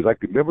to me, because I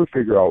could never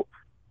figure out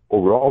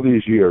over all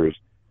these years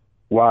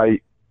why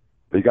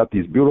they got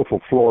these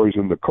beautiful floors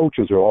and the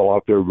coaches are all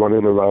out there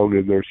running around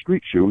in their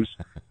street shoes.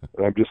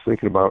 And I'm just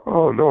thinking about,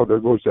 oh no, there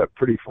goes that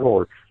pretty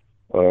floor.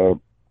 I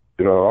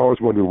always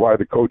wondered why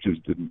the coaches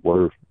didn't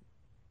wear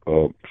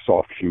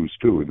soft shoes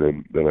too.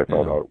 And then I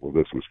found out, well,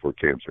 this was for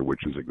cancer,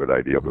 which is a good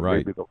idea, but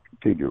maybe they'll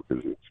continue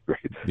because it's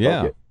great.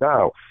 Yeah. Okay.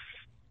 Now,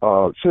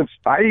 since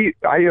I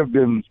have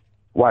been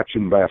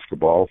watching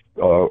basketball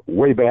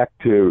way back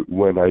to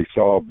when I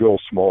saw Bill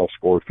Small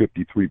score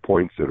 53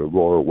 points at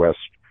Aurora West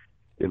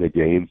in a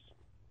game,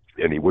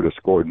 and he would have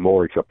scored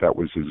more, except that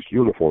was his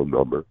uniform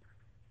number.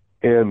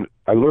 And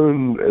I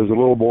learned as a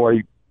little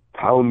boy,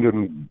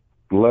 pounding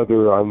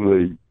leather on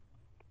the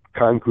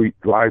concrete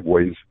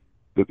driveways,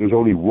 that there's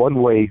only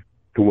one way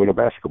to win a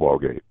basketball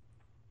game.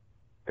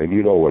 And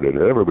you know what it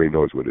is. Everybody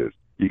knows what it is.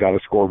 You got to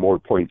score more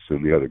points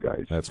than the other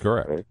guys. That's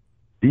correct. Right?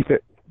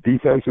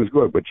 Defense is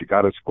good, but you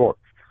got to score.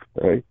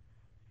 Right?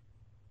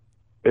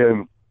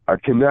 And I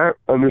cannot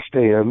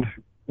understand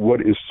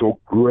what is so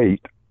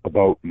great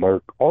about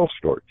Mark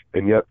Allstorch.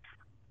 And yet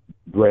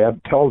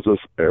Brad tells us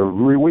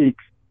every week,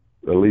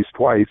 at least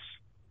twice,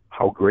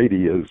 how great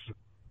he is,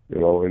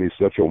 and he's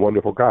such a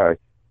wonderful guy.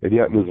 And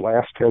yet in his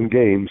last 10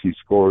 games, he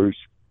scores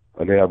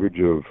an average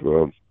of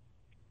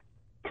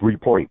 3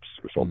 points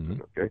or something,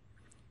 okay?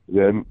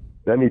 Then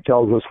he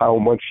tells us how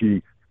much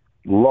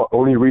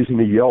only reason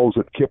he yells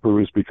at Kipper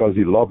is because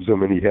he loves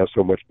him and he has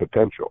so much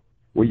potential.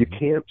 Well, you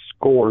can't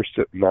score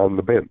sitting on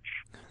the bench,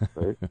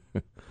 right?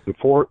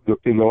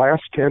 In the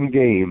last 10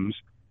 games,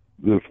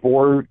 the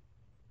 4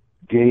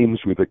 games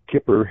where the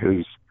Kipper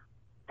has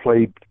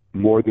played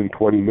more than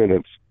 20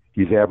 minutes,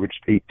 he's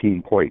averaged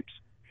 18 points.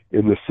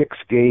 In the 6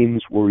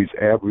 games where he's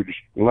averaged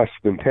less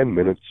than 10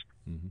 minutes,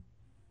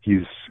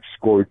 he's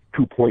scored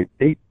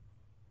 2.8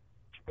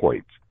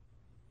 points.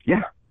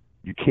 Yeah,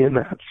 you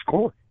cannot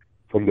score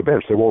from the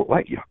bench. They won't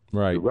let you.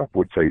 Right. The ref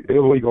would say,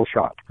 illegal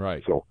shot.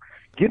 Right. So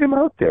get him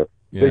out there.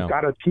 Yeah. They've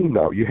got a team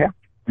now. You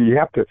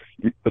have to.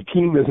 The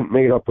team isn't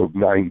made up of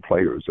 9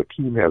 players. The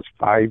team has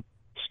 5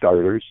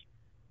 starters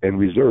and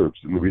reserves,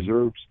 and the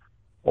reserves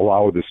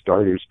allow the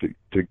starters to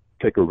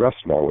take a rest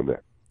now and then.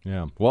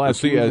 Yeah. Well, I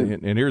see,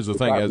 and here's the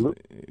thing.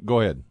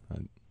 Go ahead.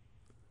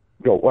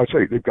 No, I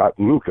say they've got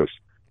Lucas.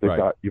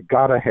 You've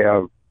got to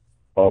have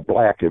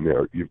Black in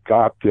there. You've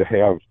got to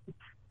have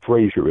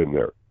Frazier in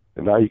there,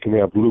 and now you can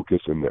have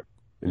Lucas in there,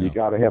 and you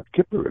got to have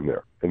Kipper in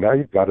there, and now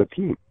you've got a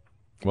team.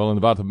 Well, in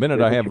about the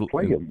minute I have,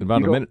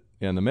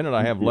 the minute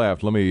I have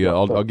left, let me.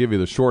 I'll give you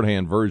the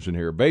shorthand version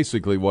here.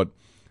 Basically, what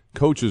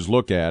coaches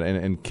look at,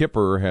 and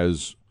Kipper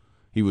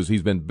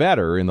he's been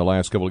better in the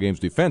last couple of games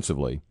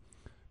defensively,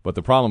 But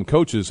the problem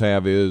coaches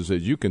have is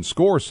that you can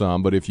score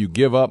some, but if you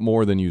give up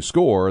more than you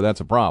score,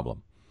 that's a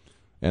problem.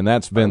 And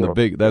that's been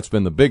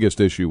the biggest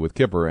issue with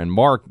Kipper. And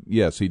Mark,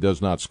 yes, he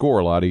does not score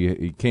a lot.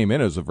 He came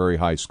in as a very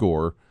high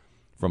scorer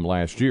from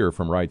last year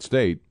from Wright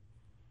State,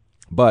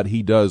 but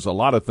he does a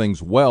lot of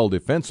things well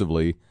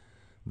defensively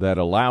that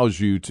allows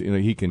you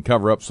to, he can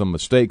cover up some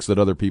mistakes that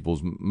other people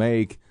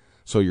make.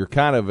 So you're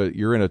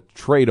you're in a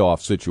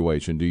trade-off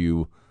situation. Do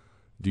you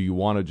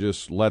want to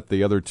just let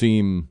the other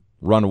team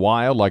run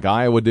wild like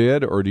Iowa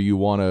did, or do you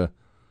want to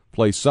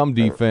play some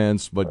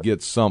defense but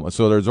get some?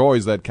 So there's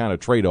always that kind of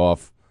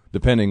trade-off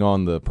depending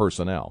on the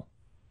personnel.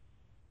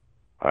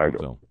 I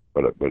know,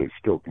 but it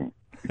still can.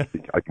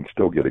 I can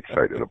still get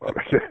excited about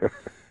it.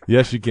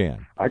 Yes, you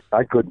can. I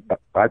could.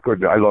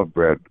 I love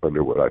Brad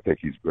Underwood. I think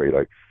he's great.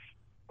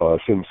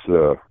 Since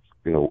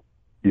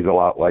he's a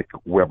lot like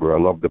Weber.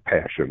 I love the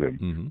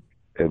passion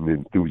and the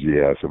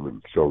enthusiasm,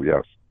 and so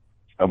yes,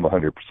 I'm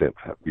 100%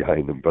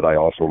 behind him. But I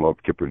also love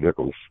Kipper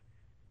Nichols.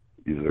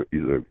 He's a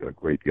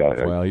great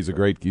guy. Well, he's a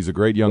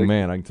great young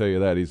man. I can tell you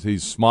that. He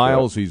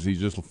smiles. Yeah. He's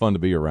just fun to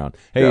be around.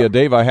 Hey,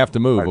 Dave, I have to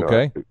move.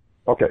 Okay.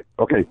 Okay.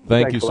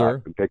 Thank you,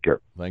 sir. Take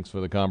care. Thanks for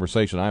the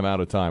conversation. I'm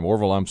out of time.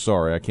 Orville, I'm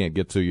sorry I can't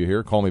get to you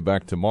here. Call me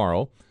back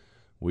tomorrow.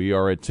 We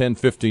are at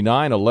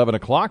 10:59, 11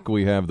 o'clock.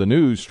 We have the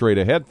news straight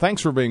ahead.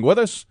 Thanks for being with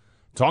us.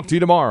 Talk to you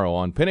tomorrow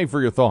on Penny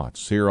for Your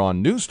Thoughts here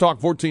on News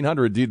Talk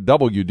 1400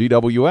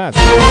 WDWS.